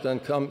Christ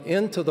and come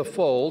into the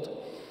fold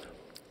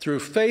through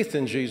faith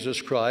in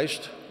Jesus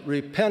Christ,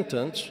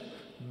 repentance,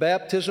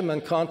 baptism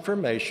and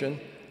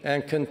confirmation,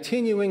 and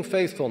continuing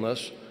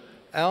faithfulness,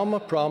 Alma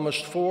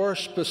promised 4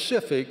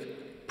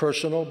 specific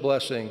personal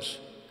blessings.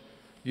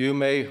 You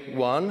may,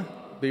 1,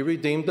 be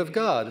redeemed of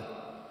God.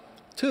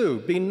 2,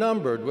 be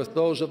numbered with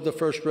those of the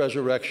first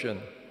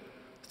resurrection.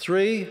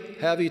 3,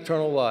 have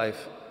eternal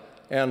life.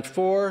 And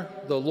 4,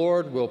 the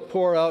Lord will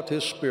pour out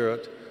his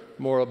Spirit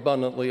more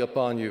abundantly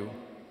upon you.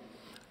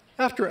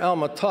 After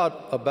Alma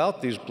taught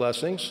about these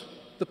blessings,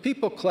 the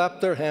people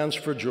clapped their hands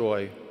for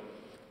joy.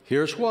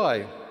 Here's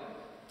why.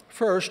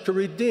 First, to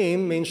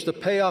redeem means to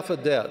pay off a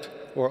debt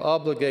or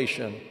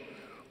obligation,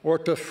 or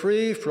to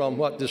free from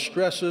what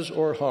distresses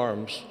or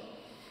harms.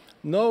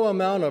 No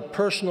amount of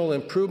personal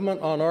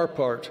improvement on our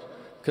part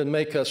can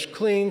make us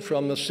clean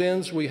from the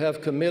sins we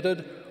have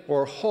committed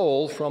or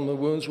whole from the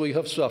wounds we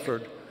have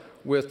suffered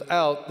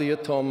without the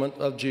atonement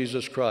of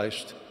Jesus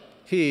Christ.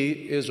 He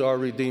is our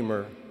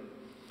Redeemer.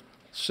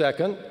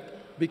 Second,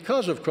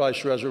 because of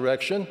Christ's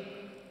resurrection,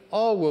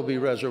 all will be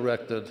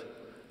resurrected.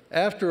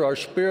 After our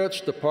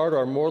spirits depart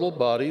our mortal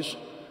bodies,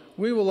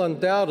 we will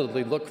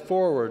undoubtedly look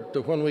forward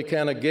to when we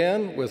can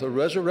again, with a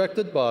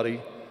resurrected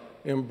body,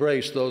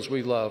 embrace those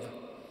we love.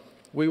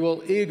 We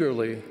will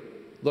eagerly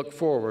look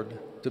forward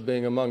to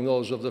being among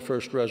those of the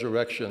first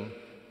resurrection.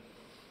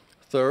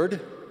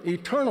 Third,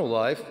 eternal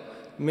life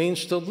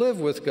means to live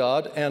with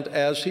God and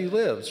as he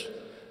lives.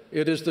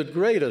 It is the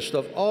greatest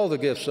of all the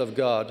gifts of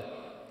God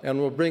and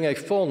will bring a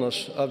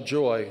fullness of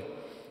joy.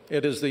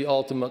 It is the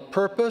ultimate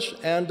purpose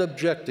and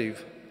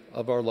objective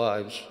of our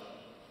lives.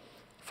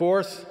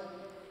 Fourth,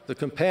 the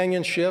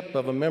companionship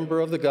of a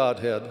member of the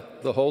Godhead,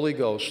 the Holy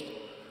Ghost,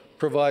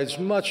 provides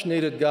much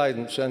needed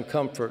guidance and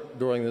comfort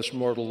during this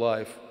mortal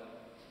life.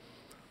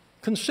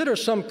 Consider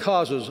some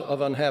causes of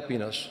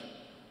unhappiness.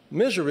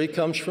 Misery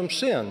comes from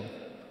sin,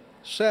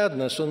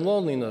 sadness and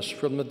loneliness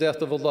from the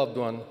death of a loved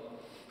one,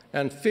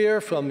 and fear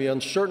from the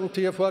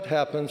uncertainty of what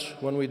happens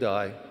when we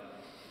die.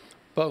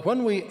 But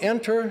when we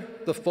enter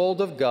the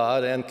fold of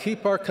God and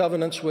keep our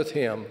covenants with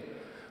Him,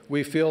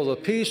 we feel the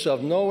peace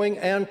of knowing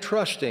and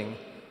trusting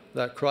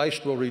that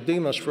Christ will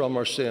redeem us from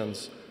our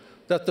sins,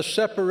 that the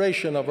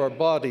separation of our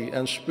body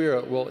and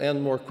spirit will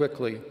end more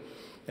quickly,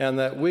 and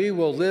that we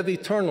will live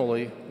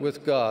eternally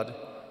with God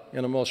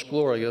in a most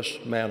glorious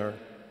manner.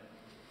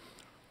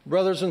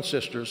 Brothers and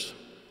sisters,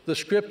 the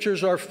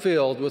Scriptures are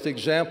filled with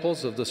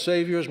examples of the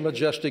Savior's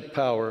majestic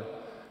power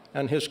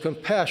and His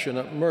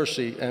compassionate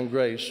mercy and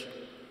grace.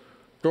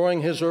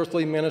 During His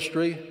earthly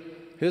ministry,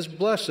 His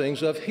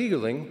blessings of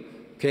healing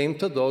came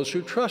to those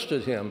who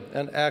trusted Him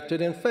and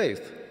acted in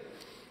faith.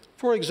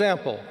 For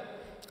example,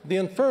 the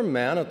infirm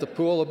man at the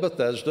pool of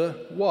Bethesda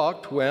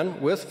walked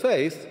when, with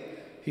faith,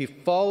 he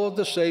followed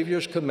the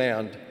Savior's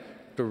command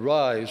to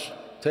rise,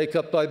 take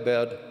up thy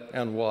bed,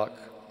 and walk.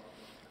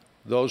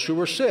 Those who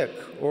were sick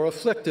or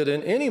afflicted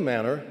in any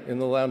manner in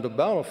the land of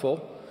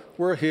Bountiful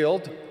were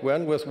healed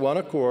when, with one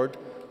accord,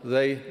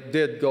 they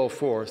did go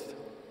forth.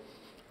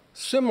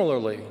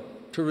 Similarly,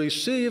 to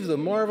receive the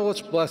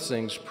marvelous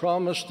blessings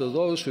promised to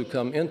those who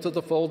come into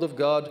the fold of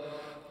God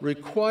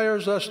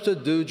requires us to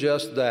do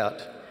just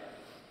that.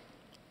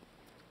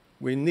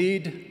 We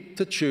need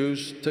to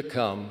choose to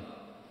come.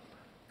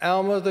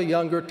 Alma the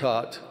younger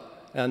taught,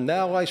 "And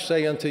now I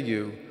say unto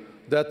you,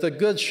 that the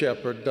good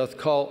shepherd doth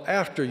call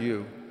after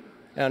you,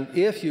 and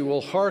if you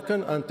will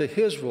hearken unto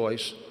his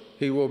voice,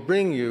 he will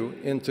bring you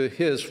into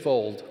his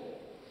fold."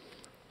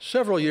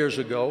 Several years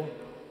ago,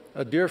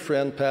 a dear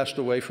friend passed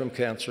away from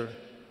cancer.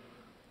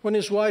 When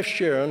his wife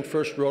Sharon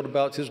first wrote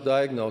about his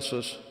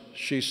diagnosis,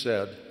 she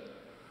said,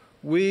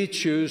 "We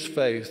choose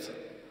faith,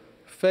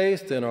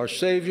 faith in our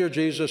Savior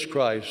Jesus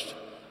Christ,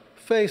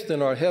 faith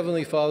in our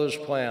Heavenly Father's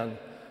plan,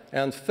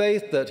 and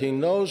faith that He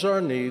knows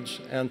our needs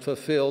and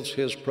fulfills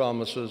His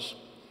promises."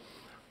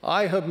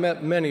 I have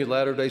met many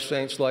Latter-day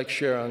Saints like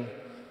Sharon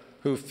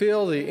who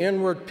feel the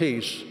inward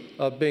peace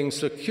of being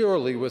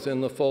securely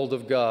within the fold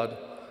of God,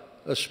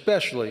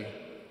 especially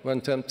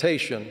when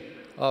temptation,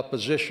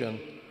 opposition,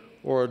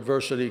 or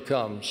adversity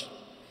comes.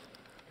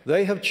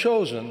 They have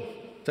chosen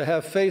to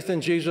have faith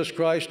in Jesus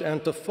Christ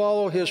and to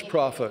follow His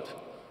prophet.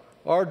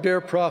 Our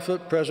dear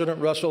prophet, President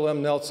Russell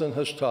M. Nelson,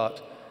 has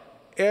taught,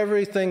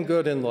 everything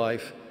good in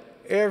life,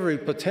 every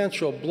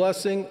potential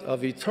blessing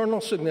of eternal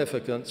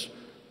significance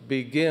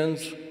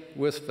begins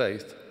with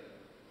faith.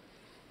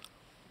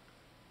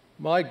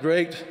 My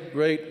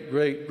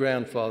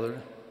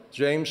great-great-great-grandfather,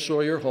 James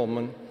Sawyer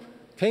Holman,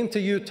 came to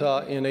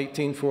Utah in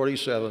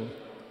 1847,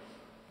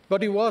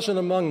 but he wasn't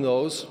among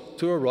those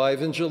to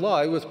arrive in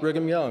July with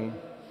Brigham Young.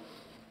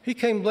 He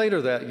came later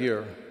that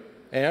year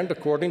and,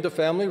 according to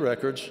family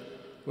records,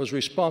 was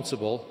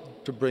responsible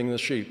to bring the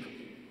sheep.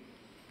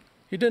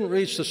 He didn't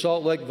reach the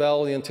Salt Lake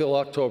Valley until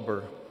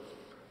October,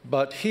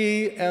 but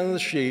he and the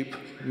sheep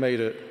made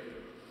it.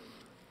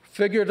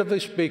 Figuratively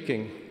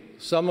speaking,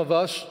 some of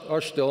us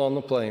are still on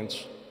the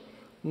plains.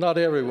 Not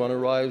everyone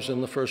arrives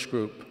in the first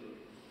group.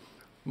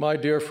 My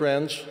dear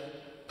friends,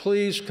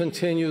 please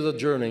continue the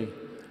journey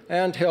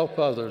and help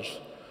others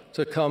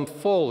to come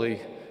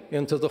fully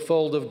into the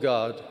fold of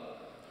God.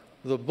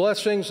 The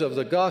blessings of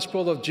the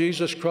gospel of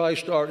Jesus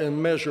Christ are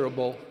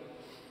immeasurable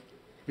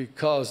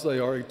because they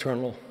are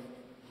eternal.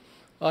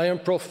 I am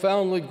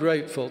profoundly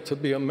grateful to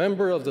be a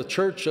member of the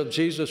Church of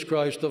Jesus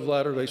Christ of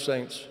Latter-day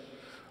Saints.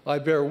 I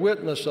bear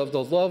witness of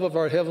the love of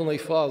our Heavenly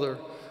Father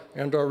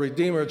and our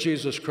Redeemer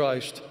Jesus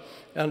Christ,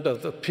 and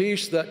of the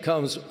peace that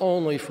comes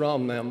only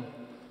from them,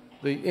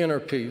 the inner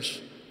peace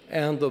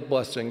and the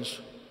blessings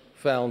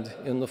found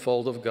in the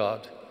fold of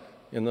God.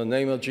 In the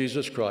name of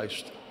Jesus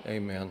Christ,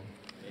 amen.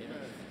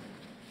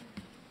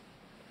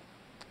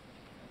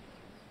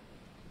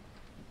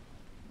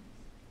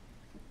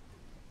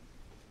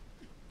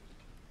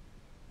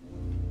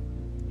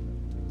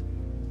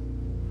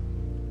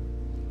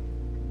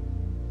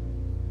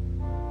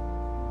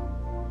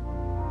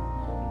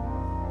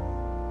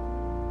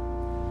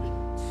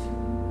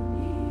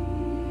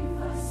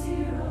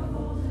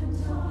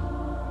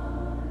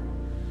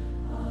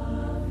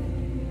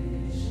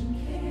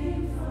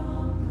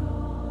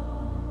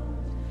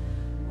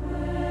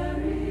 Where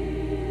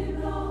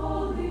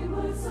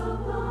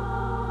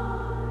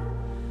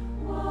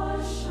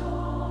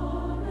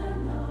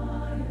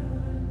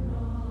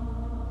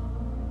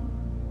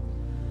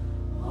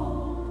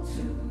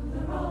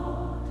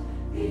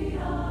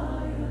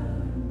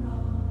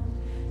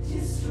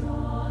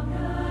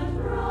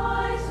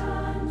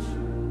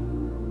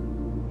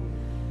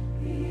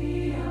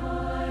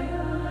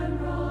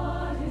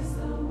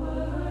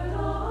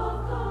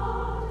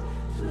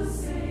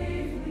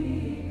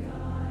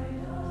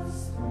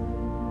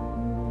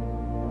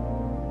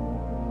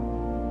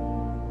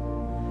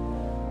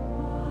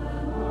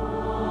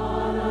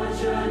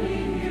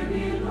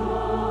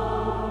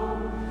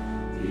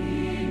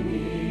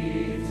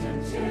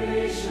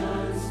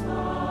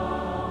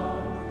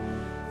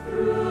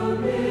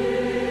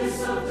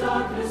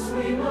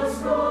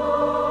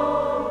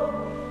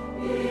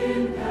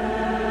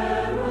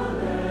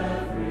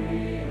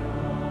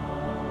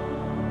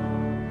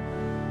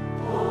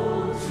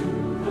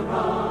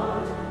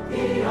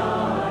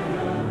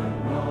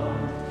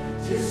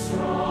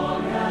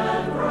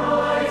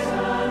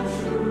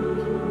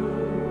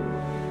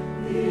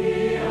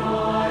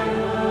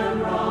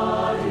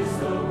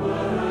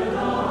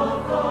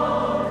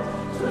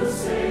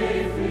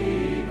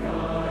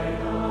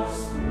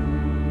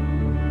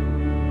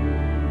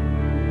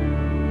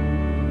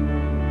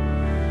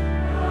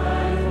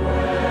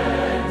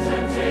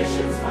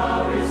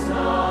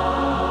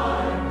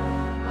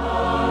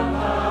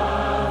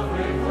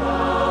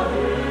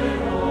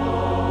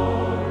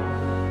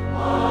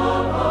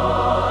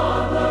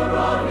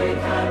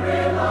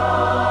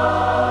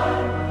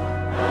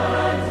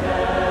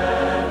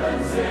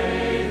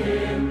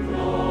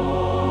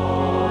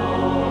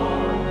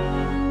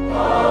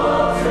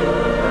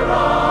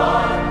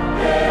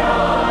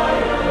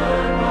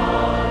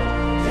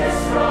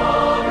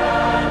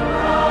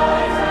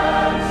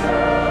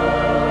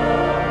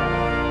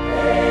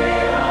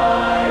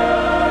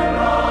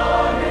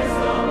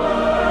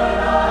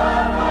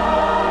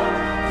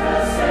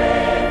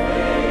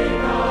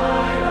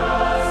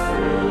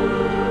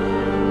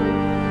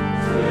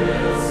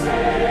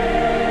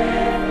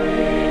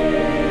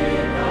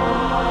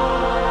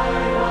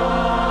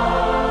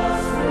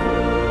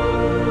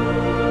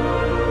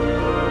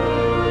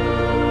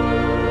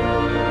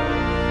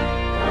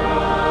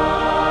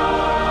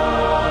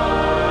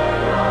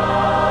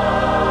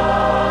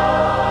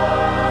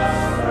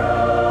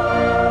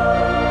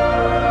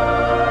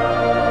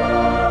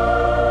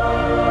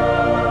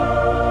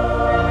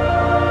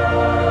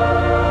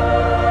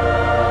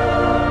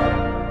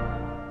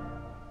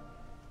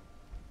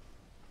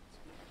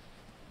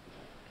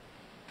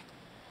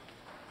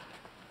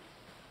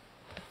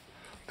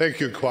Thank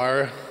you,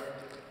 choir.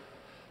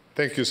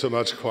 Thank you so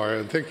much, choir.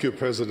 And thank you,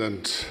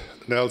 President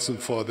Nelson,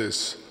 for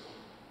this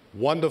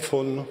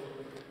wonderful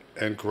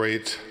and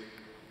great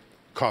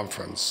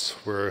conference.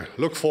 We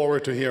look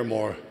forward to hear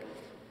more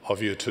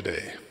of you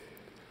today.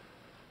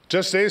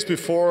 Just days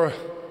before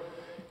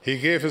he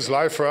gave his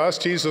life for us,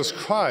 Jesus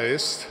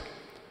Christ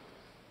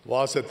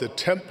was at the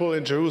temple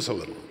in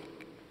Jerusalem,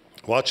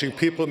 watching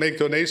people make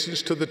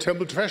donations to the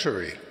temple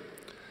treasury.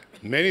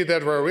 Many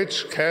that were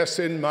rich cast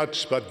in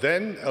much, but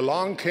then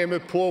along came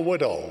a poor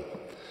widow,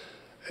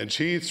 and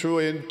she threw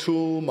in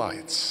 2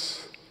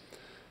 mites.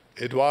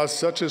 It was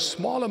such a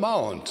small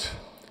amount,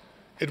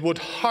 it would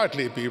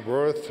hardly be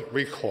worth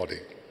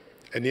recording.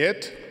 And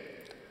yet,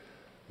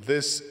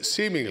 this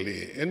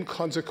seemingly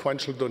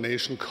inconsequential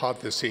donation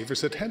caught the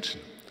Savior's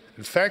attention.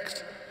 In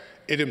fact,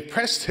 it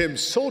impressed him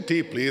so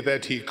deeply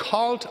that he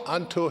called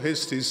unto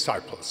his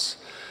disciples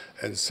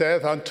and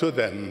said unto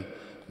them,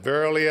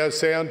 Verily I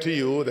say unto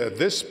you, that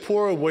this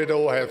poor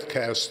widow hath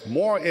cast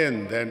more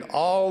in than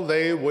all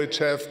they which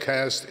have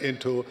cast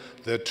into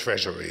the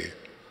treasury.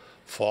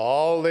 For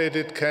all they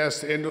did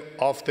cast in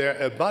of their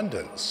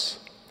abundance,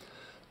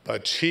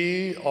 but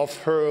she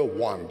of her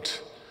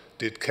want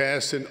did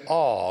cast in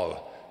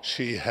all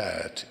she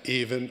had,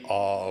 even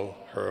all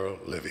her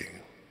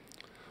living.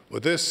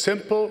 With this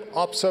simple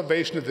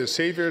observation, the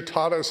Savior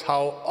taught us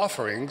how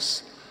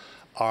offerings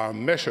are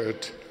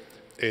measured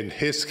in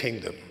his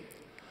kingdom.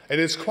 And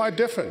it's quite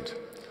different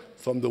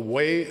from the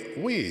way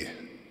we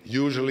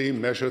usually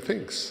measure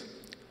things.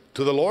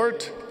 To the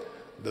Lord,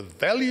 the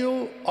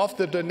value of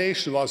the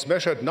donation was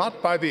measured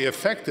not by the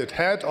effect it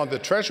had on the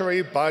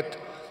treasury, but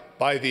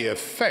by the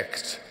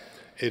effect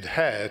it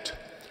had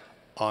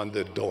on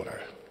the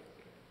donor.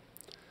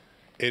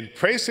 In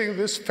praising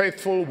this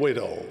faithful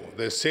widow,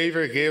 the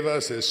Savior gave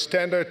us a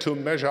standard to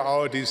measure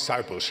our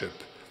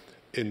discipleship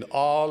in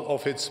all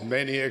of its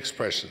many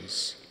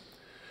expressions.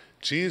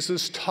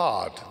 Jesus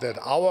taught that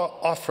our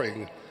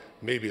offering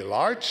may be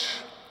large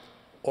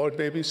or it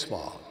may be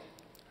small,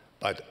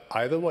 but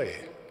either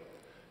way,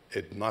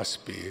 it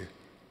must be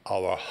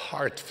our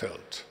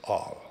heartfelt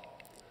all.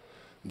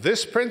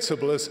 This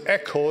principle is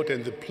echoed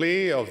in the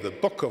plea of the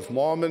Book of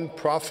Mormon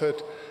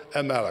prophet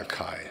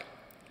Malachi.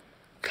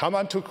 Come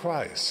unto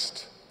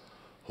Christ,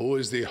 who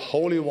is the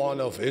Holy One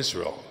of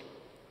Israel,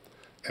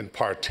 and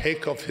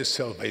partake of his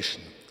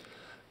salvation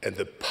and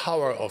the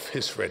power of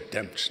his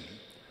redemption.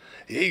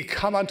 Ye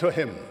come unto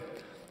him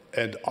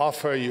and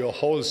offer your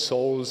whole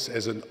souls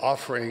as an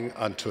offering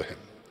unto him.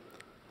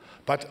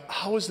 But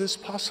how is this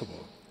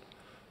possible?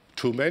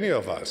 To many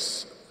of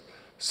us,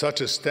 such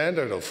a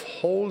standard of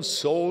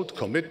whole-souled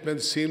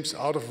commitment seems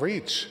out of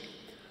reach.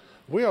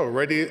 We are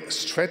already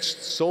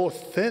stretched so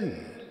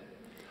thin.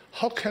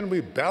 How can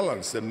we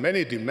balance the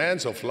many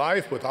demands of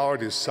life with our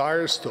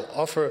desires to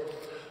offer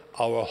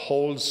our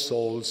whole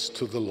souls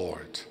to the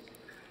Lord?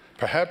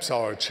 Perhaps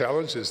our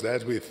challenge is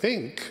that we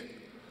think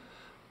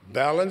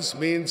balance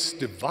means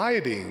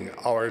dividing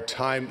our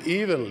time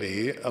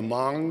evenly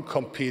among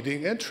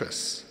competing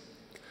interests.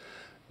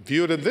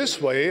 Viewed in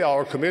this way,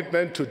 our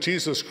commitment to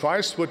Jesus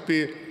Christ would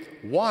be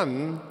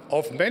one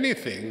of many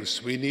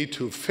things we need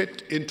to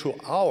fit into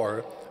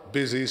our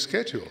busy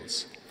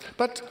schedules.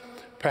 But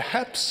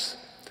perhaps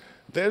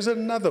there's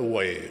another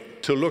way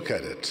to look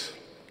at it.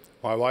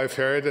 My wife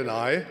Harriet and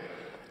I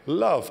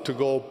love to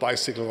go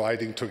bicycle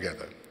riding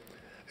together.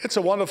 It's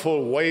a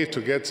wonderful way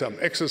to get some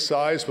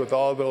exercise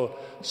without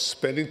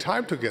spending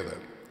time together.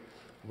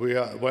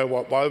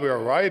 While we are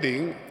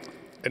riding,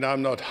 and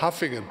I'm not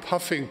huffing and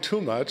puffing too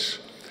much,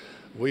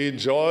 we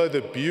enjoy the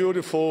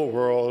beautiful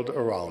world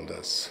around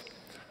us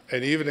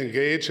and even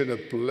engage in a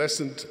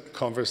pleasant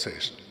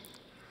conversation.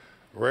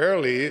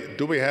 Rarely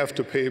do we have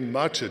to pay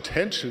much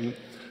attention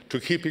to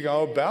keeping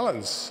our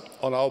balance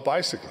on our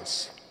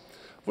bicycles.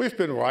 We've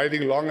been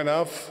riding long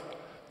enough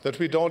that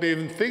we don't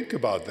even think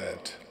about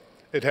that.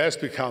 It has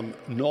become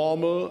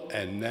normal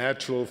and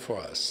natural for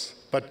us.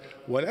 But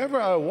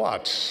whenever I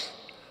watch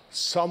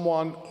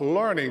someone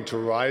learning to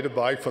ride a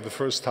bike for the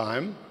first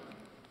time,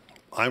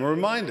 I'm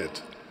reminded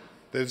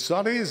that it's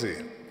not easy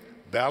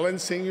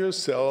balancing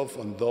yourself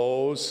on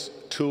those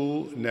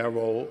 2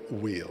 narrow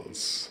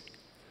wheels.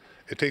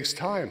 It takes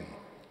time,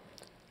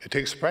 it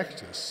takes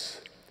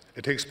practice,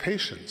 it takes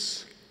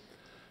patience.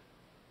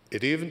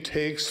 It even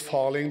takes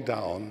falling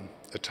down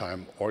a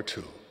time or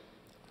 2.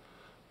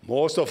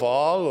 Most of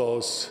all,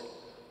 those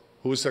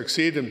who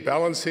succeed in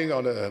balancing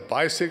on a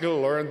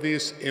bicycle learn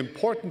these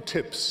important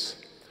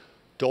tips.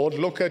 Don't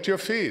look at your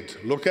feet,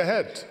 look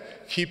ahead.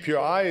 Keep your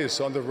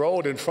eyes on the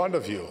road in front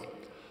of you.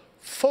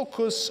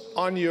 Focus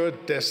on your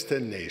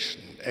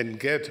destination and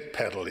get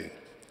pedaling.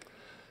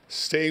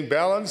 Staying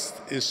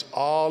balanced is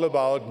all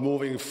about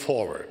moving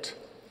forward.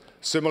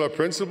 Similar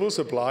principles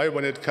apply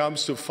when it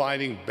comes to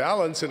finding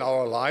balance in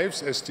our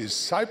lives as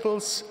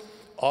disciples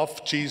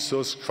of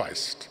Jesus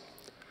Christ.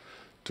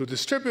 To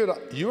distribute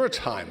your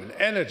time and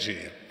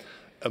energy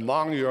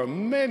among your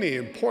many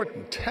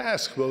important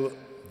tasks will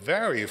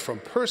vary from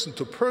person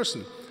to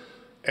person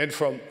and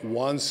from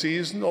one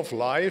season of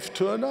life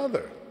to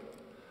another.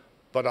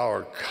 but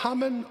our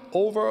common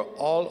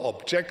overall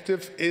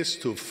objective is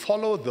to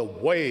follow the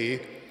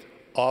way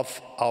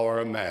of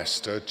our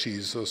Master,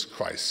 Jesus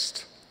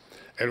Christ,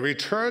 and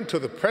return to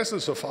the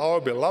presence of our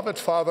beloved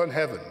Father in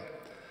heaven.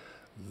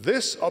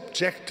 This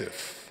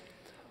objective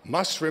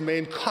must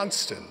remain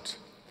constant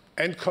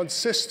and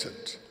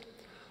consistent,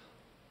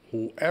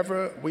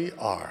 whoever we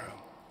are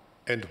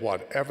and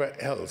whatever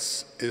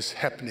else is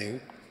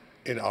happening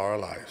in our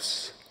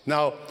lives.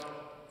 Now,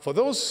 for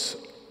those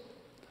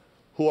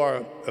who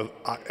are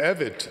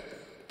avid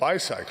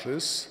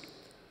bicyclists,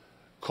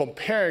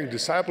 comparing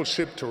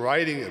discipleship to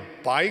riding a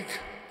bike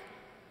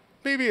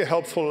may be a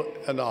helpful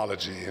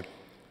analogy.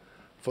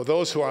 For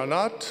those who are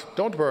not,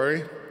 don't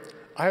worry.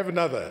 I have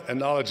another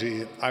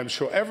analogy I'm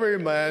sure every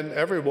man,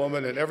 every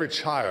woman, and every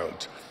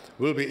child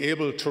will be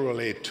able to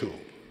relate to.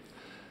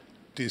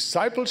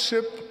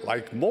 Discipleship,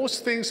 like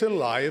most things in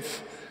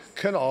life,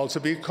 can also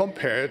be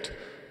compared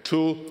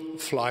to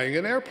flying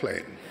an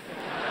airplane.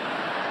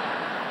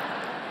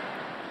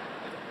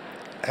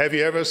 Have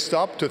you ever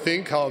stopped to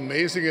think how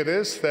amazing it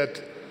is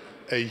that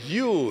a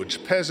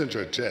huge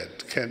passenger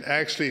jet can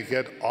actually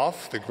get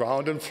off the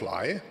ground and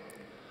fly?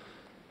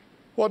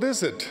 What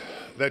is it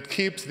that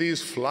keeps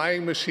these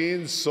flying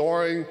machines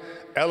soaring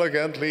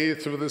elegantly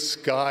through the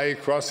sky,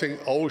 crossing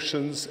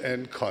oceans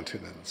and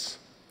continents?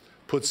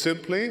 Put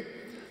simply,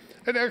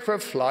 an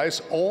aircraft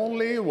flies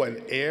only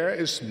when air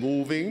is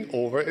moving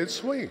over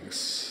its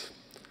wings.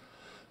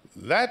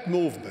 That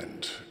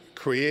movement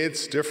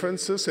creates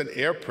differences in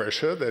air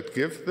pressure that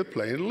give the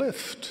plane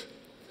lift.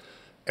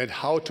 And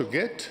how do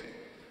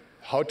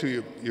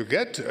you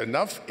get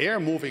enough air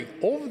moving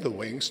over the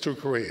wings to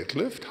create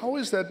lift? How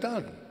is that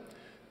done?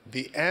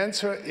 The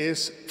answer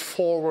is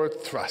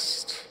forward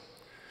thrust.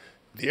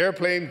 The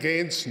airplane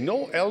gains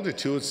no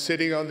altitude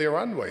sitting on the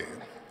runway.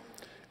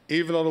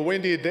 Even on a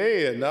windy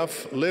day,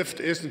 enough lift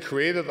isn't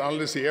created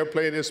unless the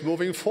airplane is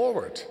moving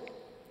forward,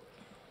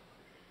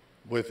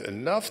 with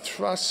enough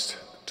thrust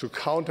to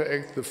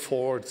counteract the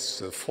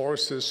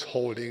forces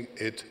holding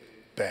it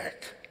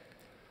back.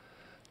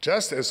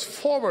 Just as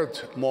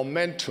forward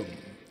momentum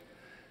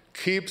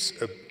keeps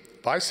a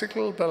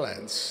bicycle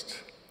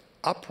balanced,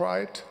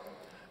 upright,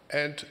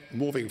 and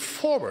moving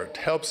forward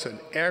helps an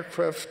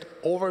aircraft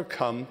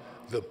overcome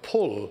the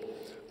pull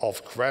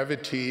of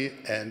gravity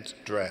and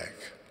drag.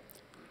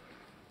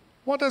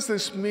 What does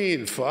this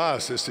mean for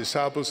us as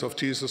disciples of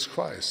Jesus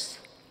Christ?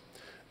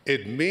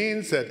 It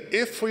means that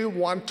if we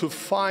want to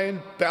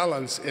find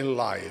balance in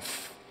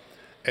life,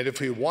 and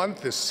if we want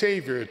the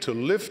Savior to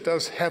lift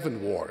us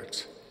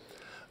heavenward,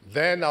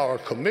 then our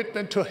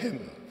commitment to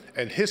Him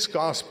and His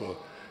gospel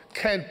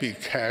can't be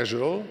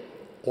casual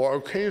or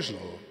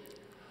occasional.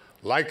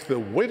 Like the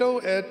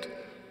widow at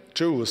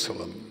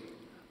Jerusalem,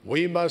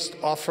 we must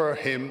offer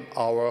Him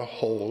our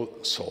whole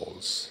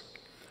souls.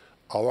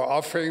 Our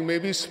offering may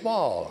be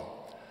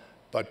small,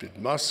 but it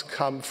must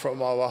come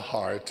from our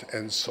heart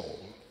and soul.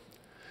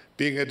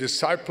 Being a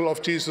disciple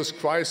of Jesus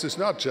Christ is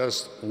not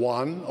just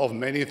one of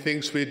many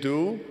things we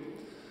do.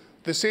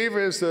 The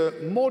Savior is the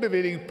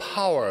motivating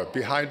power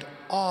behind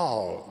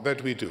all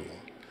that we do.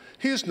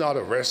 He's not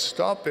a rest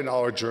stop in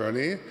our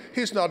journey.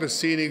 He's not a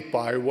scenic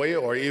byway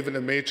or even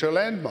a major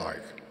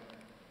landmark.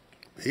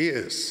 He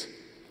is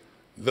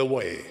the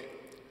way,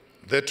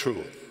 the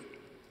truth,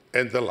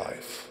 and the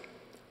life.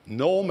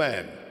 No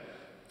man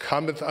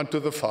cometh unto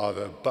the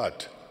Father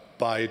but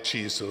by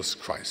Jesus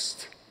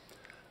Christ.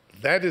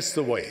 That is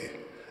the way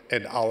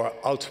and our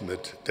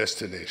ultimate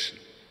destination.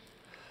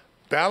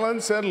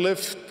 Balance and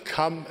lift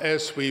come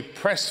as we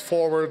press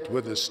forward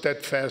with a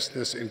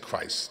steadfastness in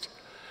Christ,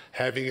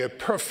 having a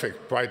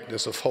perfect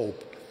brightness of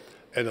hope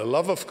and a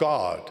love of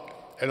God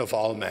and of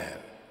all man.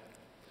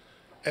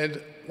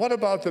 And what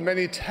about the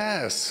many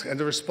tasks and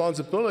the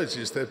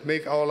responsibilities that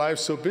make our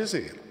lives so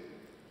busy?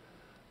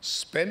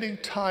 Spending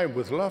time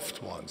with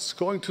loved ones,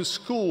 going to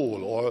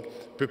school or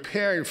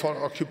preparing for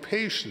an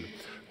occupation,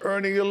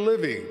 earning a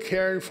living,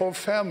 caring for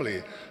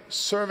family,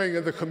 serving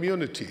in the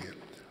community.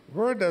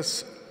 Where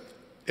does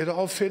it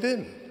all fit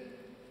in?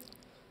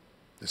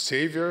 The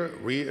Savior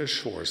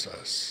reassures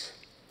us.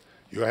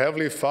 Your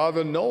Heavenly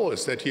Father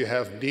knows that you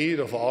have need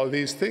of all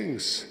these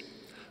things,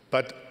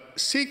 but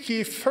seek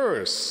ye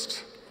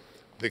first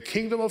the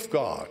kingdom of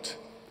God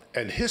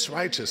and His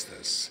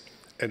righteousness,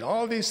 and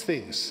all these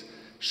things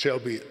shall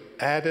be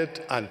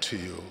added unto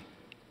you.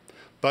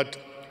 But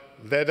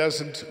that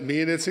doesn't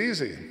mean it's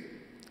easy.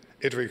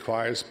 It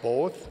requires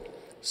both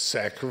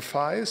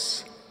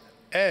sacrifice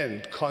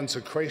and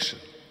consecration.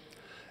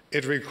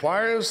 It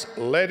requires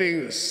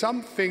letting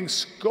some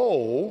things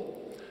go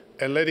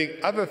and letting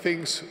other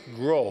things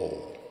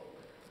grow.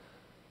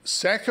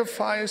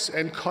 Sacrifice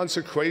and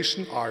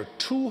consecration are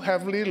two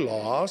heavenly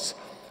laws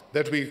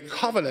that we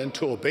covenant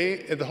to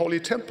obey in the Holy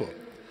Temple.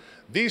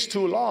 These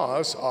two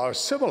laws are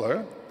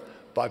similar,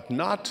 but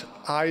not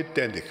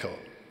identical.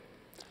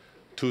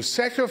 To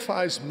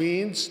sacrifice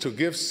means to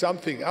give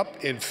something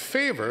up in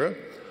favor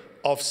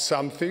of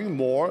something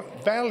more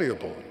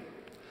valuable.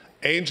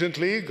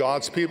 Anciently,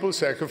 God's people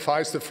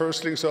sacrificed the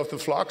firstlings of the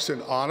flocks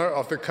in honor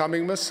of the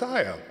coming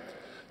Messiah.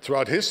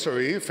 Throughout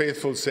history,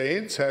 faithful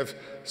saints have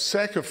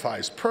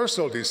sacrificed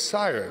personal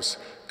desires,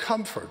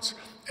 comforts,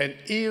 and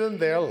even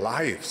their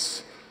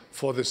lives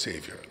for the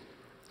Savior.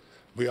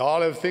 We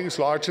all have things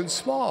large and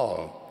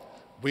small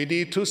we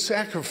need to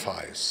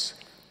sacrifice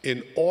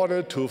in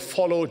order to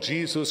follow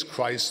Jesus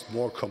Christ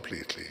more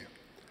completely.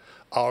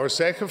 Our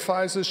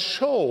sacrifices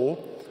show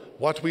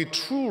what we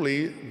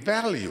truly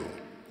value.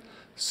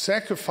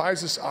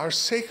 Sacrifices are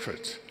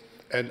sacred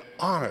and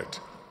honored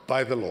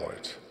by the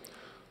Lord.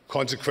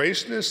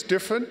 Consecration is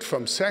different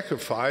from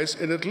sacrifice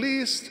in at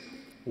least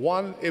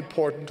one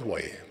important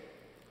way.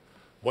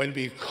 When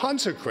we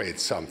consecrate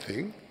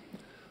something,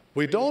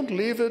 we don't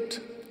leave it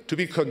to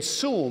be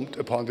consumed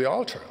upon the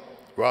altar.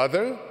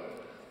 Rather,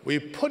 we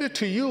put it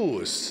to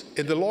use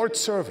in the Lord's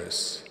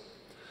service.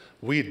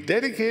 We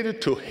dedicate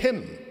it to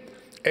Him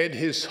and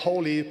His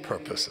holy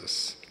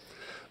purposes.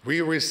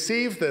 We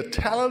receive the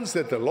talents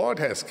that the Lord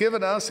has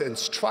given us and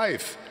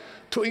strive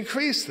to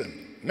increase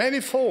them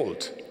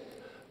manifold,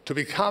 to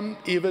become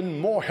even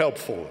more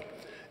helpful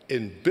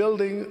in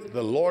building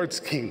the Lord's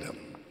kingdom.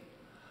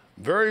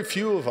 Very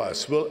few of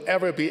us will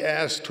ever be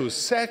asked to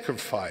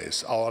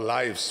sacrifice our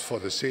lives for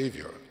the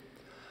Savior,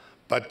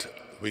 but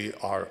we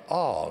are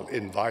all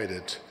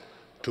invited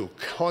to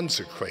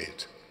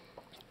consecrate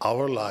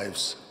our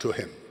lives to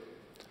Him.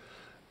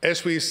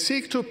 As we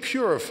seek to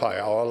purify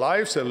our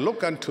lives and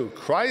look unto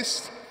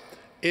Christ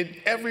in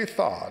every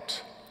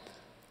thought,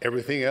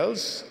 everything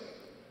else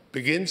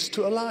begins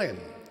to align.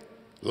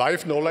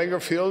 Life no longer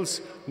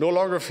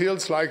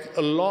feels like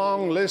a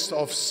long list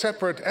of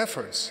separate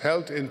efforts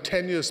held in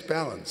tenuous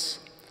balance.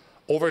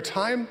 Over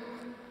time,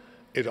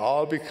 it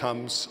all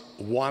becomes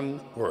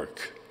one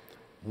work,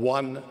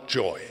 one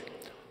joy,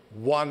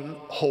 one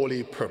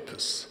holy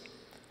purpose.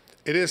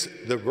 It is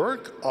the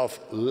work of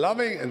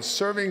loving and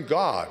serving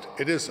God.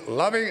 It is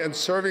loving and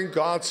serving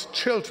God's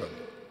children.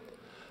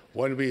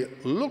 When we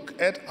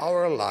look at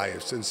our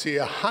lives and see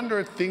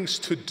 100 things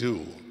to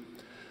do,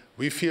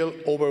 we feel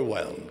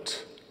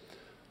overwhelmed.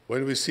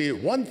 When we see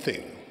one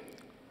thing,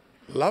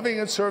 loving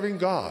and serving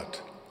God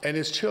and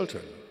His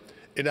children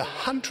in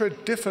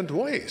 100 different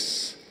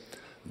ways,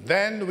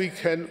 then we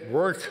can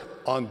work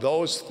on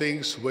those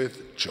things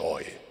with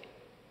joy.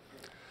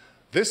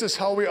 This is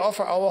how we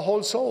offer our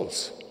whole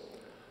souls,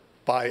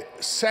 by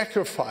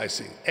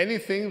sacrificing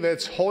anything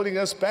that's holding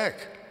us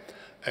back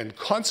and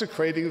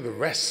consecrating the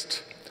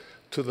rest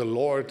to the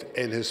Lord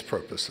and His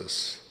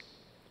purposes.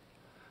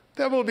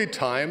 There will be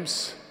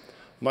times,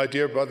 my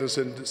dear brothers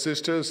and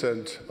sisters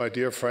and my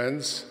dear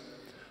friends,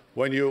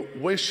 when you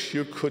wish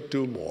you could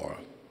do more.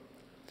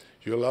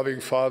 Your loving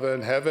Father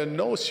in heaven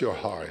knows your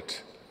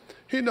heart.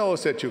 He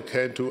knows that you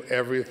can't do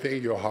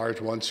everything your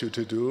heart wants you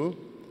to do,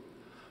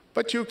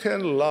 but you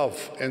can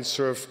love and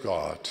serve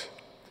God.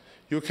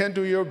 You can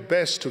do your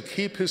best to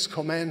keep His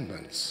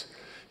commandments.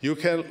 You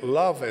can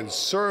love and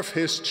serve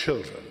His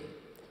children.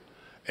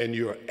 And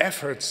your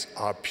efforts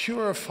are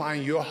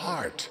purifying your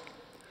heart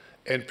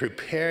and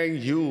preparing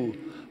you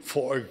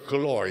for a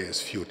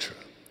glorious future.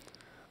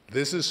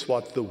 This is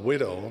what the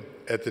widow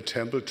at the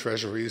temple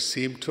treasury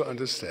seemed to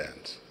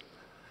understand.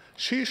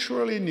 She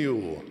surely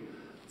knew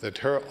that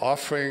her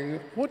offering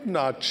would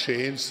not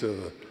change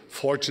the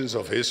fortunes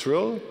of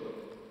Israel,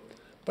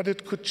 but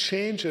it could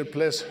change and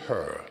bless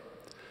her,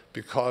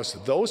 because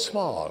though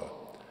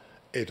small,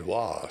 it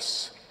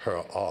was her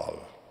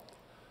all.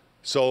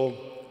 So,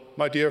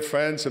 my dear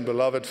friends and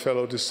beloved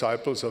fellow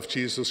disciples of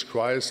Jesus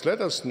Christ,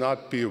 let us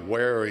not be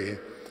weary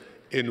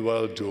in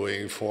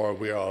well-doing, for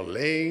we are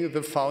laying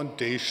the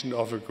foundation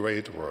of a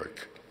great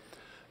work.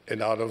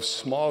 And out of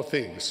small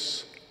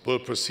things will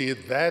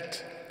proceed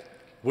that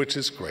which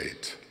is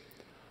great.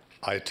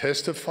 I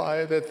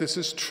testify that this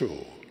is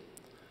true,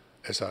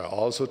 as I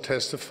also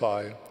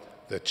testify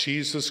that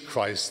Jesus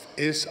Christ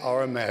is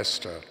our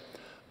Master,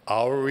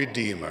 our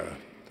Redeemer,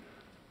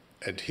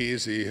 and He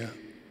is the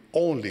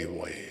only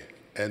way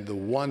and the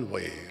one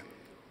way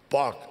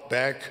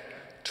back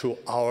to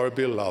our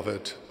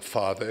beloved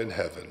Father in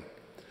heaven.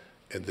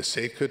 In the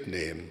sacred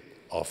name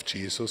of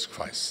Jesus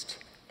Christ.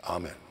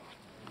 Amen.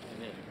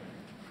 Amen.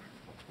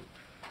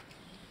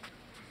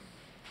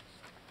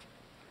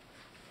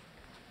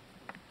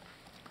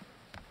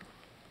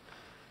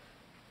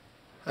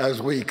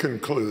 As we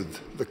conclude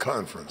the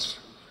conference,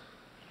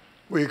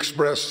 we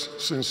express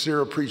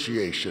sincere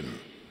appreciation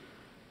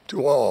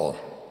to all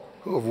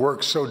who have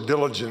worked so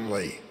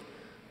diligently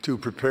to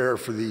prepare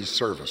for these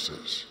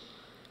services.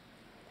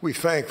 We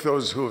thank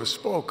those who have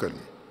spoken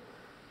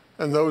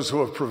and those who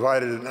have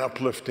provided an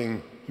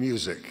uplifting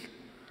music.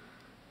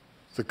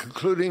 The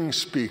concluding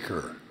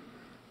speaker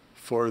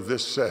for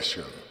this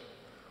session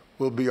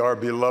will be our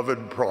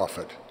beloved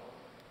prophet,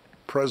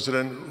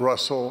 President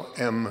Russell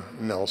M.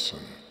 Nelson.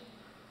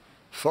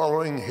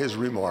 Following his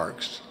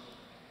remarks,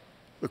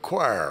 the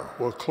choir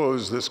will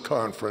close this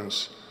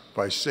conference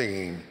by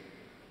singing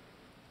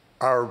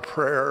Our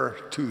Prayer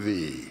to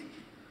Thee.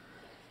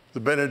 The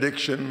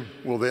benediction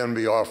will then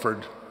be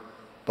offered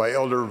by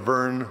Elder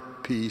Vern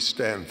P.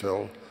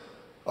 Stanfill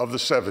of the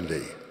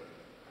 70,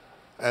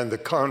 and the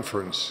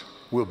conference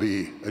will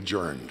be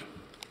adjourned.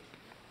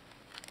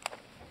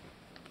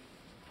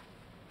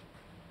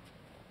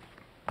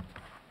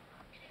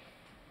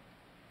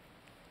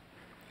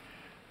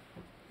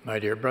 My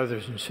dear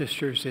brothers and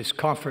sisters, this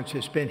conference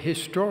has been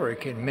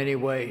historic in many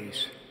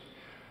ways.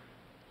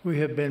 We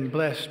have been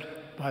blessed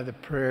by the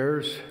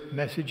prayers,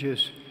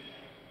 messages,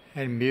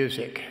 and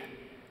music.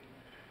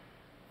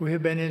 We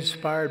have been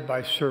inspired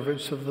by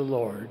servants of the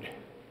Lord.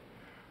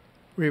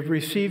 We have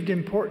received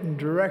important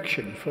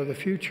direction for the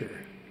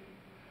future.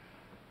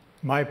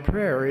 My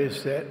prayer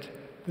is that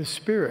the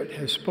Spirit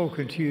has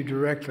spoken to you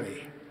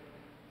directly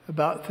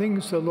about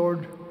things the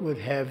Lord would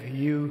have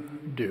you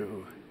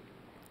do.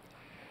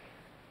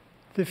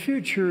 The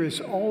future is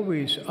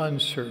always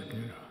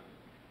uncertain.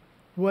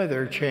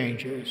 Weather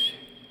changes.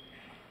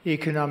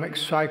 Economic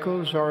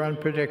cycles are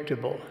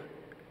unpredictable.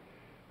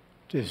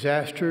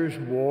 Disasters,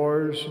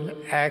 wars, and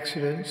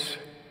accidents,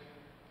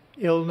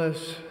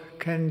 illness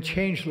can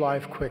change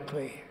life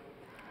quickly.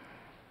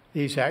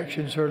 These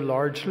actions are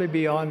largely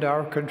beyond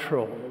our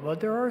control, but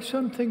there are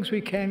some things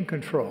we can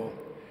control,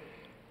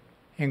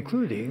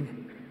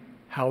 including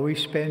how we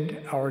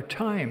spend our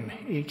time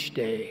each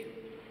day.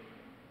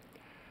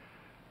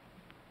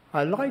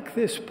 I like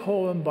this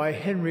poem by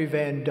Henry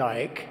Van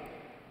Dyke,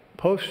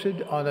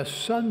 posted on a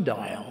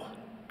sundial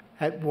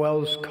at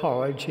Wells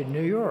College in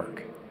New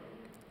York.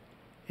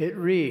 It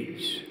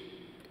reads,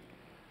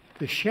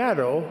 "The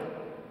shadow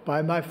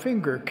by my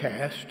finger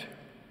cast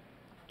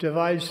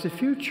divides the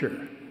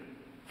future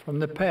from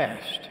the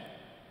past.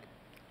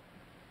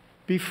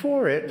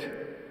 Before it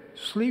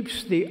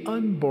sleeps the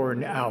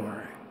unborn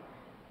hour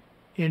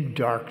in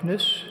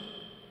darkness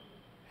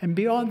and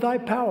beyond thy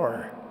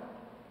power.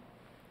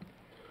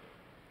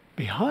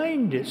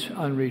 Behind its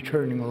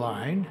unreturning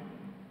line,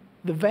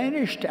 the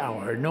vanished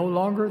hour no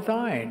longer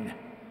thine.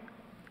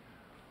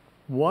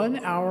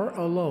 1 hour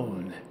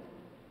alone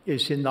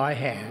is in thy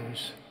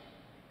hands,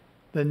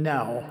 the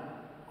now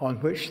on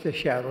which the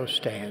shadow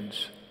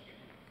stands."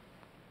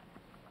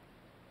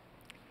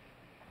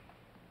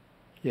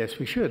 Yes,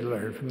 we should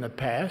learn from the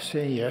past,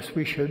 and yes,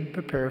 we should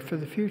prepare for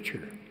the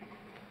future.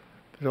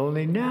 But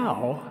only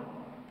now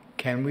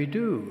can we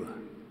do.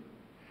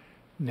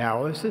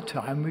 Now is the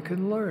time we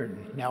can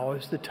learn. Now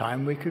is the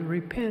time we can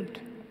repent.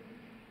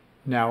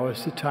 Now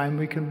is the time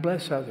we can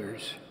bless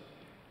others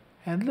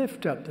and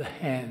lift up the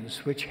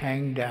hands which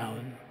hang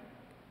down.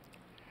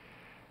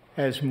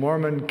 As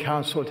Mormon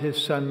counseled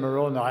his son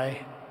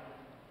Moroni,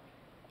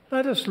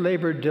 let us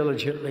labor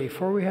diligently,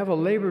 for we have a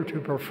labor to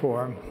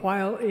perform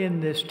while in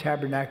this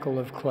tabernacle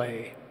of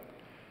clay,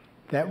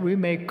 that we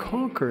may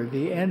conquer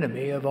the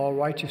enemy of all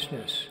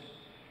righteousness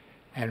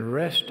and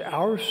rest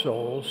our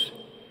souls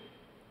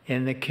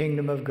in the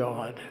kingdom of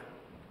God.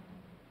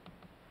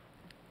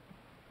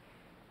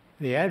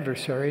 The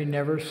adversary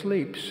never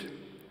sleeps.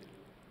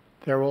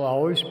 There will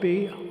always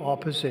be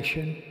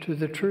opposition to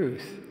the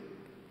truth.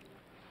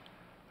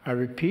 I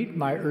repeat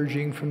my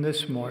urging from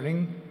this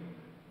morning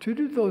to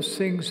do those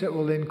things that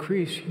will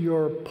increase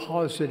your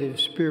positive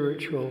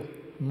spiritual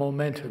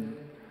momentum,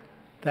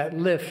 that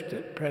lift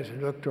that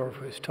President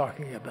Uchtdorf was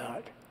talking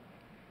about.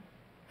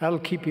 That'll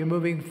keep you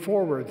moving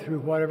forward through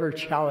whatever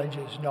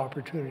challenges and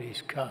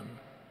opportunities come.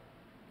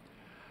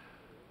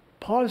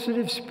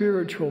 Positive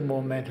spiritual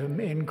momentum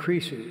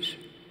increases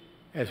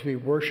as we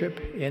worship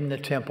in the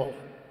temple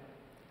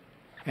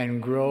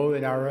and grow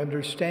in our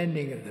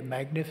understanding of the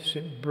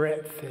magnificent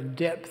breadth and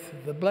depth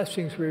of the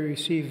blessings we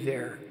receive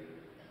there.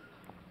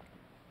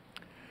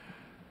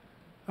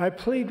 I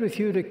plead with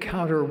you to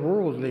counter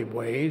worldly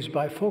ways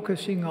by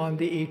focusing on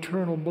the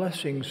eternal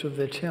blessings of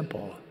the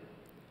temple.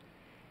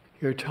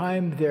 Your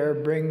time there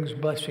brings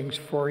blessings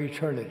for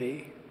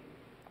eternity.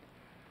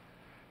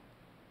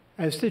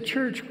 As the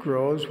church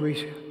grows,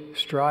 we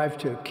strive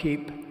to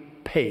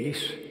keep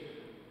pace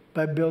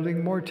by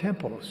building more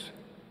temples.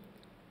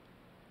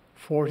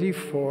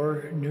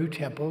 44 new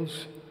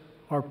temples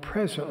are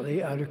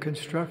presently under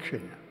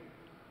construction.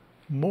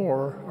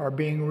 More are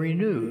being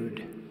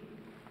renewed.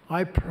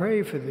 I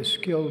pray for the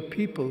skilled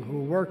people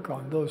who work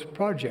on those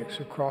projects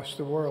across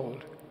the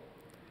world.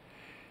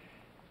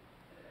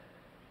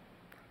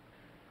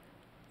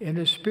 In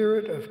a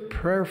spirit of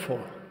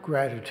prayerful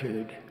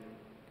gratitude,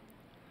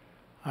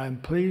 I am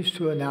pleased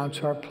to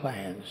announce our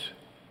plans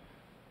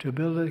to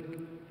build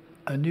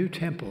a new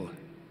temple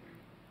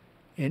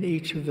in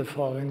each of the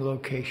following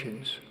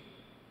locations: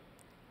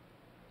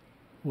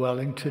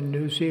 Wellington,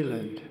 New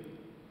Zealand;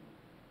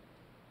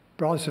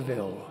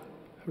 Brazzaville,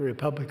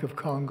 Republic of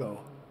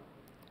Congo;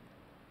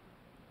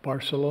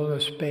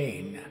 Barcelona,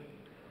 Spain;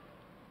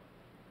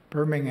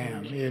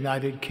 Birmingham,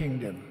 United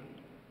Kingdom;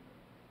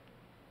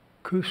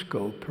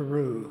 Cusco,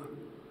 Peru;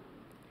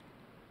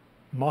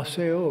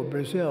 Maceió,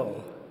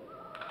 Brazil;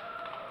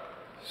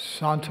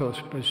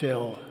 Santos,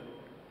 Brazil;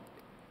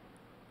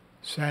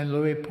 San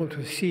Luis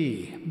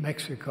Potosí,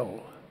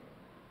 Mexico;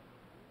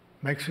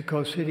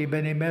 Mexico City,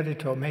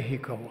 Benemérito,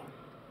 Mexico;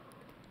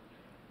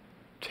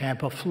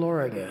 Tampa,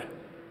 Florida;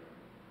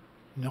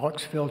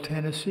 Knoxville,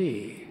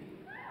 Tennessee;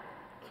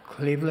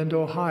 Cleveland,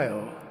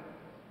 Ohio;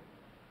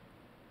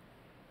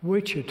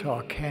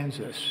 Wichita,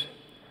 Kansas,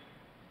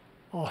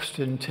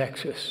 Austin,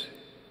 Texas,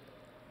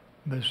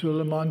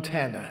 Missoula,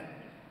 Montana,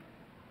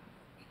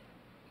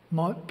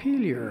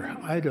 Montpelier,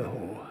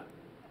 Idaho,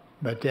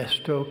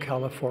 Modesto,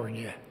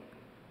 California.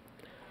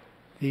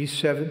 These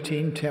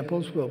 17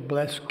 temples will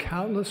bless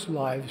countless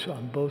lives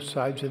on both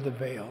sides of the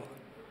veil.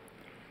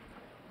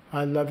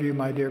 I love you,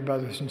 my dear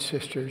brothers and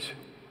sisters,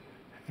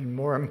 and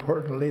more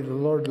importantly, the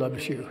Lord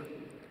loves you.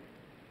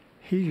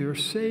 He's your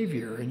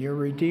Savior and your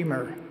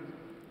Redeemer.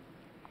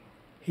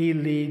 He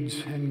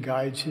leads and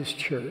guides his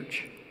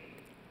church.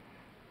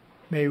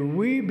 May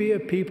we be a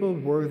people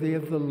worthy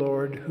of the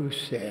Lord who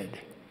said,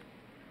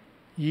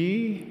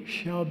 "Ye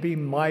shall be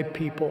my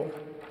people,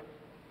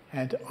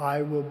 and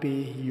I will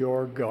be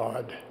your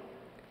God."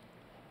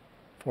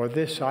 For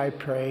this I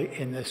pray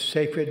in the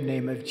sacred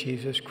name of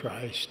Jesus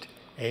Christ.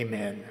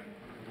 Amen.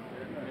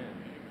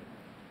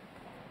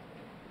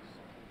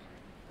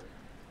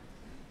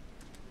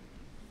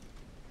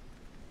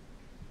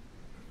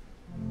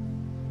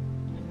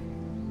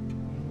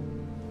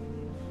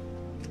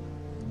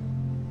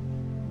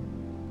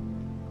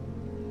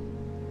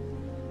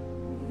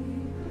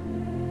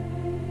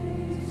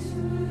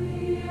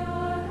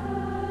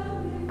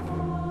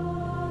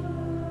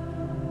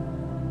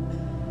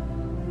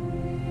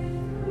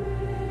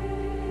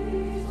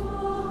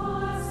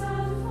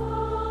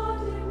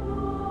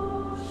 More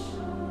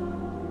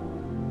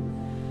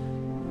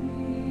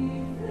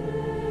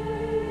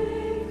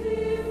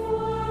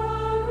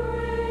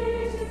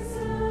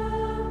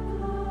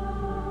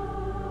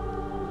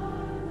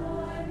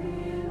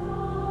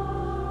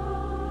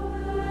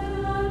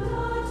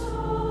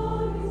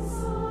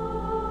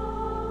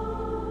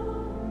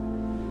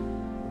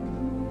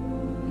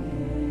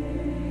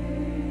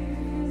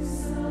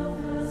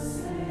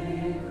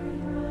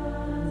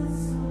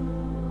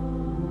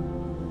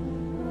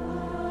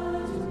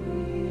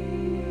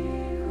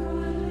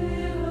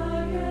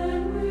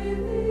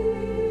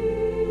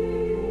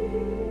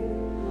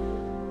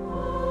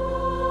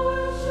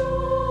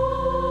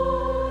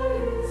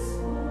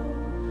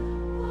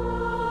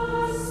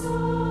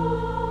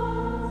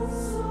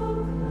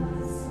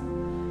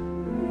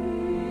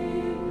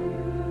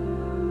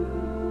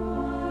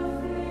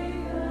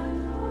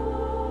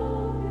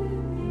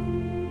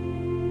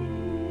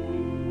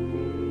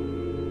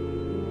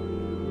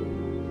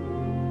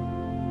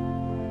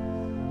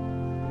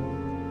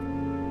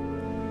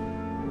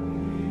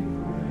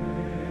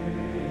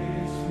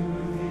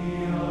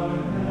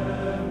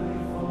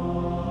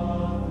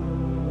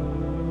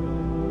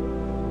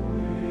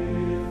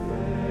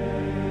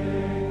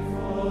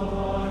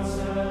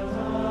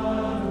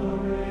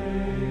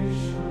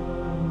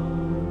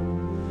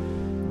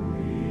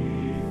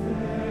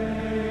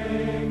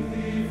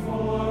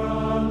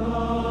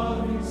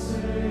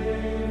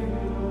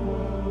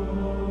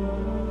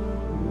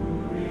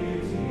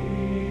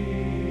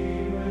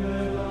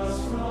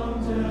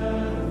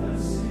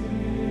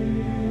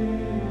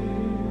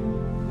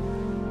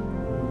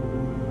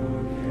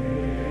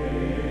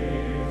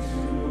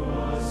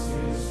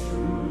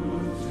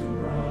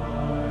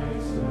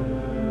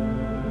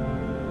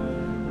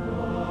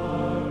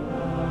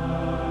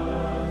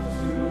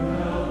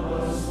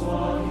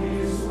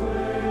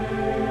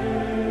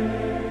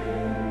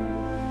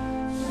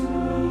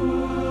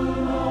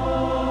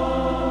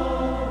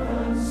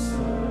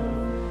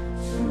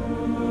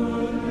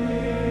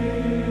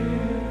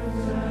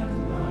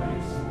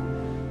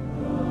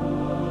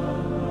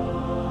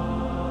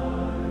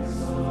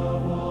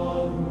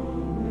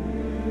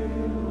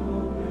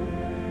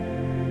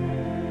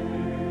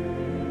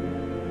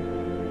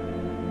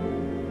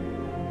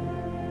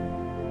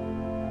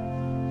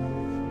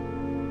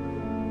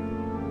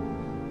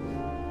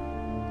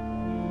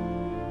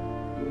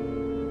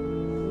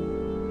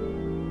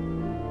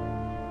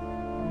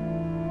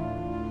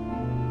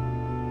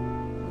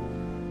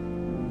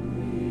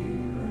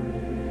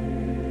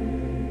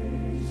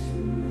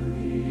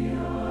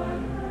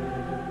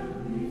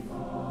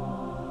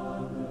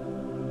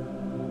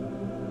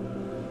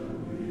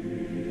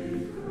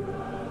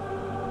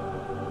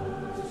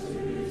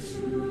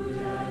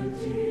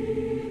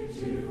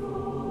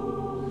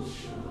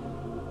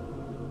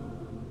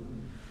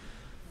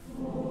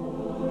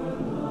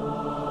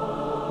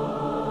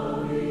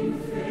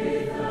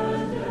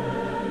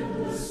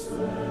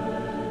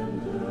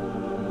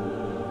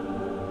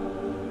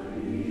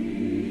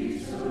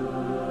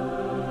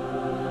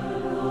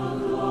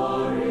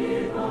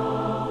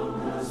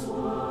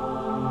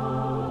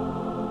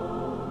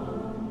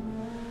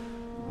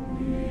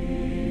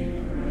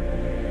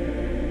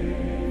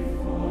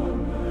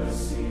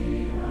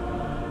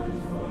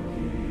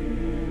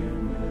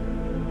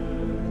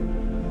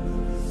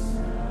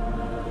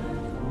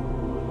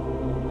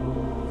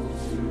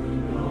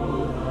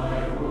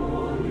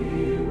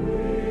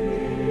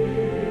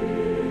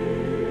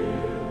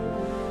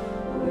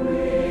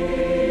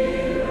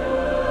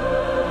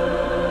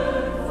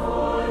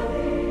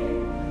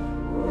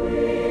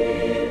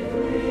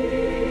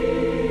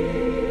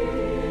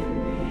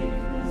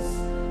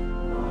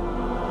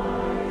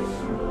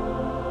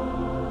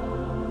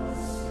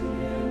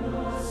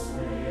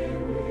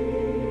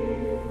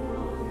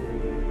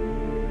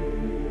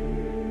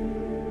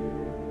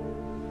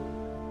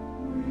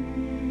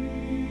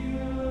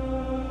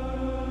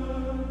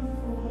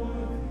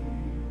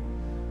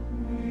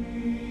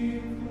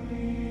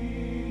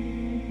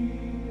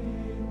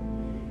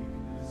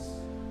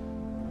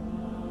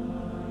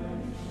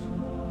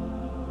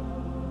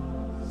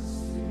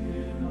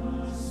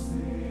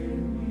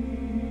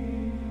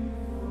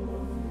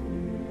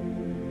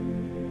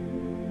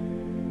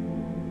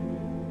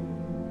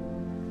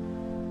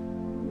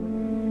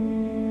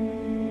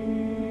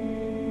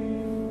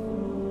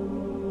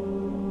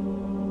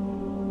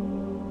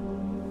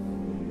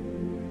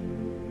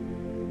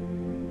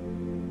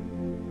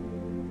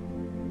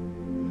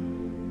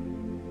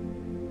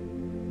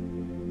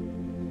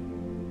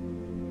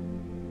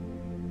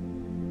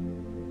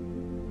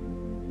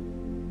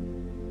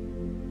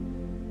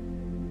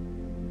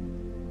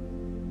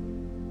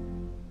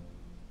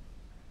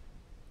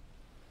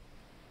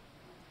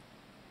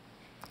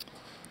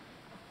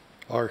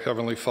Our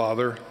Heavenly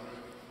Father,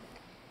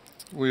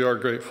 we are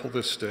grateful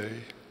this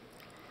day.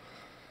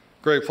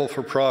 Grateful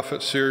for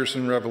prophets, seers,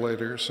 and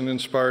revelators, and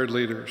inspired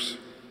leaders,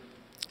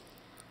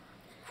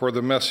 for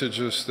the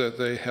messages that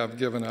they have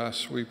given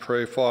us. We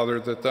pray,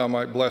 Father, that thou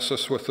might bless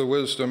us with the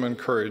wisdom and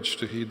courage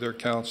to heed their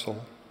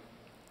counsel.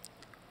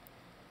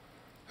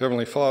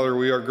 Heavenly Father,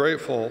 we are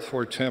grateful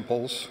for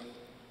temples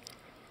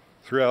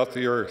throughout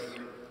the earth.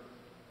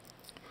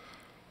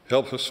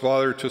 Help us,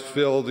 Father, to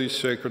fill these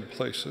sacred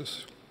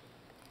places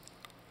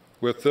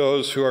with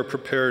those who are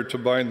prepared to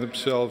bind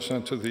themselves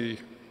unto thee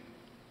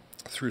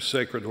through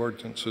sacred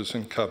ordinances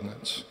and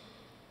covenants.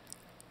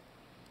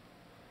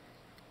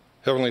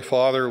 Heavenly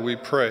Father, we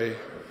pray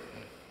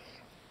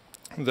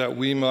that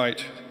we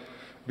might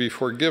be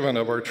forgiven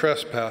of our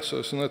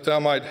trespasses and that thou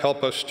might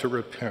help us to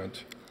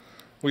repent.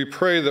 We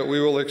pray that we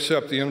will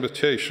accept the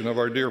invitation of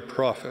our dear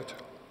prophet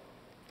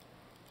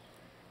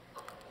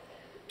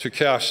to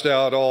cast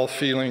out all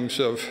feelings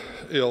of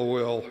ill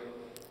will,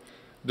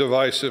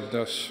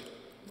 divisiveness,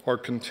 or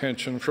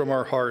contention from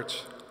our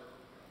hearts,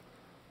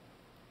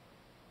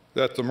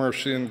 that the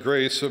mercy and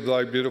grace of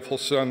thy beautiful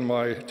Son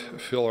might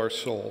fill our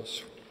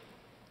souls.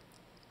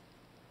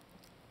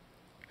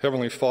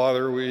 Heavenly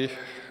Father, we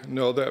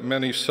know that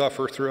many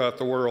suffer throughout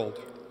the world.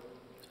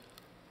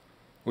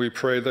 We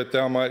pray that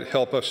thou might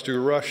help us to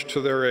rush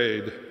to their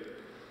aid,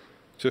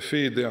 to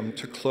feed them,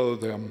 to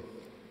clothe them,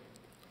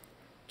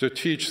 to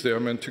teach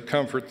them and to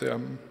comfort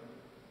them,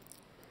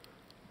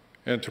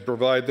 and to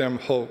provide them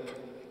hope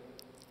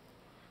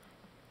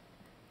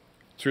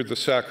through the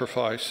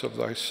sacrifice of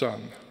thy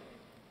Son.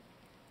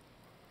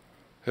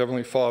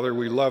 Heavenly Father,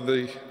 we love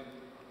thee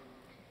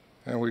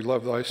and we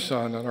love thy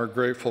Son and are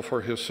grateful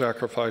for his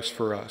sacrifice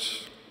for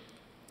us.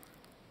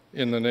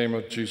 In the name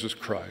of Jesus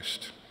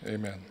Christ,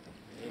 amen.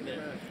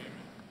 Amen.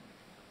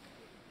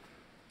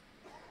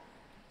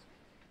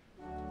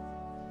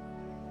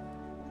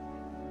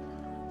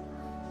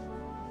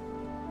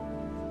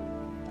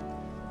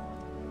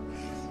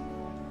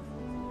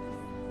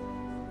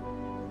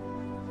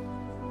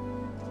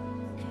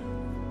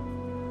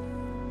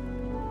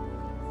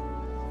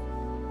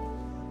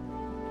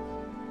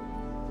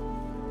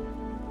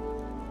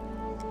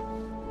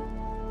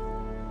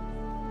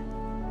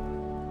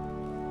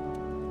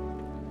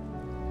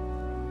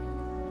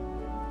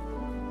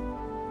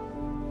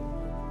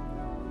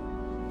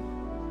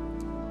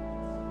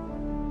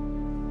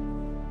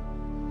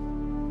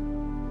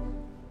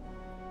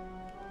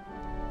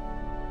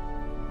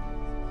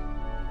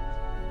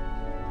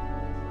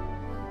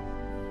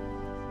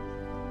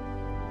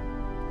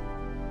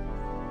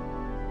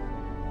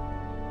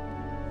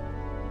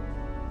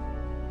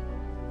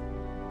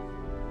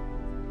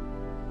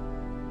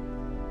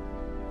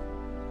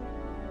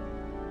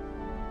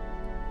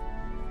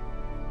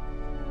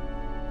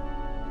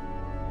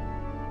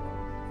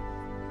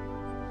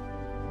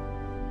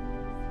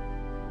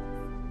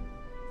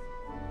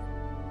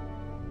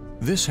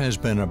 This has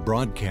been a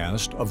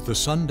broadcast of the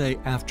Sunday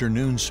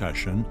afternoon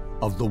session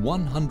of the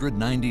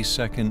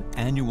 192nd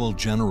Annual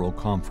General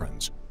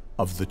Conference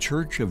of The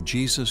Church of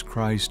Jesus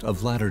Christ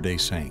of Latter-day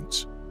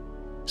Saints.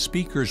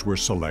 Speakers were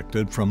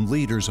selected from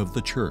leaders of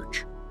the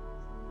church.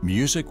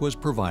 Music was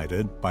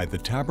provided by the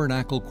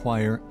Tabernacle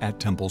Choir at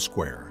Temple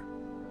Square.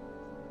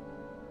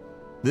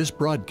 This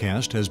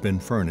broadcast has been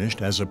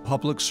furnished as a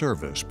public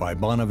service by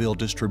Bonneville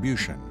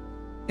Distribution.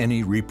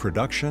 Any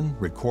reproduction,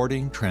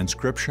 recording,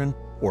 transcription,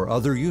 or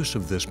other use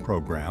of this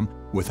program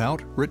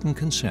without written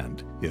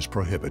consent is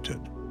prohibited.